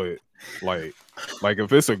that. But like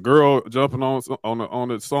if it's a girl jumping on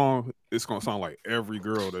the song, it's gonna sound like every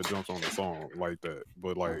girl that jumps on the song like that.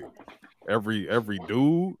 But like every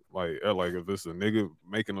dude, like if it's a nigga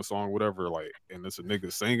making a song, whatever, like, and it's a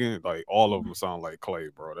nigga singing, like all of them sound like Clay,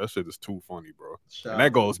 bro. That shit is too funny, bro. And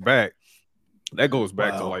that goes back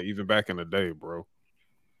to like even back in the day, bro.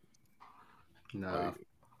 Nah, like,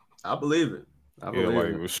 I believe it.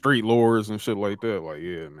 With street lords and shit like that. Like,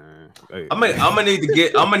 yeah, man. Hey, I'm gonna need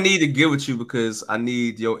to get with you because I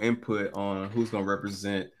need your input on who's gonna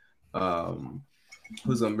represent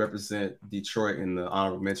Detroit in the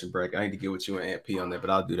honorable mention bracket. I need to get with you and Aunt P on that, but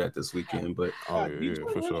I'll do that this weekend. But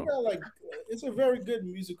Detroit for sure. It's a very good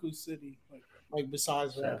musical city. Like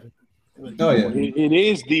besides rap. Oh yeah, it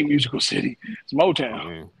is the musical city. It's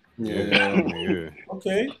Motown. Yeah.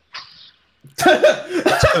 Okay.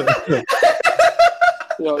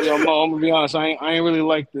 Yo, Mo, I'm gonna be honest. I ain't really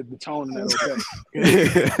like the tone in that. Okay,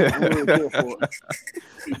 I ain't really care for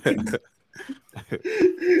it.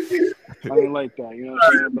 I ain't like that. You know what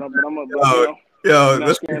I'm saying? But I'm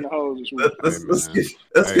let's get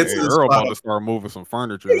to the Earl about to start moving some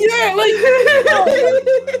furniture. Yeah, like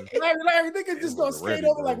Larry, they could just go straight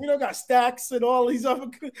over. Like we don't got stacks and all these other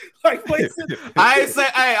like places. I ain't say,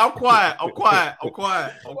 hey, I'm quiet. My bad.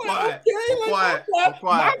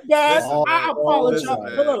 I apologize.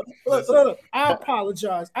 Look, I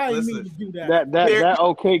apologize. I didn't mean to do that. That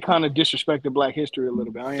okay kind of disrespected Black history a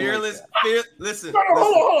little bit. Listen.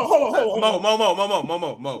 Hold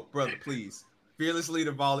on. Mo, brother, please. Fearless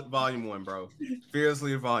Leader Volume 1, bro. Fearless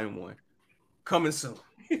Leader Volume 1. Coming soon.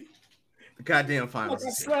 Goddamn finals. Like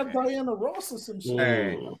I slapped Diana Ross or some shit.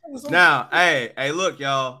 Hey. Now, hey, look,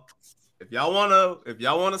 y'all. If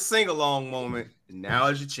y'all wanna sing along moment, now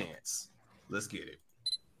is your chance. Let's get it.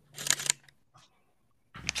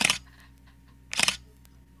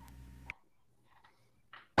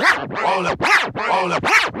 All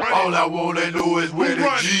I wanna know is where the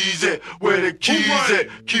G's at, where the keys at.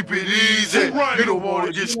 Keep it easy. You don't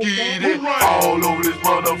wanna get skeeted. All over this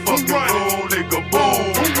motherfucking room, nigga,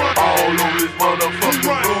 boom. All over this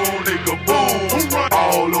motherfucking room, nigga, boom.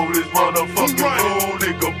 All over this motherfucking room,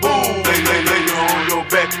 nigga, boom. Lay it on your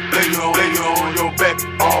back, lay it on your back.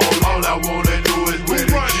 All I wanna know is where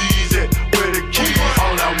the G's at, where the keys.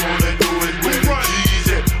 All I wanna know is where the G's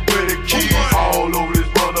at, where the keys. All over this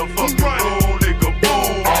motherfucking room, nigga,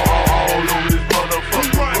 boom. All over this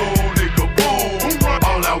motherfucking room, nigga, boom.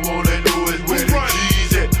 All I wanna know is where the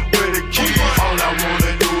G's at, where the keys. All I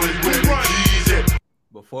wanna know is where the G's at.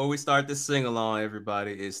 Before we start this sing along,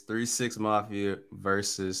 everybody, it's 3-6 Mafia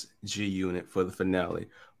versus G Unit for the finale.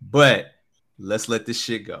 But let's let this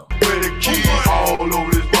shit go. Where the keys. All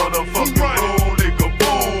over this motherfucking room, nigga,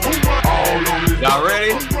 boom. All over this y'all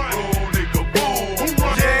ready? room, nigga, boom.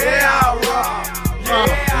 Yeah, I rock.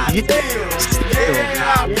 Yeah, I deal.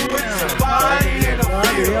 Yeah, I put your body in the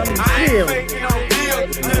field. I ain't making no deal.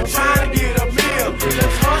 Just trying to get a meal.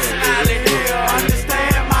 Just hustling out of here.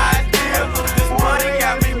 Understand my deal. This money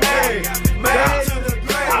got me made. Made to the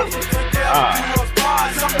grave. To death to a spot.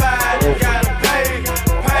 Somebody gotta pay.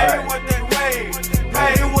 Pay what they weigh.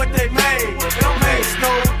 Pay what they made. It don't make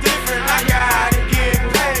no difference. I gotta get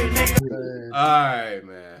paid, nigga. All right,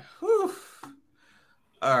 man. Whew.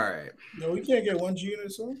 All right. No, we can't get one G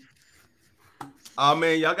Unit song. Oh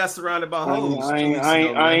man, y'all got surrounded by hoes. I ain't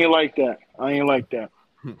like that. I ain't like that.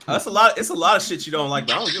 That's a lot. It's a lot of shit you don't like,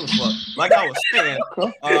 but I don't give a fuck. Like I was saying,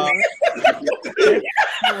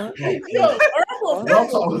 Y'all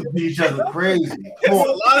talking to each other crazy. it's a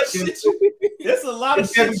lot of shit. It's a lot of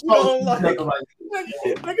shit you don't like.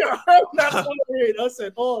 Nigga, I'm not gonna hear us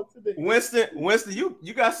at all today. Winston,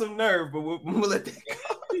 you got some nerve, but we'll let that go.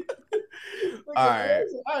 All right.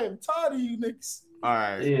 I am tired of you niggas. All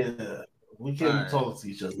right. Yeah. We can't talk to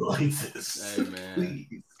each other like this. Hey man. Please.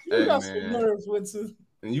 You got some nerves, Winston.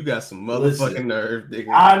 And you got some motherfucking nerve, nigga.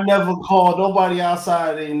 I never call nobody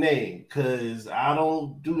outside their name because I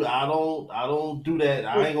don't do that.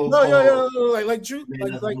 I ain't gonna no, like Drew,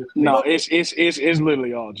 like no, it's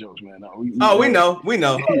literally all jokes, man. No, we know.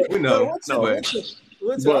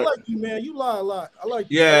 Listen, I like you, man. You lie a lot. I like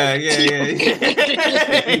you. Yeah. I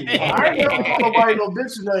ain't never call nobody no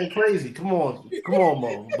bitch name crazy. Come on,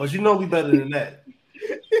 Mo. But you know we better than that.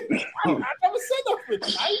 I never said nothing.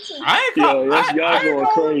 Y'all going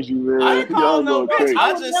crazy, man. I ain't calling no bitch.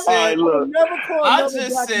 I just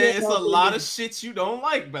said, it's a out lot of shit you don't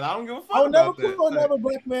like, but I don't give a fuck. I would never call another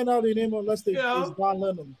black man out in him unless they is Don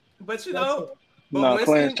Lennon. But you know,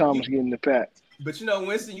 Clarence Thomas getting the pack. But you know,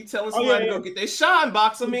 Winston, you telling somebody to go get their shine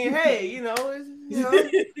box. I mean, hey, you know,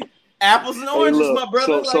 apples and oranges, my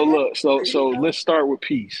brother. So let's start with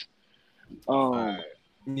peace.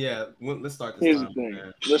 Yeah, let's start this. Here's the thing.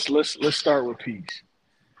 Man. Let's start with peace.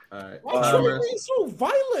 All right. Why Trey being so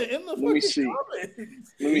violent in the fucking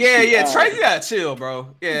comments? Yeah. Trey, you gotta chill,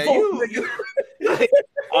 bro. Yeah, you.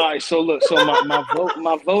 All right. So look. So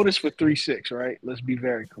my vote is for 3-6. Right. Let's be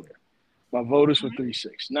very clear. My vote is for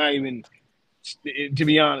 3-6. Not even. To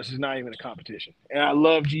be honest, it's not even a competition. And I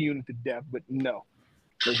love G Unit to death, but no.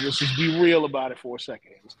 Let's just be real about it for a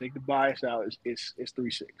second. Let's take the bias out. It's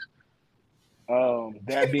 3-6.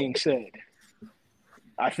 That being said,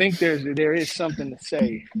 I think there is something to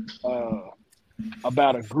say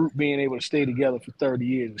about a group being able to stay together for 30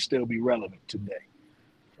 years and still be relevant today.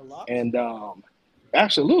 And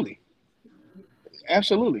absolutely.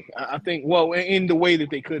 I think, well, in the way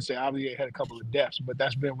that they could say, obviously they had a couple of deaths, but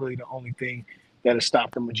that's been really the only thing that has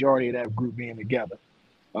stopped the majority of that group being together.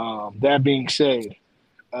 That being said,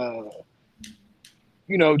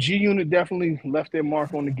 G Unit definitely left their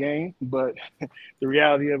mark on the game, but the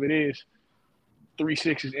reality of it is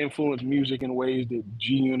 3-6 has influenced music in ways that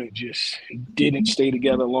G Unit just didn't stay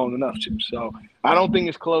together long enough to. So I don't think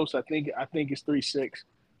it's close. I think it's 3-6.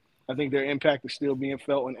 I think their impact is still being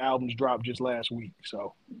felt, and albums dropped just last week.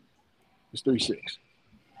 So it's 3-6.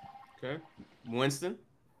 Okay. Winston?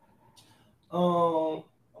 I'm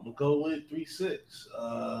gonna go with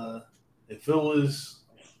 3-6. If it was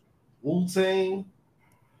Wu-Tang,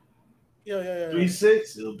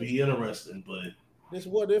 3-6, it'll be interesting, but this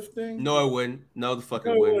what if thing? No, it wouldn't. No, the fuck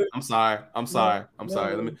it wouldn't. I'm sorry.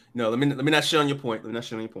 Let me not shit on your point. Go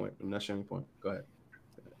ahead.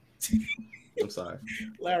 I'm sorry.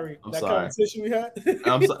 Larry, I'm that sorry. competition we had.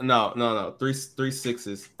 No. 3-6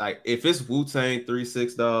 is like if it's Wu-Tang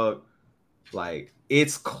 3-6, dog. Like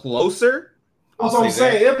it's closer. That's what I'm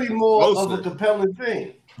saying. It'd be more of a compelling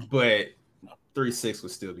thing. But 3-6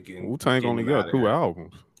 would still be getting. Wu-Tang only got 2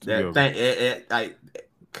 albums. That thing,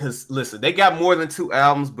 because listen, they got more than 2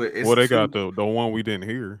 albums, but it's they got the one we didn't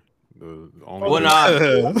hear. The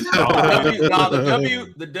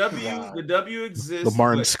W exists. The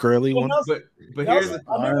Martin Shkreli one. But here's the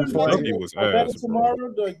W was ass.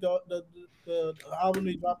 Tomorrow, like the album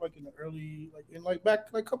they dropped like in the early, like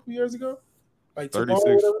back like a couple years ago. Like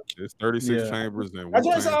 36. It's 36 chambers and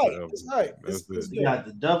Wu-Tang. It's right. You got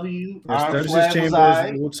the W. It's 36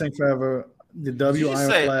 chambers. Wu-Tang Forever. The W. Iron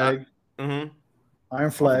Flag.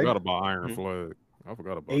 Iron Flag. I forgot about Iron Flag. I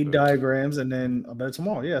forgot about 8 that. diagrams and then A Better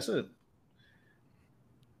Tomorrow. Yeah, that's it.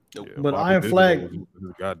 Yeah, but Iron Flag,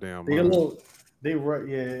 goddamn. What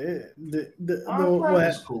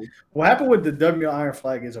happened with the W Iron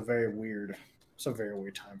Flag is a very weird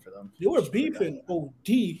time for them. They were beefing OD.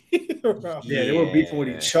 They were beefing with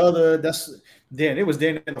each other. It was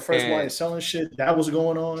then the first white selling shit that was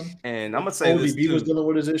going on. And I'm gonna say ODB was dealing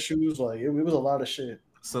with his issues. Like it was a lot of shit.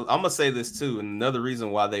 So I'm gonna say this too. And another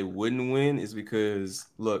reason why they wouldn't win is because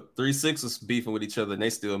look, 3-6 was beefing with each other, and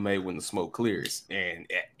they still made When the Smoke Clears. And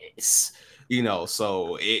it's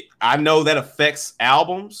so I know that affects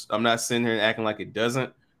albums. I'm not sitting here and acting like it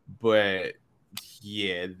doesn't, but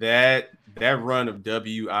yeah, that run of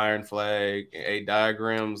W, Iron Flag, and 8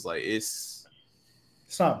 diagrams, like it's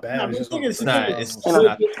not bad. It's not.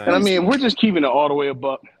 And I mean, we're just keeping it all the way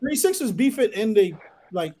above. 3-6 was beefing in their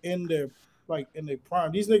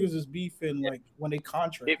prime. These niggas is beefing like when they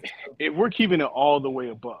contract. If we're keeping it all the way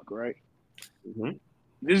a buck, right? Mm-hmm.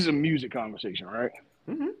 This is a music conversation, right?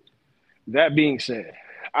 Mm-hmm. That being said,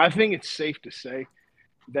 I think it's safe to say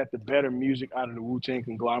that the better music out of the Wu-Tang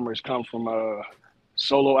conglomerates come from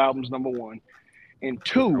solo albums, number 1. And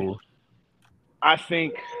 2, I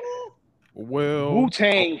think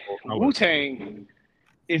Wu-Tang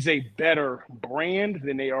is a better brand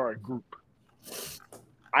than they are a group.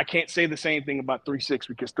 I can't say the same thing about 3-6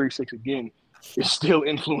 because 3-6 again is still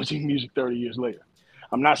influencing music 30 years later.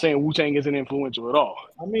 I'm not saying Wu-Tang isn't influential at all.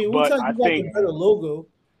 I mean, Wu-Tang got the better logo.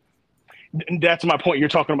 That's my point. You're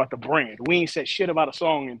talking about the brand. We ain't said shit about a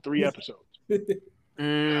song in 3 episodes. All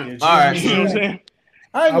right, you know what I'm saying?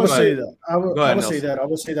 I would say that. I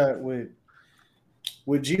would say that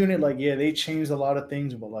with G-Unit, like they changed a lot of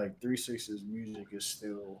things, but like 3-6's music is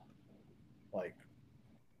still like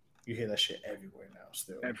you hear that shit everywhere now.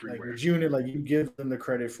 Still, everywhere. Like with Unit, like you give them the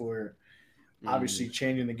credit for obviously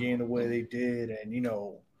changing the game the way they did, and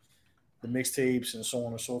the mixtapes and so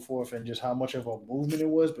on and so forth, and just how much of a movement it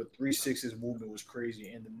was. But 3-6's movement was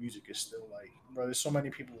crazy, and the music is still like, bro. There's so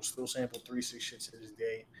many people who still sample 3-6 shit to this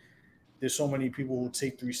day. There's so many people who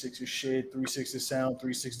take 3-6's shit, 3-6's sound,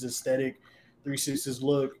 3-6's aesthetic, 3-6's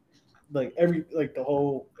look, the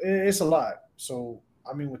whole. It's a lot. So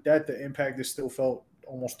I mean, with that, the impact is still felt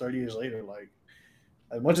almost 30 years later. Like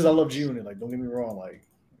as much as I love G-Unit, like don't get me wrong, like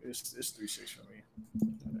it's 3-6 for me.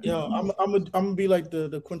 Yo, I'm gonna be like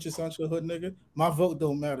the quintessential hood nigga. My vote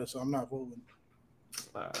don't matter, so I'm not voting.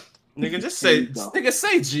 Nigga, just say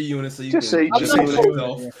G-Unit so you just can say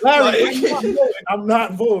yourself. Larry, I'm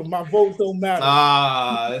not voting. My vote don't matter.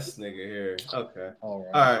 This nigga here. Okay. All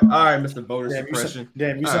right, Mr. Voter Suppression.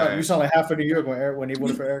 You sound like half of New York when he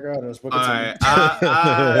voted for Eric Adams. All right.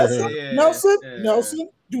 Nelson,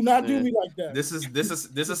 do not do me like that. This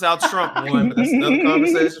is how Trump won, but that's another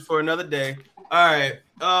conversation for another day. All right.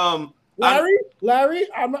 Larry,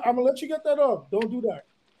 I'm gonna let you get that off. Don't do that.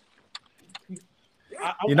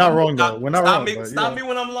 You're not wrong though. We're not wrong. Stop me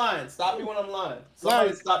when I'm lying. Stop me when I'm lying.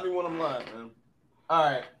 Somebody stop me when I'm lying, man. All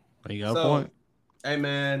right. You got a point. Hey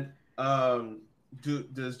man,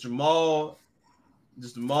 does Jamal,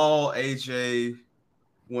 AJ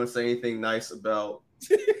want to say anything nice about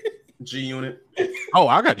G-Unit? Oh,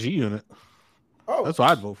 I got G-Unit. Oh, that's what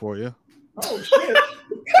I'd vote for. Yeah. Oh shit.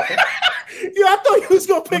 Yeah, I thought you was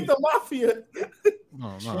gonna pick the Mafia.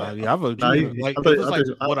 No. Yeah, I vote G. I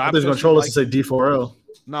was gonna troll us to say D4L.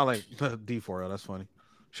 Not like D4L. That's funny.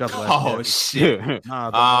 Shit.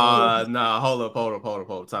 Nah. Hold up.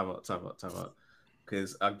 Time out.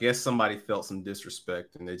 Because I guess somebody felt some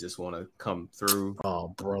disrespect and they just want to come through. Oh,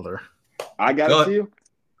 brother. I got it to you.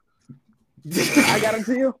 I got it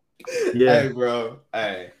to you. Yeah. Hey, bro.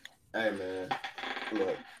 Hey, man.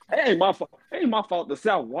 Look. Hey, my fault. The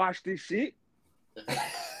South washed this shit.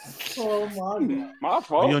 Oh my God. My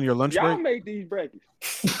fault. Are you on your lunch break? Y'all made these brackets.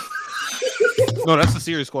 No, that's a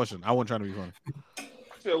serious question. I wasn't trying to be funny.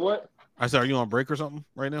 Said what? I said, are you on break or something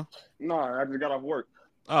right now? No, I just got off work.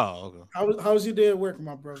 Oh, okay. How's your day at work,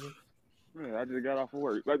 my brother? Man, I just got off of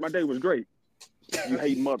work. Like my day was great. You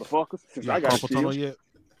hate motherfuckers. Since You I got carpal tunnel yet?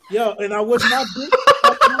 Yo, and I was not.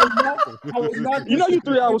 I was not. You know you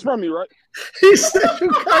 3 hours from me, right? He said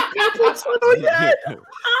you got carpal tunnel yet.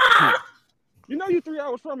 You know you 3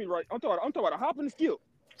 hours from me, right? I'm talking about a hop and a skip.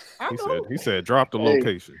 He said drop the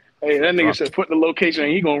location. Hey, that nigga said put the location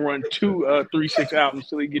and he gonna run 2 3-6 albums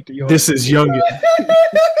till he get to your. This is youngin.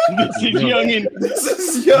 This is youngin. This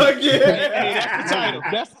is youngin. Hey, that's the title.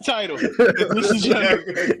 That's the title. This is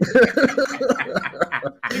youngin.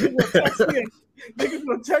 Niggas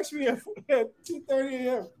gonna text me at 2:30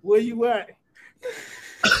 a.m. Where you at?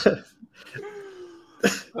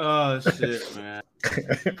 Oh shit, man.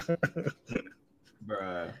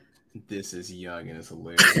 Bruh. This is young and it's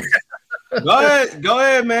hilarious. Go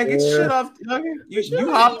ahead, man. Get your shit off.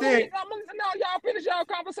 You hopped in. Now y'all finish y'all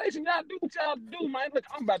conversation. Y'all do what y'all do, man. Look,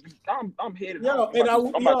 I'm headed. Yo,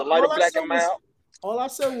 I'm about to light a black and mild. All I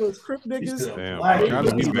said was Crip niggas. Damn, I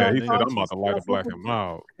gotta be mad. He said I'm about to light a black and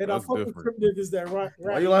mild. And I fuck with Crip niggas that right.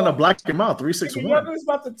 Why you lining a black and mild? 361. Youngins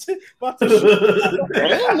about to Damn,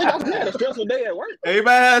 nigga, I had a stressful day at work.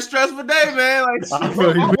 Everybody had a stressful day, man. Like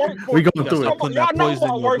we going through it. Putting that poison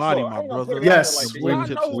in your body, my brother. Yes, y'all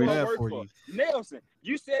know who I work for. Nelson,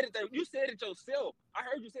 you said it yourself. I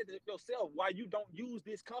heard you say it yourself. Why you don't use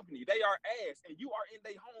this company? They are ass, and you are in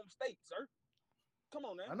their home state, sir. Come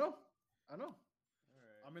on, now. I know.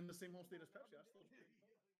 I'm in the same home state as Pepsi.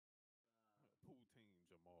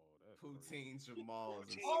 Poutine Jamal.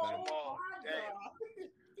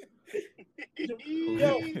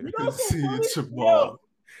 Poutine Jamal.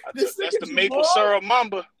 That's the maple syrup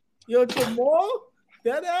mamba. Yo, Jamal,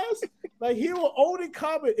 that ass, like he will only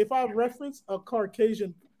comment if I reference a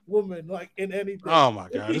Caucasian woman, like in anything. Oh my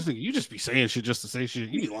god, you just be saying shit just to say shit.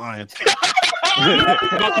 You be lying.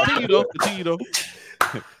 Continue though.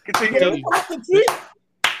 Continue.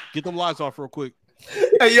 Get them lights off real quick.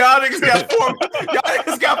 Hey, y'all niggas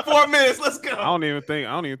got 4 minutes. Let's go. I don't even think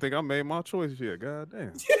I made my choice yet. God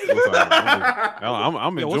damn.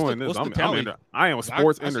 I'm enjoying this. I am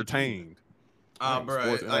sports entertained.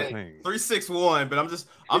 Bro, 361. But I'm just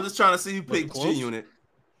trying to see who picked G Unit.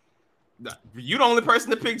 You the only person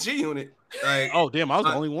to pick G Unit. Like, oh damn, I was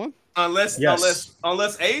the only one. Unless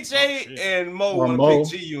AJ and Mo want to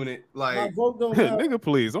pick G Unit, like nigga,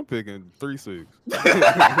 please, I'm picking 3-6.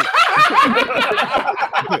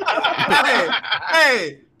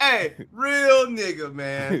 hey, real nigga,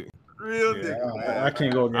 man. Real nigga, man. I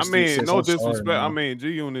can't go against. I mean, no disrespect. I mean,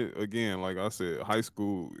 G Unit again. Like I said, high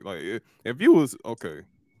school. Like if you was okay,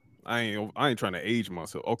 I ain't trying to age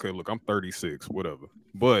myself. Okay, look, I'm 36, whatever.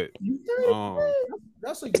 But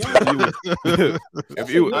that's a young. if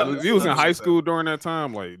you was in high school during that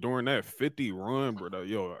time, like during that 50 run, bro,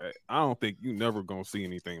 yo, I don't think you never gonna see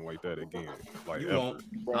anything like that again. Like,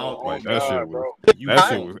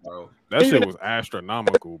 that shit was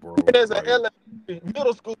astronomical, bro. As an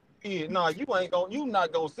middle school kid, you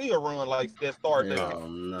not gonna see a run like that start there.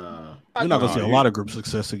 Nah. You're not gonna see a lot of group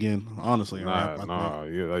success again, honestly. Yeah,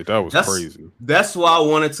 like that was crazy. That's why I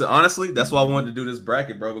wanted to do this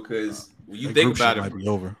bracket, bro, because when you think about it, might be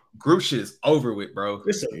over. Group shit is over with, bro.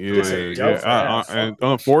 And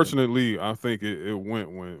unfortunately, I think it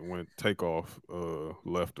went when Takeoff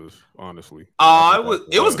left us. Honestly,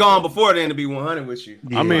 it was gone before then. To be 100 with you,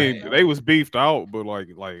 I mean they was beefed out, but like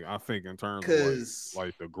I think in terms of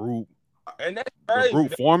like the group. And that's the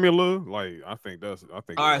group formula, like I think. All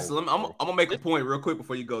right, so I'm gonna make a point real quick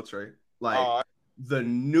before you go, Trey. Like the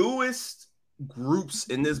newest groups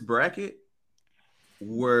in this bracket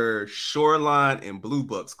were Shoreline and Blue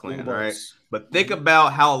Bucks Clan, right? But think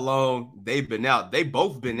about how long they've been out. They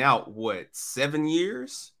both been out, 7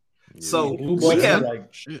 years? Yeah. So Blue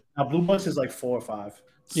Bucks is like 4 or 5.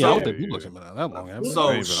 Yeah, I don't think Blue Bucks have been out that long.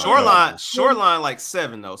 So Shoreline like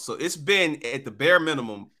 7 though. So it's been at the bare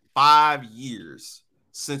minimum 5 years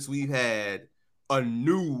since we've had a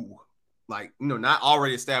new, not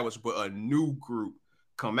already established, but a new group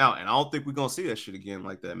come out. And I don't think we're gonna see that shit again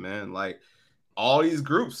like that, man. Like all these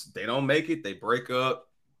groups, they don't make it, they break up.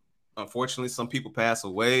 Unfortunately, some people pass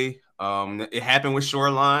away. It happened with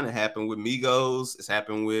Shoreline, it happened with Migos, it's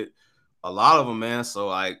happened with a lot of them, man. So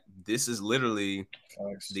this is literally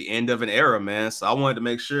the end of an era, man. So I wanted to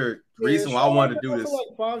make sure. The reason why I wanted to do this,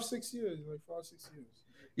 like 5-6 years,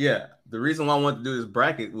 Yeah, the reason why I wanted to do this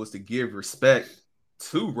bracket was to give respect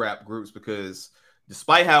to rap groups, because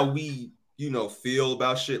despite how we, feel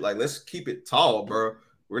about shit, like let's keep it tall, bro.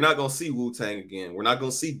 We're not gonna see Wu-Tang again. We're not gonna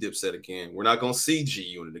see Dipset again. We're not gonna see G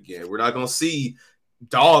Unit again. We're not gonna see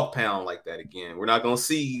Dog Pound like that again. We're not gonna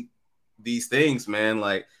see these things, man.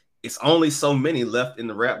 Like, it's only so many left in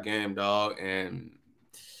the rap game, dog. And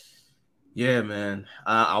yeah, man,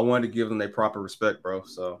 I wanted to give them their proper respect, bro.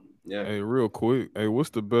 So yeah. Hey, real quick, hey, what's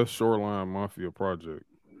the best Shoreline Mafia project?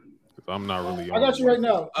 Because I'm not really. I got you right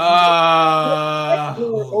now.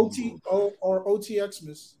 Or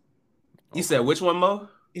OTXmas. You said which one, Mo?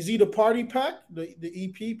 Is either Party Pack, the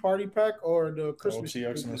EP Party Pack, or the Christmas?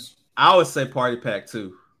 OTXmas. I would say Party Pack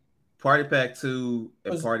 2. Party Pack 2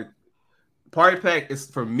 and Party Pack is,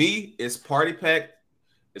 for me, it's Party Pack.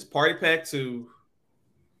 It's Party Pack 2.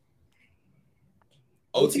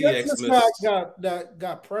 OTX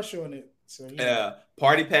got pressure on it. So yeah,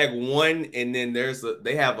 Party Pack 1, and then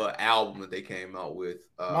they have an album that they came out with.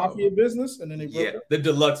 Mafia Business, and then they broke it? The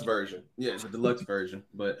deluxe version. Yeah, the deluxe version.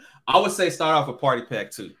 But I would say start off with Party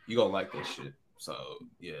Pack 2. You're gonna like that shit. So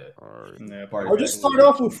yeah. All right. Yeah, or just start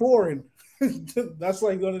off with Foreign. That's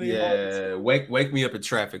like one of the hardest. Wake Me Up in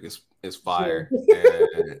Traffic is fire.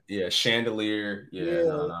 Yeah, Chandelier. Yeah,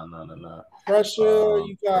 no. Pressure.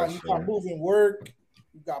 You got Moving Work.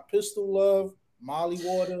 You got Pistol Love. Molly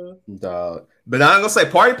Water. Dog. But I'm gonna say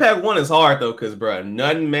Party Pack 1 is hard though, because bro,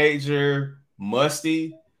 Nothing Major,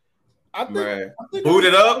 Musty. I think Boot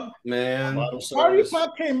It Up, man. Party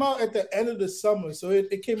Pack came out at the end of the summer, so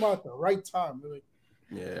it came out at the right time. Really.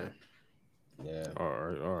 Yeah. All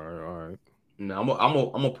right. No, I'm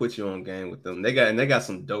gonna put you on game with them. They got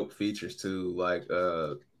some dope features too. Like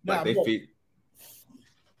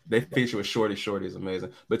they feature with Shorty is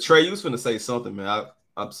amazing. But Trey, you was finna say something, man.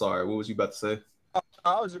 I'm sorry. What was you about to say?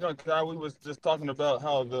 I was just gonna. We was just talking about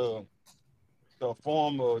how the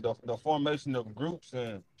formation of groups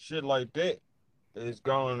and shit like that is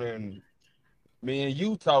going. And me and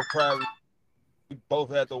you talk privately. We both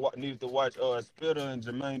needed to watch Spitter and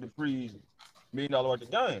Jermaine Dupri's $1 Million Worth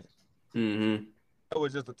of Game. Mm-hmm. That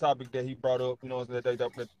was just a topic that he brought up. You know, that they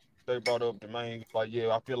brought up. Jermaine, like,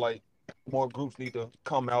 yeah, I feel like more groups need to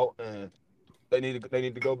come out and they need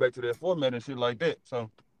to go back to their format and shit like that.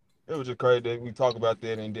 So it was just crazy that we talk about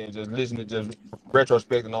that and then just listen to just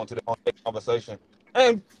retrospecting onto the conversation.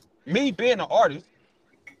 And me being an artist,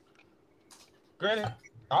 granted,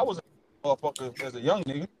 I was a motherfucker as a young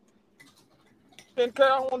nigga. Didn't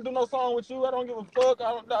care. I don't want to do no song with you. I don't give a fuck.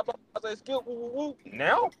 I say skip. Woo, woo, woo.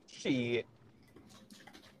 Now, shit.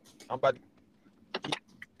 I'm about to.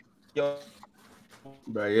 Yo.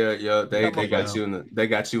 Bro, yeah, they got you in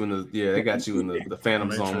the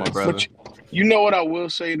Phantom Zone, my brother. You know what I will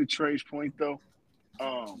say to Trey's point though?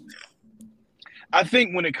 I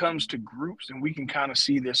think when it comes to groups, and we can kind of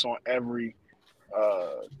see this on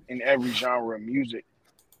in every genre of music,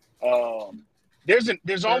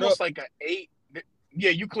 there's almost like an 8.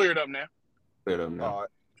 Yeah, you cleared up now. Cleared up now.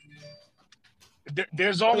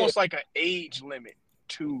 There's almost like an age limit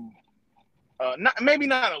to. Maybe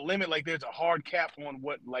not a limit, like there's a hard cap on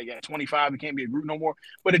what, like at 25 it can't be a group no more,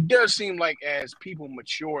 but it does seem like as people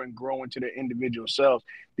mature and grow into their individual selves,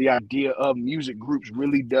 the idea of music groups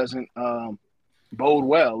really doesn't bode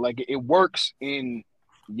well. Like it works in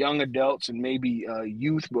young adults and maybe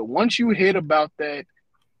youth, but once you hit about that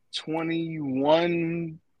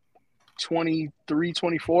 21, 23,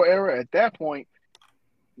 24 era, at that point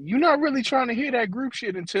you're not really trying to hear that group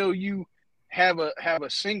shit until you have a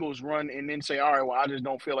singles run and then say, all right, well, I just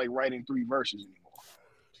don't feel like writing 3 verses anymore.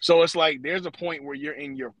 So it's like there's a point where you're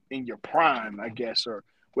in your prime, I guess, or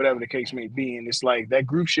whatever the case may be, and it's like that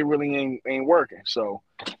group shit really ain't working. So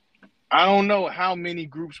I don't know how many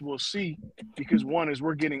groups we'll see, because one is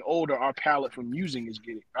we're getting older, our palette for music is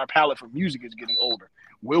getting older.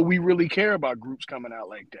 Will we really care about groups coming out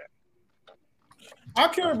like that? I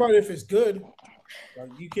care about it if it's good. Like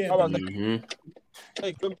you can't.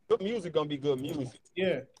 Hey, good music gonna be good music.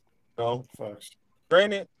 Yeah. No,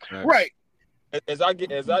 granted, right. As I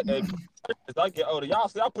get older, y'all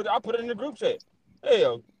see, I put it in the group chat.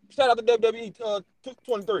 Hell, shout out to WWE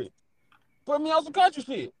 223. Put me on some country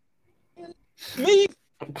shit. Me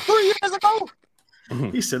 3 years ago.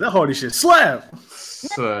 He said that Hardy shit slap.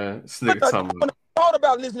 I thought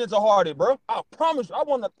about listening to Hardy, bro. I promise you, I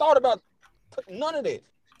wouldn't have thought about none of this.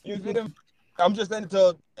 You get him? I'm just saying,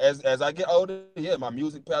 as I get older, yeah, my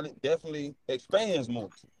music palette definitely expands more.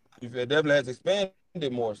 It definitely has expanded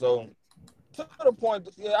more. So to the point,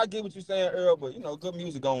 yeah, I get what you're saying, Earl, but good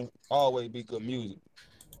music gonna always be good music.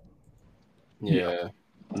 Yeah.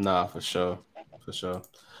 Nah, for sure.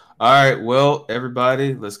 All right, well,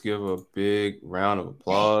 everybody, let's give a big round of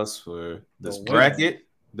applause for this bracket.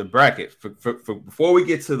 The bracket. For before we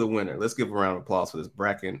get to the winner, let's give a round of applause for this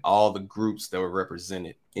bracket and all the groups that were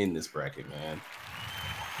represented in this bracket, man.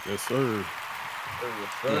 Yes, sir.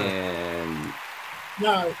 And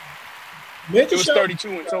now, it was 32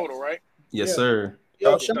 in total, right? Yes, sir.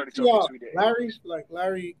 Yo, shout out to y'all.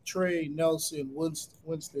 Larry, Trey, Nelson,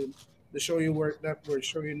 Winston, the Show Your Work Network,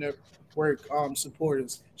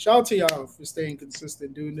 supporters. Shout out to y'all for staying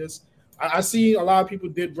consistent doing this. I see a lot of people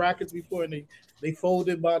did brackets before and they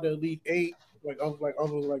folded by the Elite Eight, like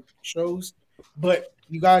other shows. But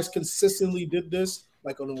you guys consistently did this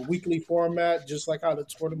like on a weekly format, just like how the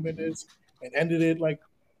tournament is, and ended it like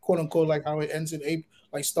quote unquote like how it ends in April,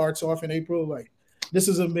 like starts off in April. Like this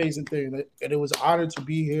is an amazing thing, and it was an honor to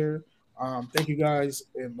be here. Thank you guys,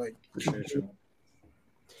 and like appreciate you.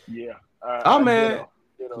 Yeah. Man,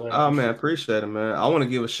 appreciate it, man. I want to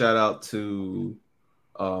give a shout out to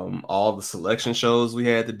all the selection shows we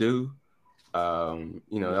had to do.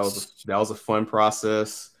 That was a fun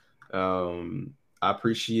process. I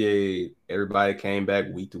appreciate everybody came back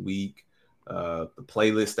week to week. The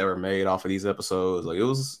playlists that were made off of these episodes, like it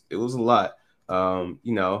was a lot. I'm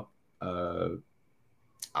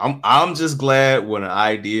just glad when an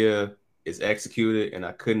idea is executed, and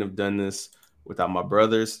I couldn't have done this without my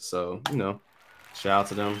brothers. So shout out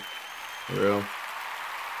to them, for real.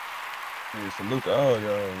 Hey, salute to all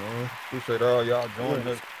y'all, man. Appreciate all y'all joining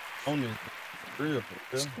us on this.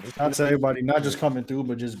 Shout to everybody, not just coming through,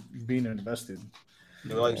 but just being invested.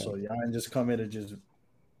 So y'all ain't just come in and just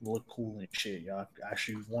look cool and shit. Y'all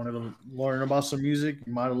actually wanted to learn about some music.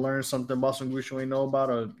 You might have learned something about some groups you ain't know about,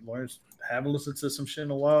 or haven't listened to some shit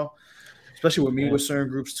in a while. Especially with me with certain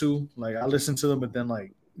groups too. Like I listen to them, but then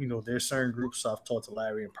there's certain groups I've talked to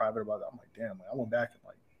Larry in private about. I'm like, damn, I went back and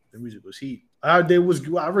the music was heat. I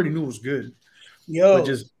already knew it was good. But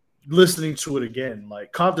just listening to it again,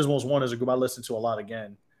 like Compton's Most Wanted is a group I listen to a lot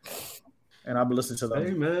again, and I've been listening to them.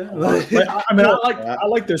 Hey man, I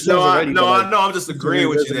like their songs already. I'm just agreeing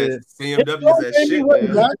with you that CMW is that shit,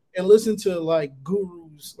 man. And listen to like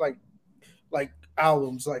Guru's like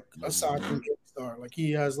albums, like aside from Star, like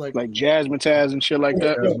he has like Jasmine Taz and shit like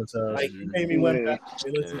that. Like he made me went back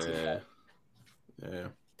and listen to that. Yeah.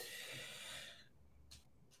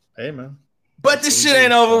 Hey man. But this shit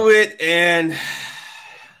ain't over with, and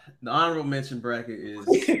the honorable mention bracket is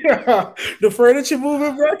the furniture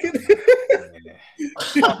moving bracket.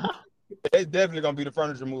 It's definitely gonna be the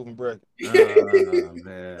furniture moving bracket.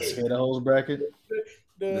 Man. Scared of Hoes bracket.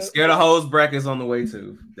 The Scared of Hoes bracket is on the way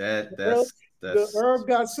too. That's the Earl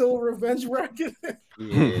Got Soul Revenge bracket.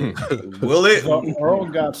 Yeah. Will it? Earl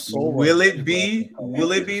Got Soul. Will it be?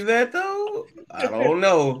 Will it be that though? I don't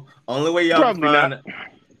know. Only way y'all can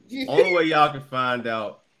find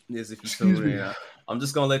out is if you tune in. I'm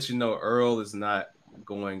just gonna let you know Earl is not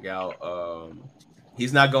going out.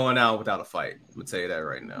 He's not going out without a fight. I'm gonna tell you that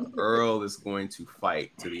right now. Earl is going to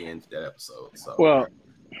fight to the end of that episode. So well,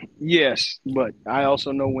 yes, but I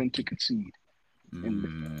also know when to concede.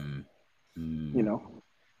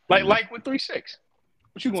 Like with 3-6.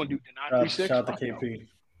 What you gonna do? Deny 3-6? Shout out to KP.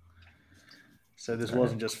 Said this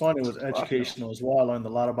wasn't just fun; it was educational as well. I learned a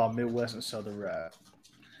lot about Midwest and Southern rap.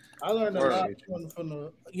 I learned a lot from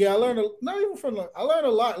the. Yeah, I learned I learned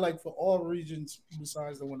a lot like for all regions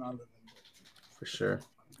besides the one I live in. For sure.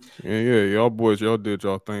 Yeah, y'all boys, y'all did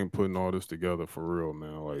y'all thing putting all this together for real,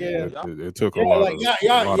 man. Like, it took a lot.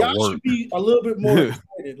 Y'all should be a little bit more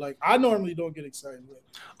excited. Like, I normally don't get excited.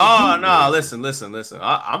 Listen.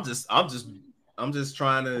 I'm just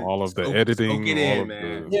trying to all of the editing, get in,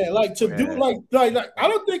 man. Do like I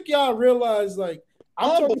don't think y'all realize like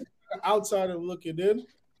I'm talking outside of looking in.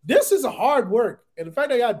 This is a hard work, and the fact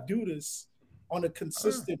that y'all do this on a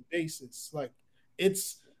consistent basis, like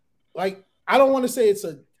it's like I don't want to say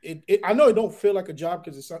I know it don't feel like a job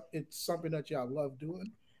because it's something that y'all love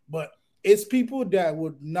doing, but it's people that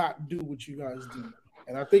would not do what you guys do,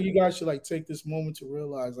 and I think you guys should like take this moment to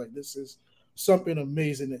realize like this is something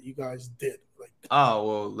amazing that you guys did. Like,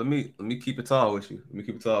 let me keep it tall with you.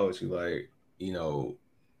 Like,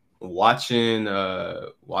 watching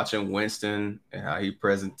Winston and how he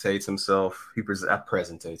presentates himself.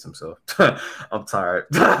 I'm tired.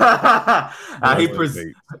 How he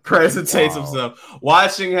presentates himself.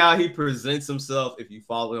 Watching how he presents himself. If you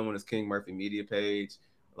follow him on his King Murphy Media page,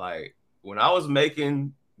 like when I was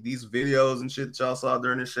making these videos and shit that y'all saw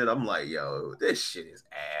during this shit, I'm like, yo, this shit is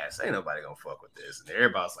ass. Ain't nobody gonna fuck with this. And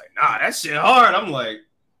everybody's like, nah, that shit hard. I'm like,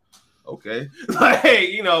 okay,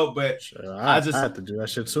 but sure, I have to do that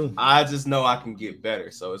shit too. I just know I can get better,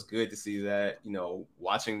 so it's good to see that.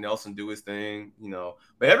 Watching Nelson do his thing.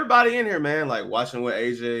 But everybody in here, man, like watching what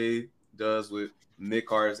AJ does with mid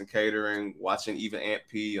cars and catering, watching even Ant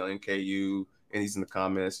P on NKU, and he's in the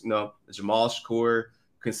comments. Jamal Shakur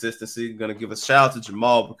consistency. Gonna give a shout out to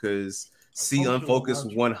Jamal because C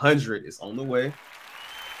Unfocused 100 is on the way.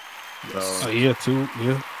 So,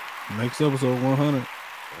 next episode 100.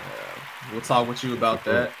 We'll talk with you about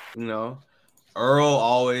that. You know, Earl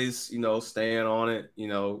always, staying on it.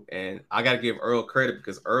 And I got to give Earl credit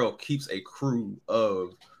because Earl keeps a crew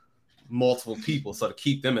of multiple people, so to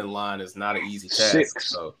keep them in line is not an easy task.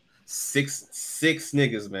 So six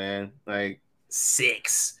niggas, man, like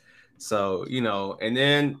 6. So and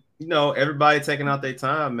then everybody taking out their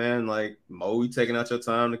time, man. Like Mo, you taking out your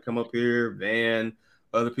time to come up here, Van,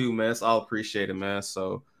 other people, man. It's all appreciated, man.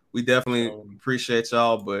 So we definitely appreciate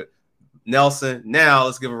y'all. But Nelson, now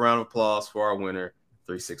let's give a round of applause for our winner,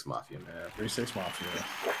 3-6 Mafia, man. 3-6 Mafia.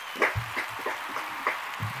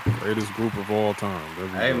 Greatest group of all time.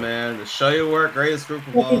 Hey, man, the Show Your Work greatest group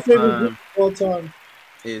of all time.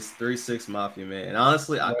 Is 3-6 Mafia, man. And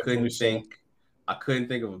honestly, I couldn't think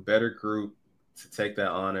of a better group to take that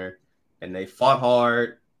honor. And they fought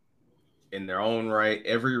hard in their own right.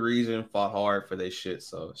 Every region fought hard for their shit.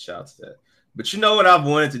 So shout out to that. But you know what I've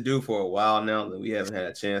wanted to do for a while now that we haven't had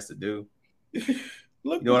a chance to do? You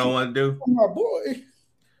know what I want to do? My boy.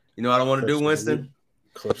 You know what I want to do, Winston?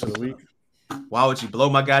 Clips of the week. Why would you blow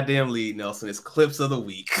my goddamn lead, Nelson? It's clips of the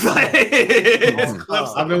week.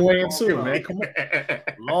 I've been waiting too, man. Come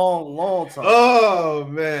on. Long time. Oh,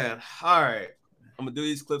 man. All right. I'm going to do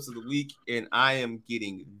these clips of the week, and I am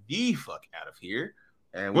getting the fuck out of here.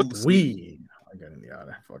 And I got in the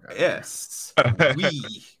other. Fuck out. Yes.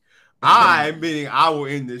 I, meaning I will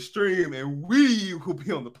end this stream, and we will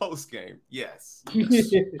be on the post game. Yes.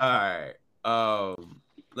 All right.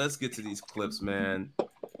 Let's get to these clips, man.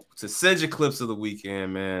 To send your clips of the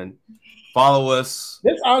weekend, man. Follow us.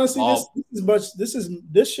 This honestly,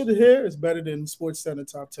 this shit here is better than Sports Center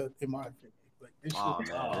Top 10 in my opinion. Like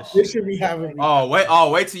this should be having.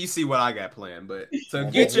 Wait till you see what I got planned. But to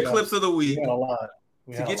get your clips of the week,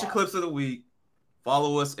 clips of the week,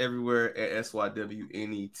 follow us everywhere at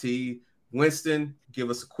SYWNET. Winston,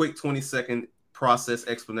 give us a quick 20-second process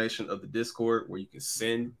explanation of the Discord where you can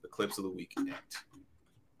send the clips of the week at.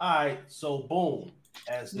 All right, so boom,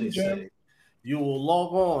 as they say, you will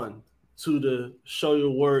log on to the Show Your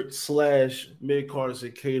Work / Mid-Carters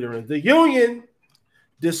and Catering, the Union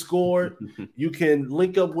Discord. You can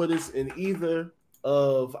link up with us in either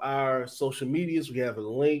of our social medias. We have a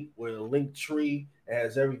link where a link tree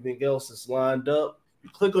has everything else that's lined up. You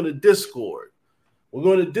click on the Discord. We're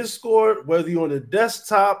going to Discord, whether you're on the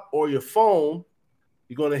desktop or your phone,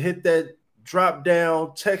 you're going to hit that drop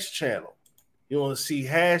down text channel. You want to see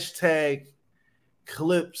hashtag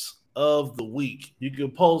clips of the week. You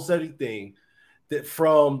can post anything that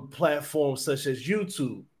from platforms such as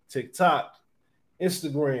YouTube, TikTok,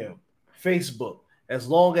 Instagram, Facebook. As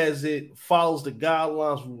long as it follows the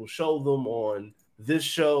guidelines, we will show them on this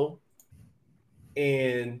show.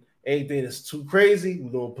 And anything that's too crazy,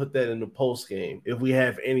 we're going to put that in the post game if we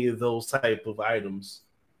have any of those type of items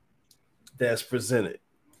that's presented.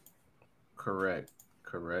 Correct.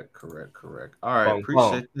 All right,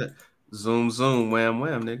 appreciate that. Zoom, wham,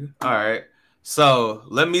 nigga. All right, so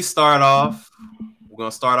let me start off. We're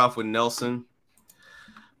gonna start off with Nelson.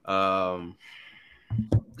 Oh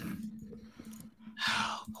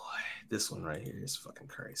boy, this one right here is fucking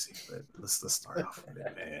crazy. But let's start off with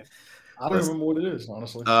it, man. I don't remember what it is,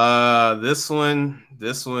 honestly. This one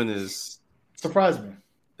is surprised me.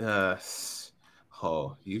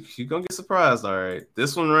 You gonna get surprised, all right.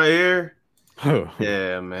 This one right here.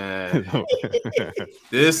 Yeah, man.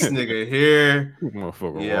 This nigga here.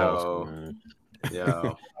 Yo.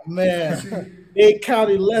 Man. Big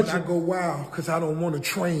county legend. When I go wild, because I don't want to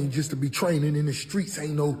train just to be training in the streets.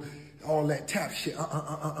 Ain't no all that tap shit.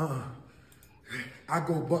 I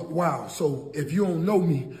go buck wild. So if you don't know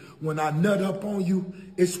me, when I nut up on you,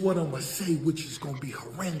 it's what I'm going to say, which is going to be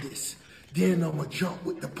horrendous. Then I'm going to jump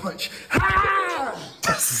with the punch.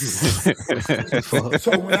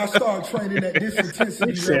 So when I start training at this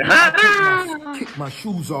intensity, I kick my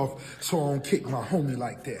shoes off so I don't kick my homie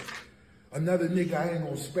like that. Another nigga, I ain't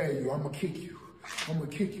going to spare you. I'm going to kick you. I'm going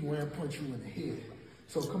to kick you and punch you in the head.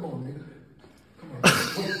 So come on, nigga.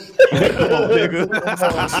 Come on, nigga.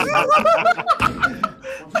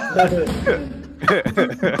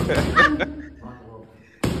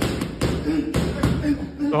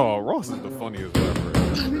 Oh, Ross is the funniest rapper.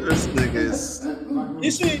 This nigga is.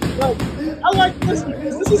 You see, like, I like this.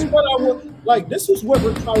 This is what I want. Like, this is what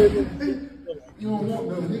retirement is.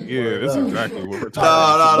 Yeah, this is exactly what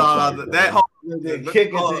retirement. No. That whole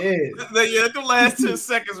kick at the end. Yeah, the last 10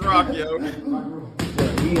 seconds, rock, yo.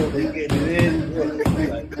 They getting it in.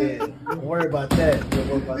 Like, yeah, don't worry about that. Don't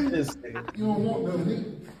worry about this, nigga. You don't want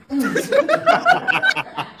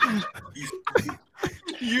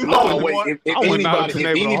none if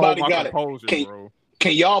anybody got it,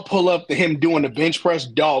 Can y'all pull up him doing the bench press?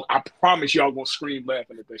 Dog, I promise y'all gonna scream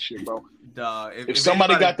laughing at that shit, bro. Dog, if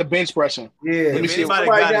somebody got the bench pressing, let me see if somebody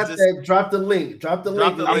got that. Drop the link. Drop the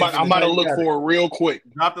link. I'm about to look for it real quick.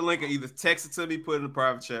 Drop the link or either text it to me, put it in the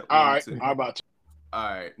private chat. All right, I'm about to. All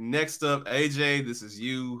right, next up, AJ, this is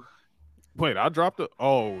you. Wait, I dropped it.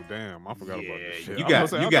 Oh, damn, I forgot about this shit. You got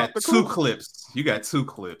two clips. You got 2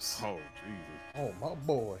 clips. Oh, Jesus. Oh, my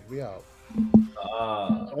boy, we out.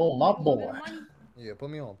 Oh, my boy. Yeah, put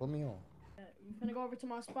me on. You finna go over to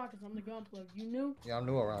my spot because I'm the gun plug. You new? Yeah, I'm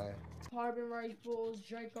new around. Carbon rifles,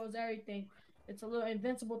 Dracos, everything. It's a little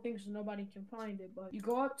invincible thing so nobody can find it. But you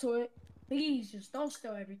go up to it. Please, just don't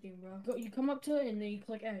steal everything, bro. You come up to it and then you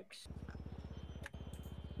click X.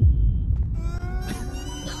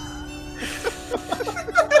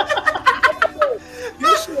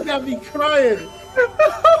 This shit got me crying.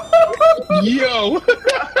 Yo.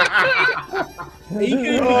 Shit. I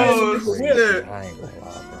ain't gonna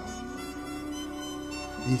lie, bro.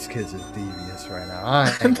 These kids is devious right now. I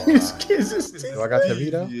ain't gonna lie. These kids is devious. Do I got the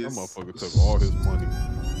veto? That motherfucker took all his money.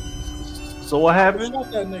 So what happened?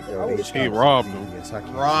 Shot that nigga. He robbed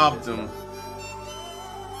him. Robbed him.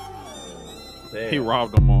 He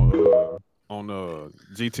robbed him on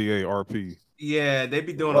GTA RP. Yeah, they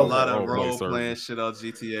be doing a lot of role playing shit on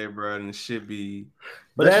GTA, bro, and it should be.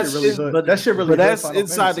 But that's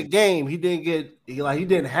inside the game. He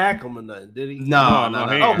didn't hack him or nothing, did he? No.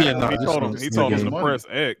 He told him to press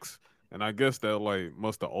X, and I guess that like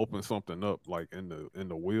must have opened something up like in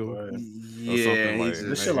the wheel. Right. Yeah, like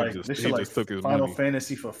this shit like just took his Final money.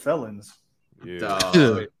 Fantasy for felons. Yeah.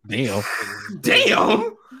 Damn.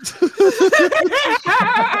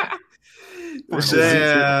 This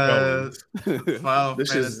is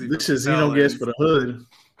Xenogears for the hood.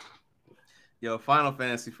 Yo, Final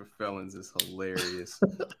Fantasy for felons is hilarious.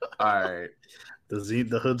 All right,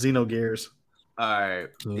 the hood Xenogears. All right,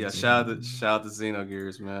 yeah. Shout out to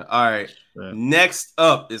Xenogears, man. All right, next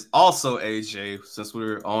up is also AJ. Since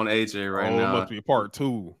we're on AJ right now, it must be part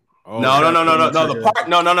 2. Oh, no. I'm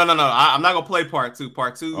not gonna play part 2.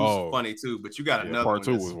 Part 2 is funny too, but you got another. Part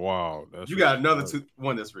 2 was wild. You got another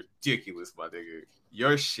one that's ridiculous, my nigga.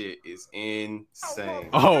 Your shit is insane.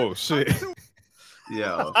 Oh shit.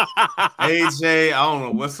 Yo, AJ, I don't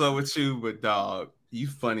know what's up with you, but dog, you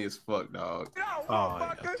funny as fuck, dog.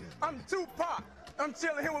 I'm Tupac. I'm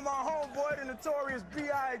chilling here with my homeboy, the notorious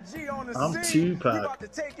B.I.G. on the I'm scene. Tupac. We about to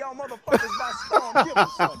take y'all motherfuckers by storm. Give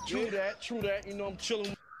us some. True that. You know I'm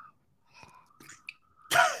chilling.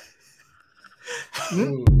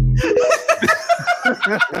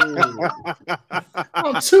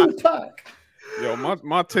 I'm Tupac. Yo,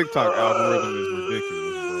 my TikTok algorithm is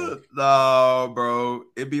ridiculous, bro. No, bro,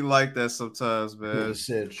 it be like that sometimes, man. You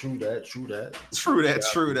said true that. That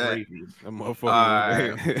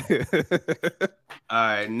motherfucker. All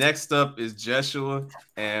right, next up is Joshua,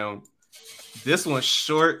 and this one's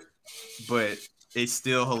short, but it's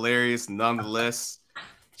still hilarious nonetheless.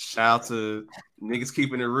 Shout out to niggas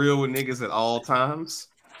keeping it real with niggas at all times.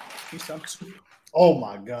 Oh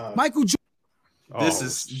my god, Michael. This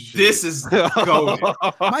is golden.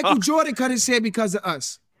 Michael Jordan cut his hair because of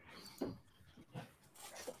us.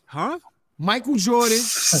 Huh? Michael Jordan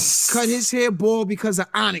cut his hair bald because of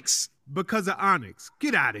Onyx. Because of Onyx.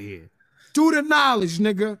 Get out of here. Do the knowledge,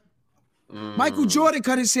 nigga. Michael Jordan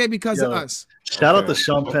cut his hair because of us. Shout out to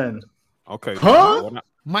Champagne. Okay. Huh?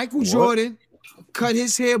 Michael Jordan cut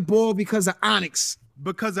his hair bald because of Onyx.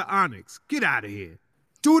 Because of Onyx. Get out of here.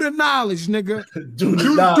 Do the knowledge, nigga. Do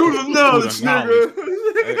the knowledge, nigga.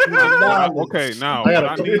 Okay, now what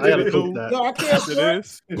I need you to do after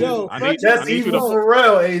this, that's even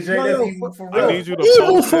Pharrell, AJ. That's even Pharrell. I need you to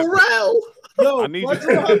post Pharrell. Yo, I need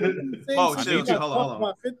you. Hold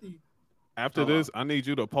on. After this, I need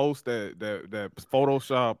you to post that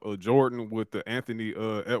Photoshop of Jordan with the Anthony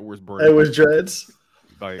Edwards braid. Edwards dreads.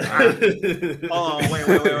 Like, oh, wait.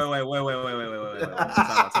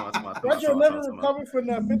 Roger never recovered from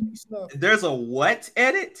that 50 stuff. There's a what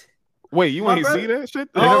edit? Wait, you ain't see that shit?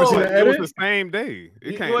 You never seen that edit? It was the same day.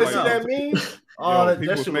 It came. You see that meme? Oh,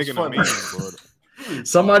 that shit was funny.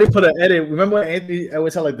 Somebody put an edit. Remember when Anthony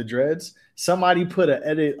Edwards had like the dreads? Somebody put an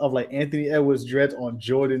edit of like Anthony Edwards dreads on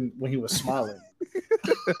Jordan when he was smiling.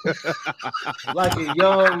 Like a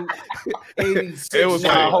young 86. It was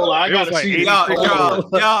like, hold on, I gotta see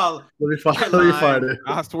y'all. Let me find it.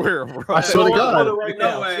 I swear, bro. I swear to God. I'm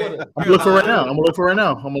looking for right now. I'm looking for right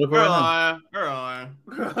now. Hold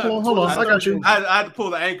on. I got you. I had to pull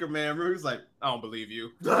the anchor man. He was like, I don't believe you.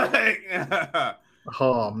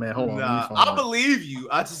 Oh man, hold on. Nah, I believe you.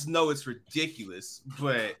 I just know it's ridiculous,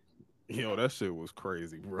 but Yo, that shit was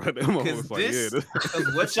crazy, bro. That motherfucker was like, yeah.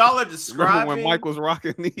 What y'all are describing when Mike was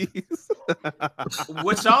rocking these.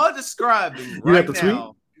 What y'all are describing right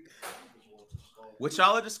now. What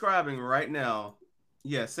y'all are describing right now.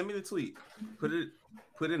 Yeah, send me the tweet. Put it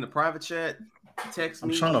in the private chat. Text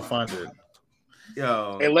me. I'm trying to find it.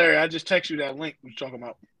 Yo. Hey Larry, I just text you that link we're talking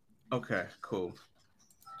about. Okay, cool.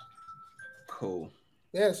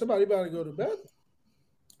 Yeah, somebody about to go to bed.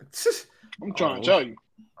 I'm trying to tell you.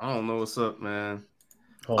 I don't know what's up, man.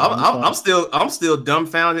 I'm still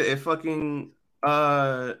dumbfounded at fucking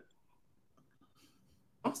I'm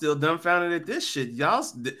still dumbfounded at this shit. Y'all,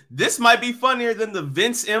 this might be funnier than the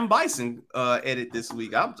Vince M. Bison edit this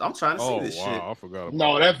week. I'm trying to see this shit. I forgot about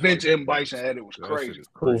No, that Vince M. Bison edit was crazy.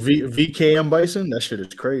 Oh, VKM Bison? That shit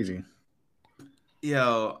is crazy.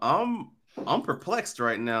 Yo, I'm perplexed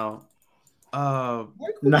right now. Nah,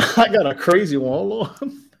 I got a crazy one. Hold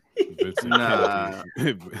on.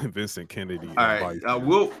 Vincent Kennedy. All right,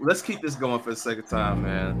 let's keep this going for the second time,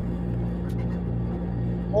 man.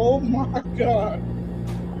 Oh my god.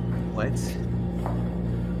 What?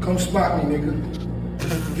 Come spot me,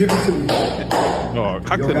 nigga. Give it to me. No,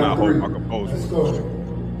 I could not hold my composure. Let's go.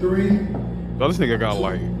 3. No, this nigga got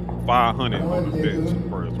like 500 on the bench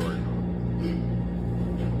first right now.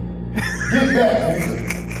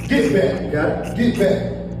 Get back, guys. Get back.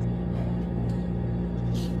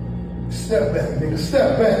 Step back, nigga.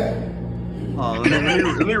 Step back. Oh,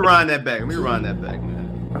 let me run that back. Man.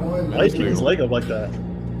 Why is his leg up like that?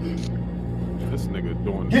 This nigga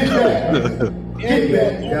doing. Get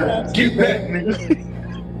back, nigga.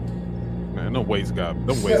 Man, no waist got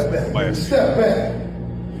plastic. Step back.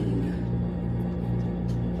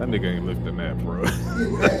 That nigga ain't lifting that, bro.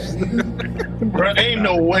 Bro, ain't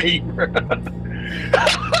no way, bro.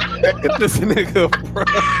 This nigga, bro.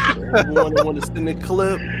 Everyone want to send a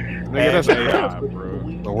clip. Nigga, that's AI, bro.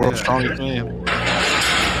 The world's strongest man.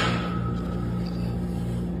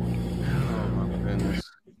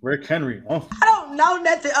 Rick Henry. Oh. I don't know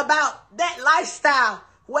nothing about that lifestyle.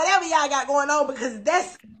 Whatever y'all got going on, because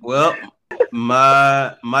that's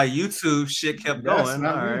my YouTube shit kept going.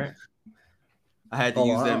 All right. I had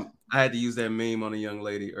to use that meme on a young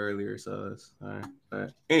lady earlier, so that's all right.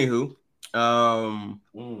 Anywho,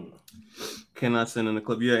 can I send in a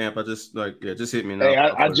clip? Yeah, Amp. I just just hit me now. Hey,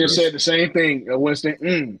 I just said the same thing,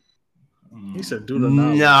 Winston. He said, "Do the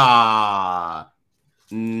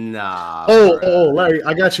Nah. Oh, Larry,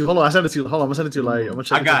 I got you. Hold on, I sent it to you. Hold on, I'm gonna send it to you, Larry. I'm gonna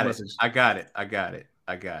check the message. I got it.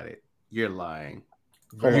 You're lying.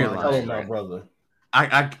 You're lying, my brother.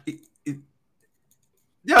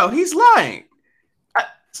 Yo, he's lying.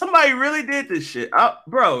 Somebody really did this shit,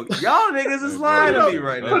 bro. Y'all niggas is lying to me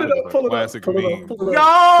right now. Pull it up.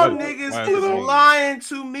 Y'all niggas is lying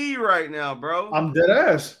to me right now, bro. I'm dead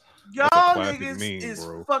ass. Y'all niggas is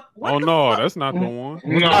fuck. Oh no, that's not the one.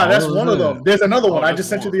 Nah, that's one of them. There's another one. I just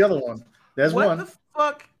sent you the other one. There's one. What the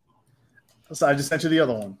fuck? So I just sent you the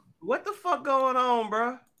other one. What the fuck going on,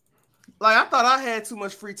 bro? Like, I thought I had too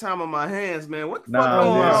much free time on my hands, man. What the fuck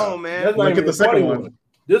going on, man? Look at the second one.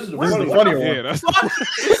 This is the funny one. Yeah, that's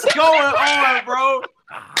what's going on, bro?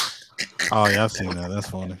 Oh yeah, I've seen that. That's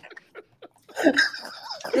funny.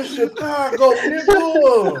 It's Chicago,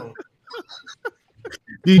 nigga.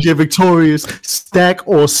 DJ Victorious, stack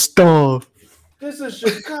or starve. This is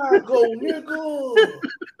Chicago, nigga.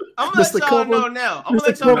 I'm gonna let y'all know now. It's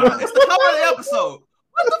the cover of the episode.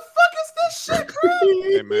 What the fuck is this shit, bro?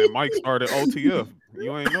 Hey man, Mike started OTF.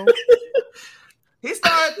 You ain't know? He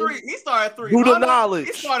started 3. Who the knowledge?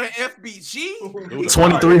 He started FBG.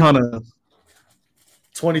 2300.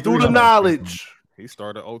 2300. Through the knowledge. He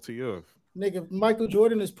started OTF. Nigga, Michael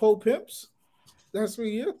Jordan is Poe Pimps. That's what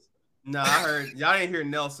he is. Nah, I heard y'all didn't hear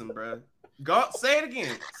Nelson, bro. Go say it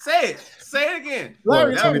again. Say it again.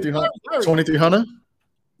 Larry, 2300.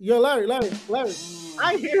 Yo, Larry.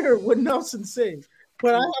 I hear what Nelson says,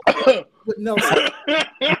 but I have to with Nelson.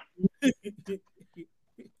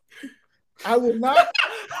 I will not.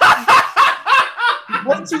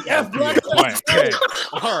 OTF Black Cat.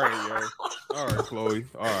 All right, yo. All right, Chloe.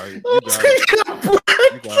 All right, you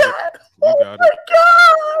got it.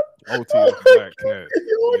 OTF Black Cat.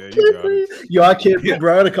 Yeah, you got it. Yo, I can't be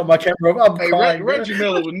bro. To cut my camera up. I'm crying. Reggie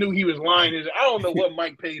Miller knew he was lying. I don't know what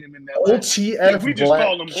Mike paid him in that. OTF we just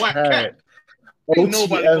called him Black Cat. Ain't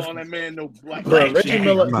nobody calling that man no Black Cat. Reggie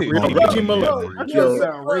Miller.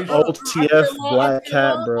 OTF Black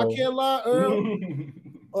Cat, bro. I can't lie, Earl.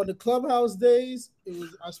 On the Clubhouse days,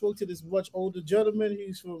 I spoke to this much older gentleman.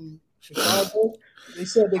 He's from Chicago. They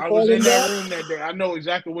said I was in that room that day. I know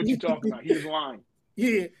exactly what you're talking about. He was lying.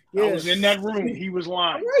 Yeah. I was in that room. He was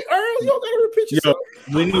lying. All right, Earl, you don't gotta repeat yourself.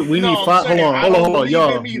 We need 5. Hold on,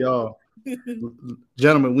 y'all.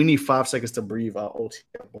 Gentlemen, we need 5 seconds to breathe on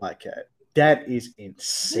OTF Black Cat. That is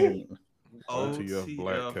insane. OTF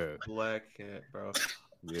Black Cat, bro.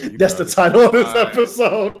 Yeah, that's the title of this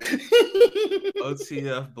episode.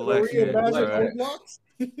 OTF Black Cat, bro.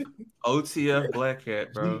 OTF Black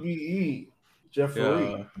Cat, bro. GBE,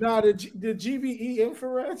 Jeffrey. Nah, the GBE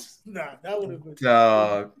infrareds. Nah, that would have been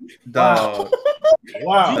dog.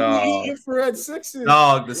 Wow. GBE infrared 6s.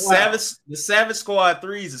 Dog, the Savage Squad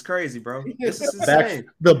 3s is crazy, bro. This is insane.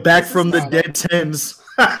 Back from the dead 10s.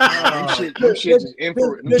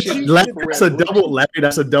 That's a double, Larry.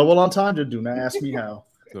 That's a double entendre. Do not ask me how.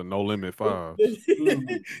 The No Limit 5.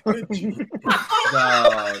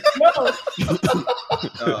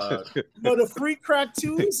 No, the free crack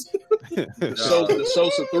 2s. The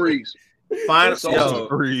Sosa 3s. Final Sosa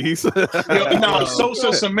 3s. No,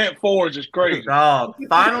 Sosa Cement 4s is crazy. Dog.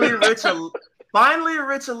 Finally,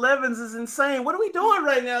 Rich 11s is insane. What are we doing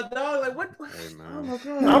right now, dog? Like what? Hey, man. Oh my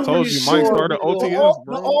God. I told you Mike started OTS,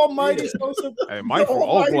 bro. The almighty Sosa. Hey, Mike from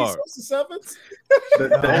O Block. Sosa 7s. The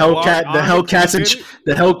Hellcat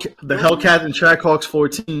and Trackhawks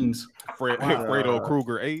 14s. Fredo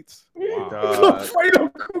Kruger 8s.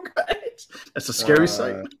 Fredo Kruger 8s. That's a scary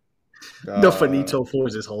sight. The Finito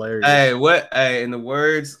 4s is hilarious. Hey, in the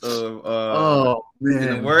words of in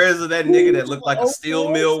the words of that nigga that looked like a steel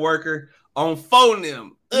mill worker on phone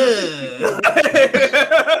them. The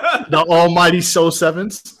almighty So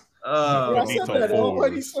 7s. I said that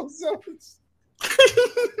almighty So 7s.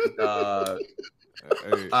 All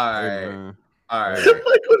right.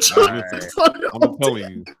 I'm telling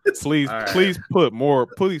you, please put more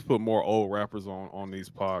old rappers on these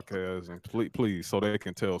podcasts, and please, so they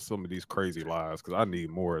can tell some of these crazy lies, because I need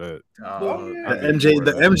more of that.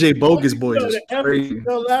 The MJ Bogus Boys is crazy.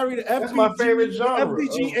 Larry, that's my favorite genre.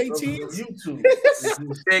 FBG 18s. YouTube.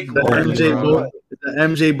 The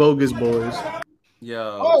MJ Bogus Boys.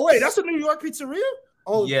 Yo. Oh wait, that's a New York pizzeria.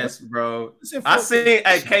 Oh yes, bro. I seen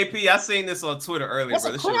KP. I seen this on Twitter earlier, that's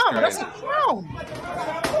bro. This shit was crazy. That's a crown.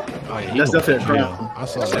 Oh, yeah, that's definitely a crown. I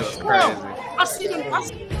saw that shit. I see them. I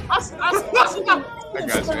see them. I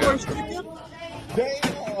got you.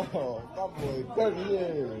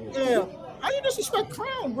 Yeah. How you disrespect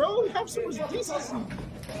Crown, bro? You have so much decency.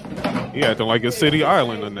 He acting like it's City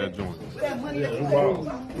Island in that joint.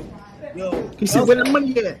 Yo, he said, "Where the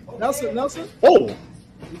money at?" Nelson. Oh.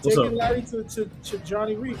 We taking Larry to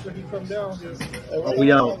Johnny Reef when he come down here.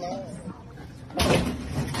 We out.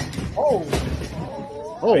 Oh.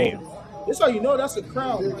 Man. That's how you know that's a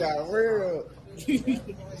crown. It got real. Shit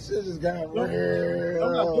just got real.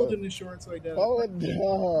 I'm not building insurance like that. Oh,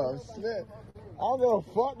 no. Shit. I don't give a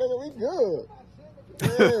fuck, nigga. We good.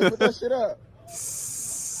 Yeah, put that shit up.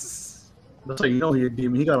 That's how you know he a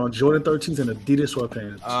demon. He got on Jordan 13s and Adidas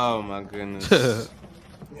sweatpants. Oh my goodness.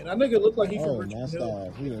 Man, that nigga look like he from Richmond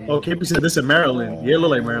Hill. Oh, KP said this in Maryland. Yeah, it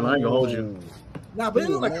look like Maryland. I ain't gonna hold you. Nah, but it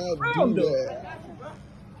look like a crown though.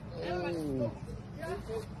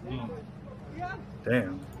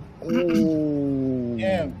 Damn.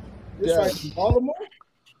 Damn. It's like Baltimore?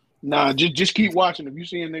 Nah, just keep watching. If you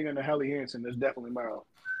see a nigga in the Helly Hansen, that's definitely Maryland.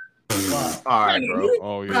 Wow. All right, bro.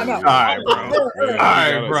 Oh yeah. All right, bro.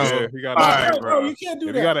 All right, bro. You can't do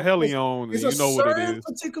that. If you got a heli on, you know what it is.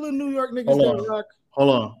 Particular New York niggas that rock. Hold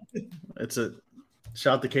on. It's a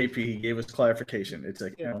shout out to KP. He gave us clarification. It's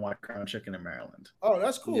a NY Crown Chicken in Maryland. Oh,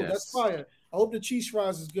 that's cool. Yes. That's fire. I hope the cheese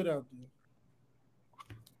fries is good out there.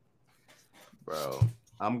 Bro,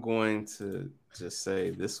 I'm going to just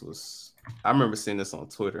say this was. I remember seeing this on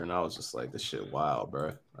Twitter, and I was just like, "This shit wild,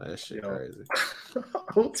 bro. Like, that shit crazy."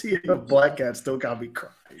 OTF Black Cat still got me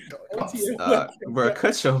crying. Bro,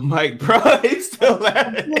 cut your mic, bro. He's still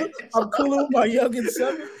laughing. I'm cool with my youngin'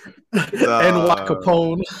 7. NY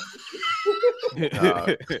Capone.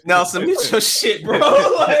 Nelson, mute your shit, bro.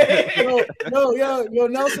 Like, yo,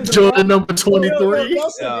 Nelson. Jordan number 23.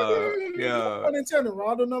 Yeah. Unintended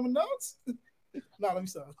Rondo number notes. Let me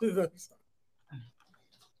stop.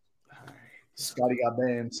 Scotty got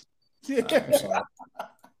bands. All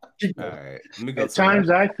right. Let me go. At times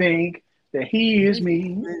I think that he is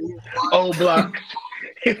me. O Block.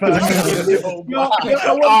 All right.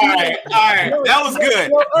 That was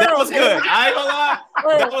good. That was good. I ain't gonna lie.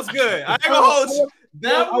 That was good. I ain't gonna hold you.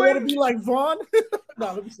 I want to be like Vaughn.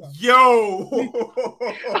 No, let me stop. Yo. I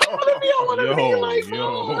want to be like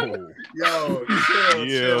Vaughn.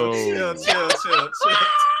 Chill.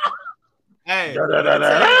 Hey, I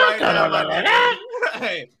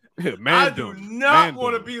do not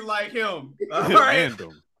want to be like him. All right?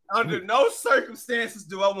 Under no circumstances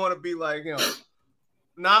do I want to be like him.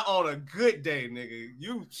 Not on a good day, nigga.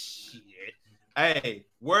 You shit. Hey,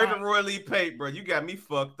 word to Roy Lee Pate, bro. You got me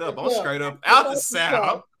fucked up. I'm straight up out the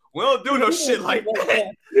South. We don't do no shit like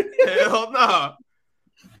that. Hell no.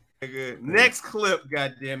 Next clip,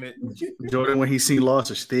 goddammit. Jordan, when he seen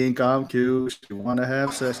Lost, she think I'm cute. She wanna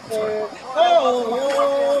have sex. Oh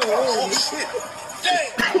shit!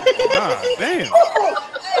 Damn!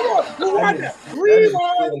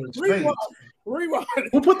 Rewind.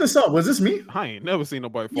 Who put this up? Was this me? I ain't never seen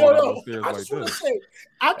nobody fall down those stairs I like just want to this. say,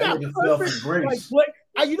 I got perfect.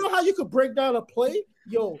 You know how you could break down a play?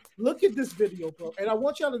 Yo, look at this video, bro, and I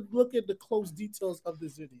want y'all to look at the close details of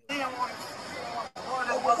this video.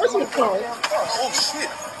 Where's your phone? Oh shit!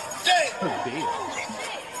 Damn!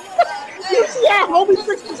 You see how homie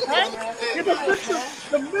fixed his hat? In the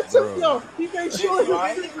midst of, yo, he made sure his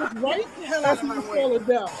thing was right as he was falling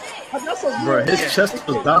down. That's a Bro, his chest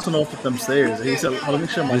was bouncing off of them stairs. He said, "Oh, let me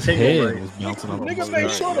show my His table head right." was bouncing off. Nigga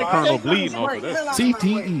made sure the Colonel cake bleeding was off of right. that.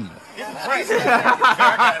 CTE.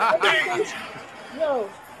 Yo,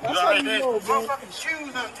 that's how you know, bro. Motherfucking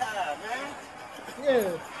shoes untied, man.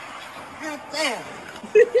 Yeah. God damn.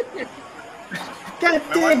 God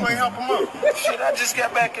man, why you ain't help him up? Shit, I just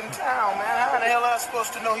got back in town, man. How the hell I was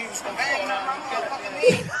supposed to know he was gonna fall down?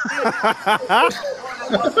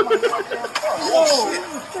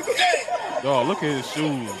 Dog, look at his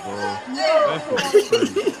shoes, bro.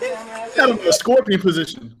 Got him in a scorpion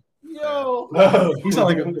position. Yo, he's not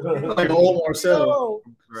like an old Marcel.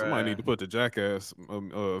 Somebody need to put the Jackass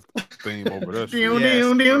theme over that shit.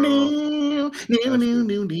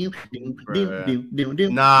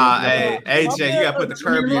 Nah, hey, AJ, you gotta put the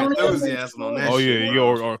Curb Your Enthusiasm on that. Oh shit, yeah,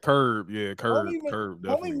 or Curb, yeah, Curb.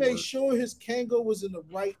 Homie made sure his Kango was in the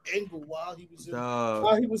right angle while he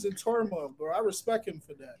was in turmoil, bro. I respect him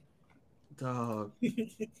for that. Dog,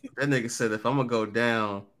 that nigga said if I'm gonna go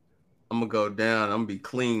down, I'm gonna be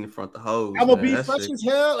clean in front of the hose. I'm gonna be fresh as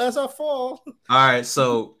hell as I fall. All right,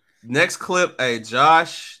 so next clip, hey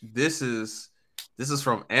Josh, this is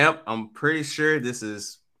from Amp. I'm pretty sure this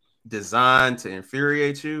is designed to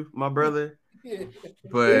infuriate you, my brother.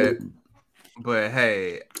 But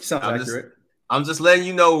hey, sounds accurate. I'm just letting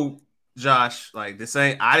you know, Josh, like this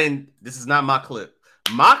is not my clip.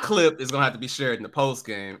 My clip is gonna have to be shared in the post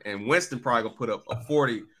game, and Winston probably gonna put up a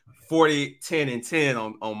 40, 10, and 10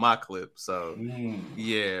 on my clip. So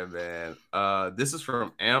yeah, man. This is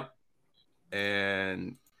from Amp,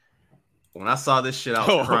 and when I saw this shit, I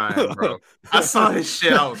was crying, bro. I saw this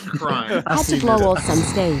shit, I was crying. How to blow off some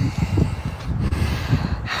steam.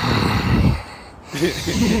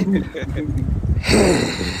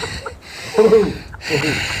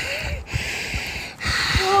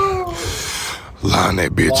 Line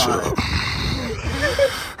that bitch up.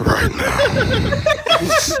 Right now.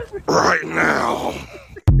 Right now.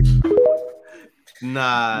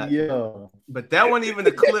 Nah. Yo. But that wasn't even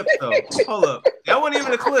the clip, though. Hold up. That wasn't even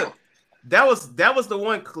the clip. That was the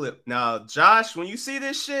one clip. Now, Josh, when you see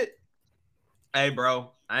this shit, hey, bro,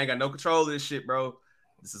 I ain't got no control of this shit, bro.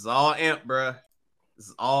 This is all Amp, bro. This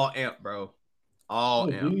is all Amp, bro.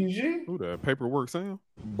 All Amp. Who that? Paperwork Sam?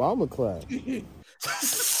 Bomber clap.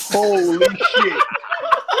 Holy shit.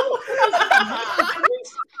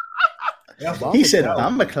 He said,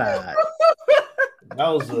 "I'm a Clyde." That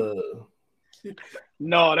was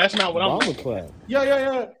No, that's not what I'm. Bomber clap.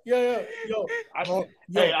 Yeah. Yo,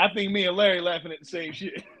 hey, I think me and Larry laughing at the same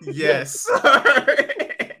shit. Yes.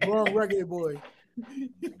 Wrong reggae boy.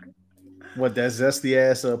 What that zesty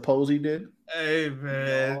ass Posey did? Hey,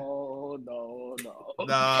 man. No.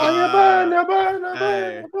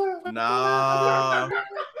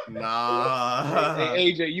 Nah.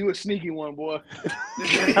 Hey, AJ, you a sneaky one, boy.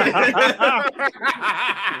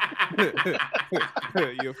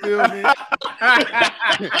 You feel me?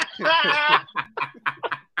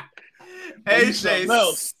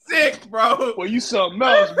 AJ's sick, bro. Well, you something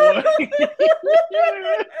else, boy.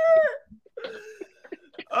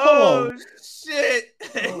 Oh shit.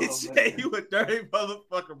 AJ, you a dirty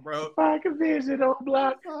motherfucker, bro. Fuck a visit on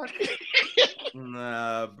block.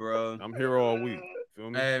 Nah, bro. I'm here all week. Feel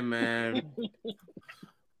me? Hey, man.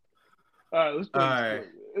 All right, let's go. All right.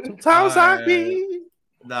 Sometimes I be.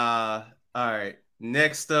 Nah. All right.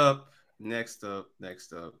 Next up.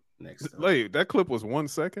 Wait, that clip was 1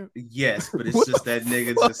 second? Yes, but it's just that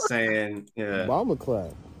nigga just saying, yeah. Bomber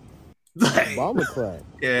clap. Like, Bomber clap.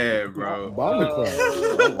 yeah, bro. Bomber clap.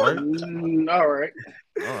 All right.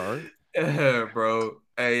 Yeah, bro.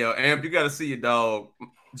 Hey, yo, Amp, you gotta see your dog.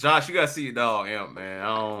 Josh, you gotta see your dog, Amp, man.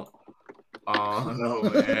 I don't know,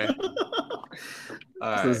 man. All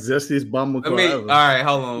right. It's the zestiest bomber clap ever. All right,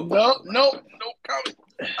 hold on. Nope, comment.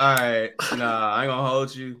 All right, nah, I ain't gonna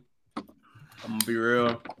hold you. I'm gonna be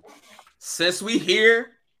real. Since we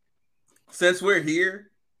here since we're here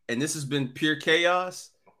and this has been pure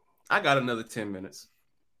chaos, I got another 10 minutes.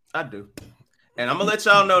 I do. And I'm going to let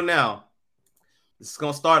y'all know now. This is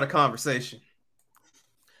going to start a conversation.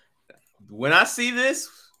 When I see this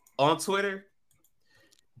on Twitter,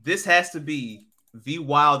 this has to be the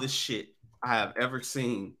wildest shit I have ever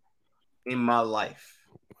seen in my life.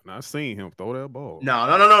 When I seen him throw that ball. No,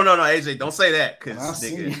 AJ, don't say that, cause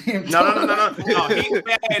nigga.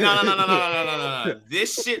 No.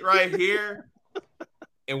 This shit right here,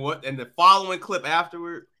 and the following clip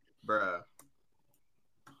afterward, bruh.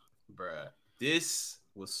 This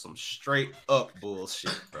was some straight up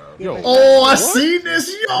bullshit, bro. I seen this,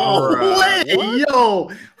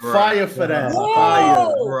 fire for that,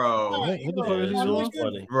 fire, bro. What the fuck is he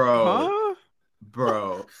doing? Bro.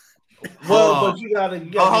 But you gotta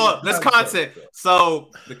hold on. Let's context. So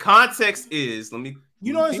the context is, let me.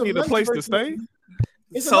 You know, he need a place to stay.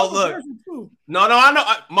 So look, no, I know,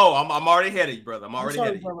 Mo. I'm already ahead of you, brother. I'm already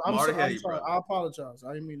ahead of you. I'm already ahead of you, brother. I apologize.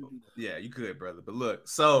 I didn't mean to do that. Yeah, you could, brother. But look,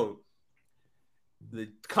 so the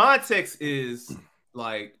context is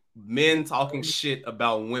like men talking shit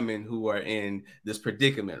about women who are in this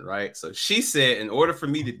predicament, right? So she said, in order for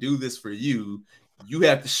me to do this for you, you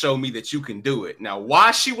have to show me that you can do it. Now,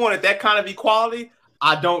 why she wanted that kind of equality,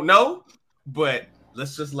 I don't know, but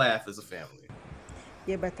let's just laugh as a family.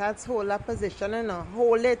 You better hold that position and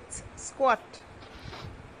hold it, squat.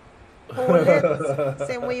 Hold it.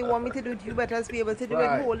 Same way you want me to do it, you better be able to do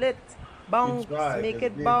it. Hold it. Bounce, make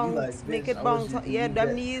it bounce, make it bounce. Yeah,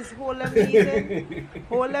 them knees, hold them knees in.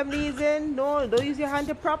 Hold them knees in. No, don't use your hand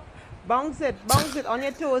to prop. Bounce it on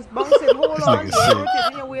your toes, bounce it, hold on. You ain't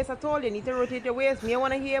rotating your waist at all. You need to rotate your waist. Me, I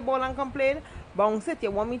want to hear ball and complain. Bounce it. You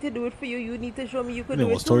want me to do it for you. You need to show me you could do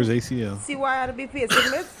it too. Towards ACL. See why I had to be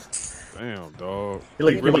facing this? Damn, dog. He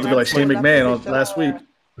looked to be like Shane McMahon on last week.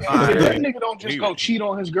 That nigga don't just go cheat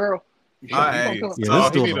on his girl. All right. He need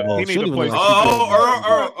a place.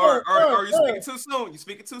 Earl, you speaking too soon. You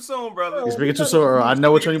speaking too soon, brother. You speaking too soon, Earl. I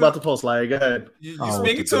know which one you about to post. Like, go ahead. You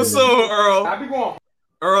speaking too soon, Earl. I be going.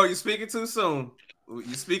 Earl, you speaking too soon.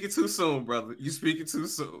 You speaking too soon, brother. You speaking too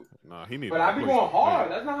soon. Nah, he need. But I be going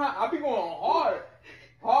hard. That's not how I be going hard.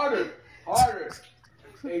 Harder.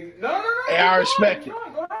 Hey, no. Hey, I respect it.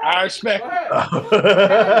 I respect it.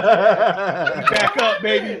 Back up,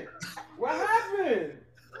 baby. What happened?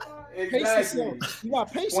 Exactly. You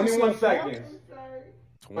got patience. 21 seconds.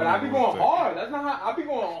 But I be going hard. That's not how I be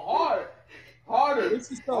going hard. Harder.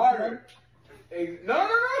 Hey, no.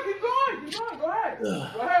 Keep going. Go ahead.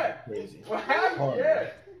 What happened? Yeah.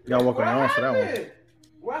 Y'all walking around for that one.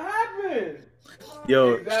 What happened?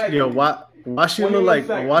 Yo, why she look like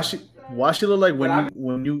why she look like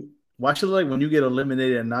when you get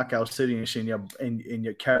eliminated in Knockout City and shit, and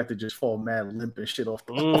your character just fall mad limp and shit off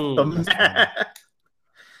the mat.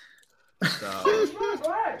 Go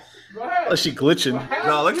ahead. Oh, she glitching.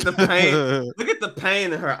 No, look at the pain. Look at the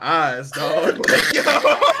pain in her eyes, dog. Yo,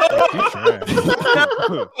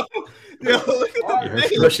 look at the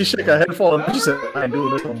pain. She shook her head falling. She said, "I ain't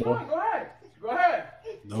doing this no more." Go ahead.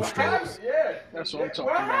 No strokes. Yeah, that's what I'm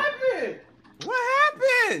talking about.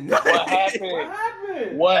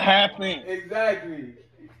 What happened? Exactly.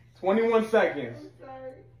 21 seconds.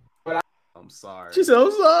 I'm sorry. She said, "I'm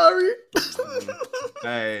sorry."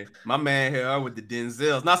 Hey, my man here with the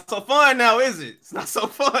Denzels. Not so fun now, is it? It's not so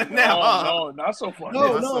fun now. No, not so fun.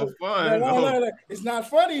 No. So fun. No. It's not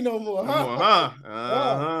funny no more, huh?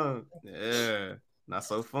 Yeah. Not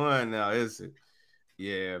so fun now, is it?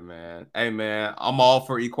 Yeah, man. Hey, man, I'm all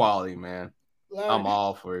for equality, man. Like, I'm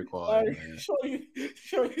all for equality. Shorty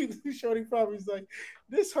probably is like,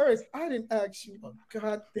 this hurts. I didn't ask you a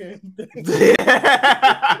goddamn thing.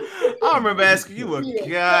 I remember asking you a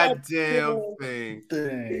goddamn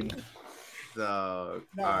thing. Dog.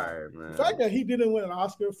 All right, man. The fact that he didn't win an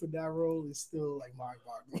Oscar for that role is still like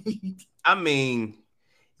mind-boggling. I mean,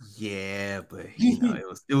 yeah, but you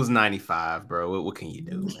know, it was 95, bro. What can you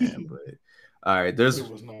do, man? But all right, there's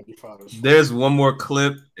one more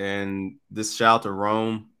clip, and this shout out to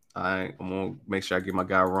Rome. I'm gonna make sure I give my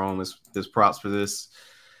guy Rome his props for this.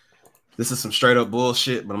 This is some straight up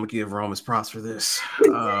bullshit, but I'm gonna give Rome his props for this.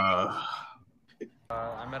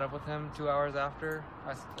 I met up with him 2 hours after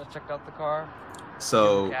I checked out the car.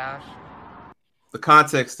 So cash. The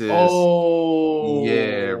context is,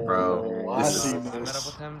 yeah, bro. I met up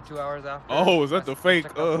with him 2 hours after. Oh, is that the fake?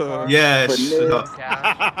 Yeah.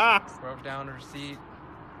 Cash, broke down the receipt.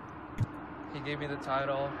 He gave me the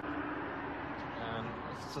title, and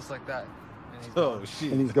it's just like that. And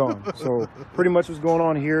he's gone. So pretty much what's going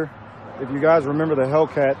on here. If you guys remember the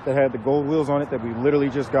Hellcat that had the gold wheels on it that we literally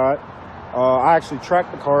just got, I actually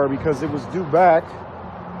tracked the car because it was due back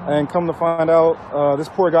And come to find out, this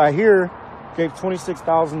poor guy here gave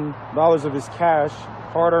 $26,000 of his cash,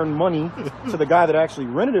 hard-earned money, to the guy that actually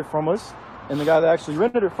rented it from us. And the guy that actually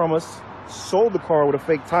rented it from us sold the car with a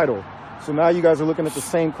fake title. So now you guys are looking at the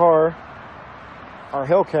same car, our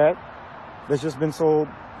Hellcat, that's just been sold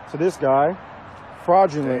to this guy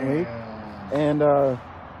fraudulently. And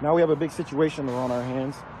now we have a big situation on our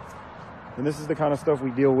hands. And this is the kind of stuff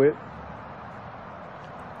we deal with,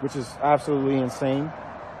 which is absolutely insane.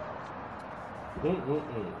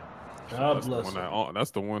 God bless.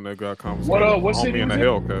 That's the one that got confiscated. What's on me in the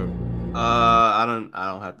Hellcat. I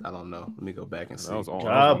don't know. Let me go back and see. That was on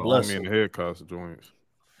me in the Hellcat joints.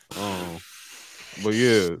 But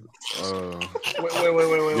yeah. Wait.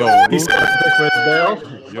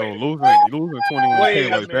 Yo, losing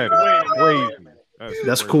 21K like that is crazy.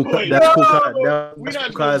 That's cool. That's cool.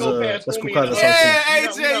 That's cool. Yeah,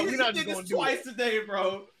 AJ, you did this twice today,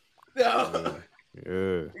 bro. No.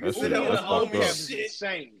 Yeah, that's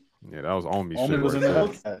insane. Yeah, that was Omi shit. Omi was right in there.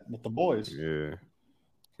 the with the boys. Yeah,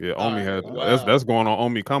 Omi had that's going on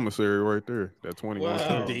Omi commissary right there. That 21.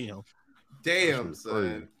 Damn,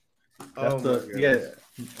 son. That's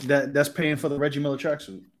that's paying for the Reggie Miller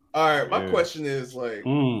tracksuit. All right, my question is like,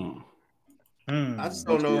 I just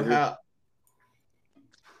don't know how.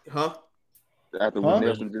 Huh? After what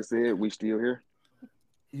Nelson just said, we still here.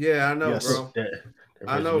 Yeah, I know, bro.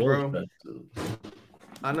 I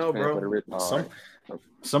know, bro.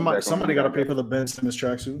 Somebody got to pay for the Ben Simmons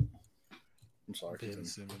tracksuit. I'm sorry. Ben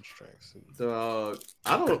Simmons tracksuit. So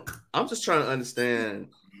I'm just trying to understand.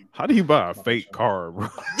 How do you buy a fake car, bro?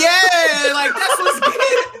 Yeah, like that's what's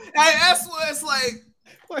getting. That's what it's like.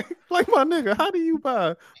 Like my nigga, how do you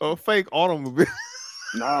buy a fake automobile?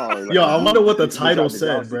 No, yo, I wonder what the title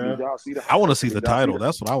said, bro. I want to see the title.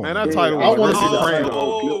 That's what I want. Man, that title. I want to see the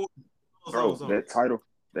title. Bro,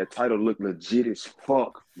 that title look legit as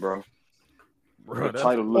fuck, bro.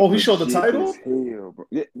 Bro, he showed the title. Hell, bro.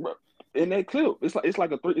 Yeah, bro. In that clip, it's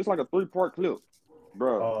like a 3-part clip,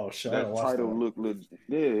 bro. Oh shit! That title look legit.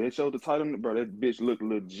 Yeah, it showed the title, bro. That bitch look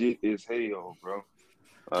legit as hell, bro.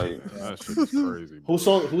 Like, that shit is crazy. Bro. Who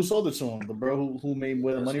sold it to him? The bro who made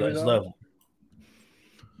where the money was on?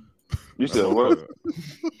 You said what?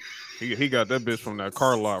 He got that bitch from that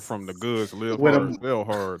car lot from the goods. Live hard, sell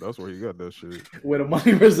hard. That's where he got that shit. Where the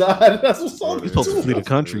money reside. That's what's You're supposed to flee the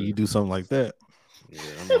country. You do something like that. Yeah,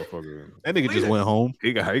 that motherfucker. That nigga just went home.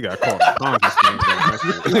 He got caught.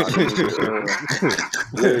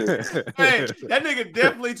 Hey, that nigga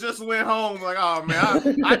definitely just went home. Like, oh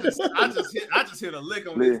man, I just hit a lick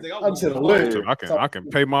on this thing. I just hit a lick. I can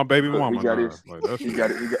pay my baby mama. He got his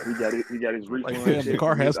refund. Like, the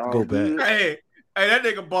car has to go back. Hey, that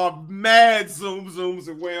nigga bought mad zooms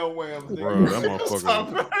and whams. Bro, that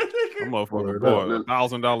motherfucker bought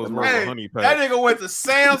 $1,000 worth of honey pack. That nigga went to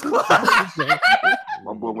Sam's Club.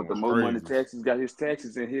 My boy with the more money taxes got his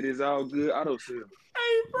taxes and hit his all good auto sale.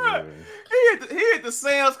 Hey, bro, he hit the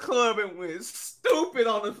Sam's Club and went stupid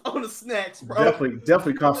on the snacks, bro.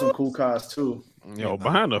 Definitely caught some cool cars too. Yo,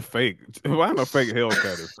 behind a fake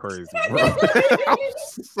Hellcat is crazy, bro.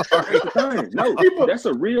 Sorry, no, that's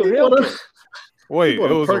a real Hellcat. Wait, it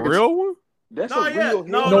was a real one? That's a real Hellcat.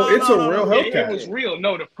 No, it's a real Hellcat. It was real.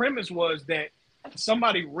 No, the premise was that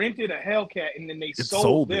somebody rented a Hellcat and then they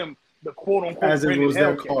sold them the quote unquote as if it was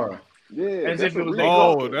their car. Yeah, as if it was their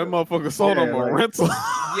car. car. That motherfucker sold them a rental.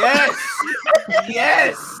 Yes.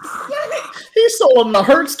 He sold him the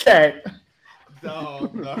Hertz cat.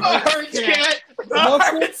 Dog, the Hertz cat.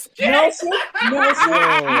 Nelson.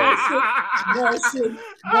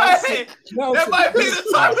 That might be the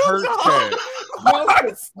title.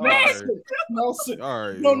 Nelson. All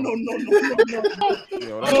right. No.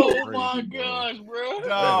 Yo, Oh my gosh, bro.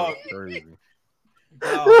 Dog. Crazy.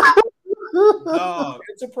 Dog.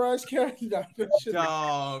 Enterprise carry Dog. That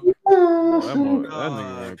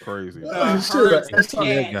nigga went crazy.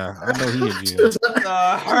 That guy. I know he in jail.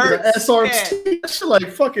 The SRT. That shit like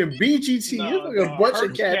fucking BGT. You like a bunch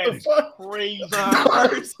of cat. The fuck? Crazy.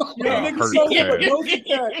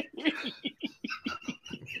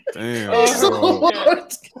 Damn. Them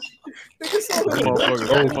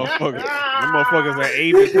motherfuckers at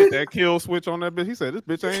 8 hit that kill switch on that bitch. He said, "This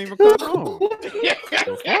bitch ain't even coming home."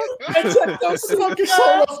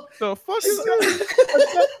 The fuck is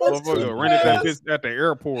that? Motherfucker rented that bitch at the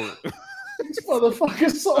airport. These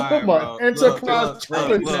motherfuckers sold him an Enterprise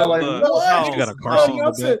challenge. Like, what? You got a car seat in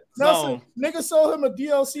the back. Nelson, nigga sold him a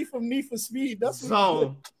DLC from Need for Speed. That's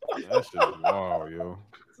Zone. That shit is wild, yo.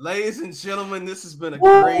 Ladies and gentlemen, this has been a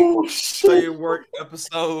great Show Your Work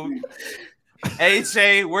episode.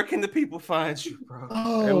 AJ, where can the people find you, bro?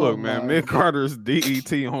 Hey, look, man. Mid Carter's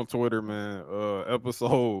DET on Twitter, man.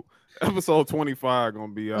 Episode 25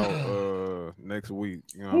 gonna be out next week.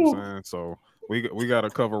 You know what I'm saying? So we got to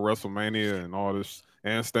cover WrestleMania and all this,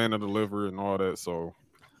 and Stand and Deliver and all that. So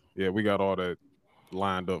yeah, we got all that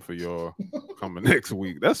lined up for y'all coming next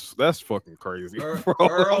week. That's fucking crazy.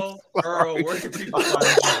 Earl, where can people find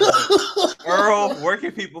you? Earl, where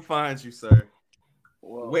can people find you, sir?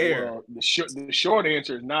 Where? Well, the short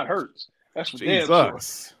answer is not Hurts. That's for damn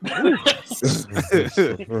Jesus.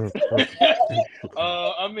 sure.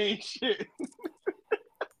 I mean, shit.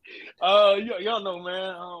 Y'all know,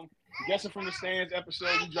 man. Guessing from the Stands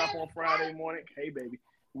episode we drop on Friday morning. Hey, baby,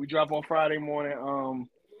 we drop on Friday morning.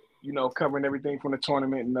 Covering everything from the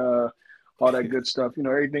tournament and all that good stuff.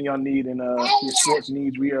 Everything y'all need and your sports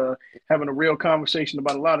needs. We having a real conversation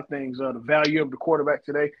about a lot of things. The value of the quarterback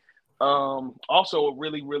today. Also, a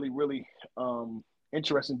really, really, really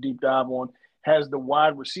interesting deep dive on has the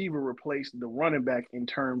wide receiver replaced the running back in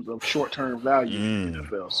terms of short-term value in the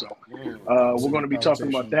NFL. So we're going to be talking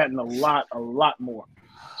about that and a lot more.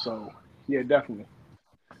 So, yeah, definitely.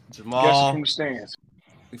 Jamal. Guessing from the Stands.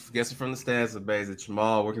 Guessing from the Stands is amazing.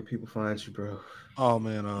 Jamal, where can people find you, bro? Oh,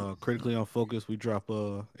 man, Critically Unfocused. We drop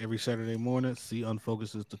every Saturday morning. See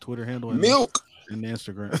Unfocused is the Twitter handle. And Milk. And the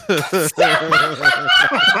Instagram.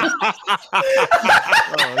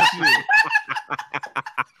 Oh, shit.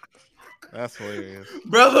 That's hilarious.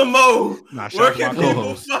 Brother Mo, Nah, where can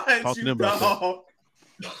people find Talk to you, them about dog?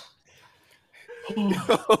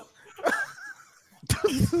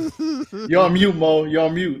 You're on mute, Mo. You're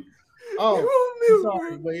on mute. Oh,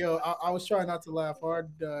 sorry, but I was trying not to laugh hard.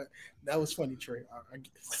 That was funny, Trey. I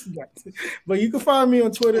guess. But you can find me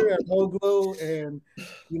on Twitter at MoGlow and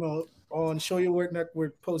on Show Your Work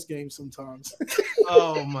Network post game sometimes.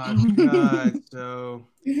 Oh my God, Joe.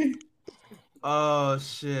 Oh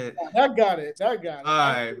shit. I got it. All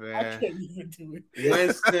right, man. I can't even do it.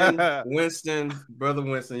 Winston, brother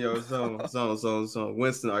Winston, zone.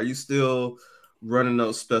 Winston, are you still running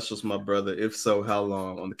those specials, my brother? If so, how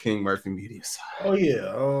long on the King Murphy Media side? Oh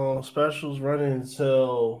yeah, specials running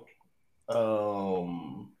until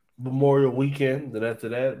Memorial Weekend. Then after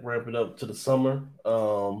that, ramp it up to the summer.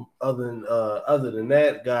 Other than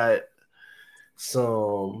that, got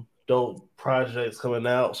some dope projects coming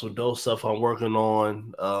out. Some dope stuff I'm working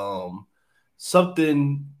on.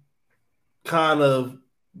 Something kind of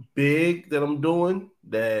big that I'm doing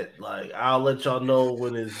that I'll let y'all know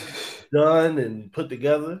when it's done and put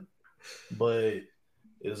together. But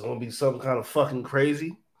it's gonna be something kind of fucking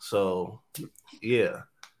crazy. So yeah.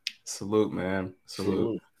 Salute, man.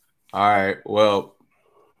 Salute. All right. Well,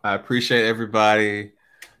 I appreciate everybody.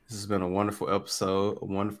 This has been a wonderful episode, a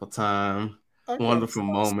wonderful time, wonderful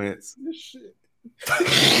moments.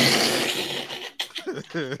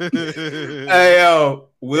 Hey, yo,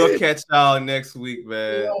 we'll catch y'all next week,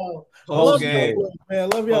 man. Post game, man.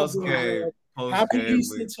 Love y'all. Post game. Happy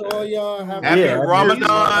Easter to all y'all. Happy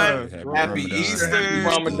Ramadan. Happy Easter.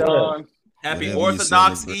 Ramadan. Happy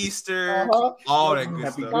Orthodox Easter. All that good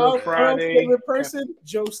Happy stuff. Friday. Favorite person,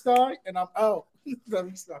 Joe Stein, and I'm out. Let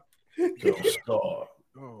me stop. Joe Star.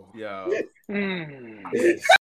 Yo.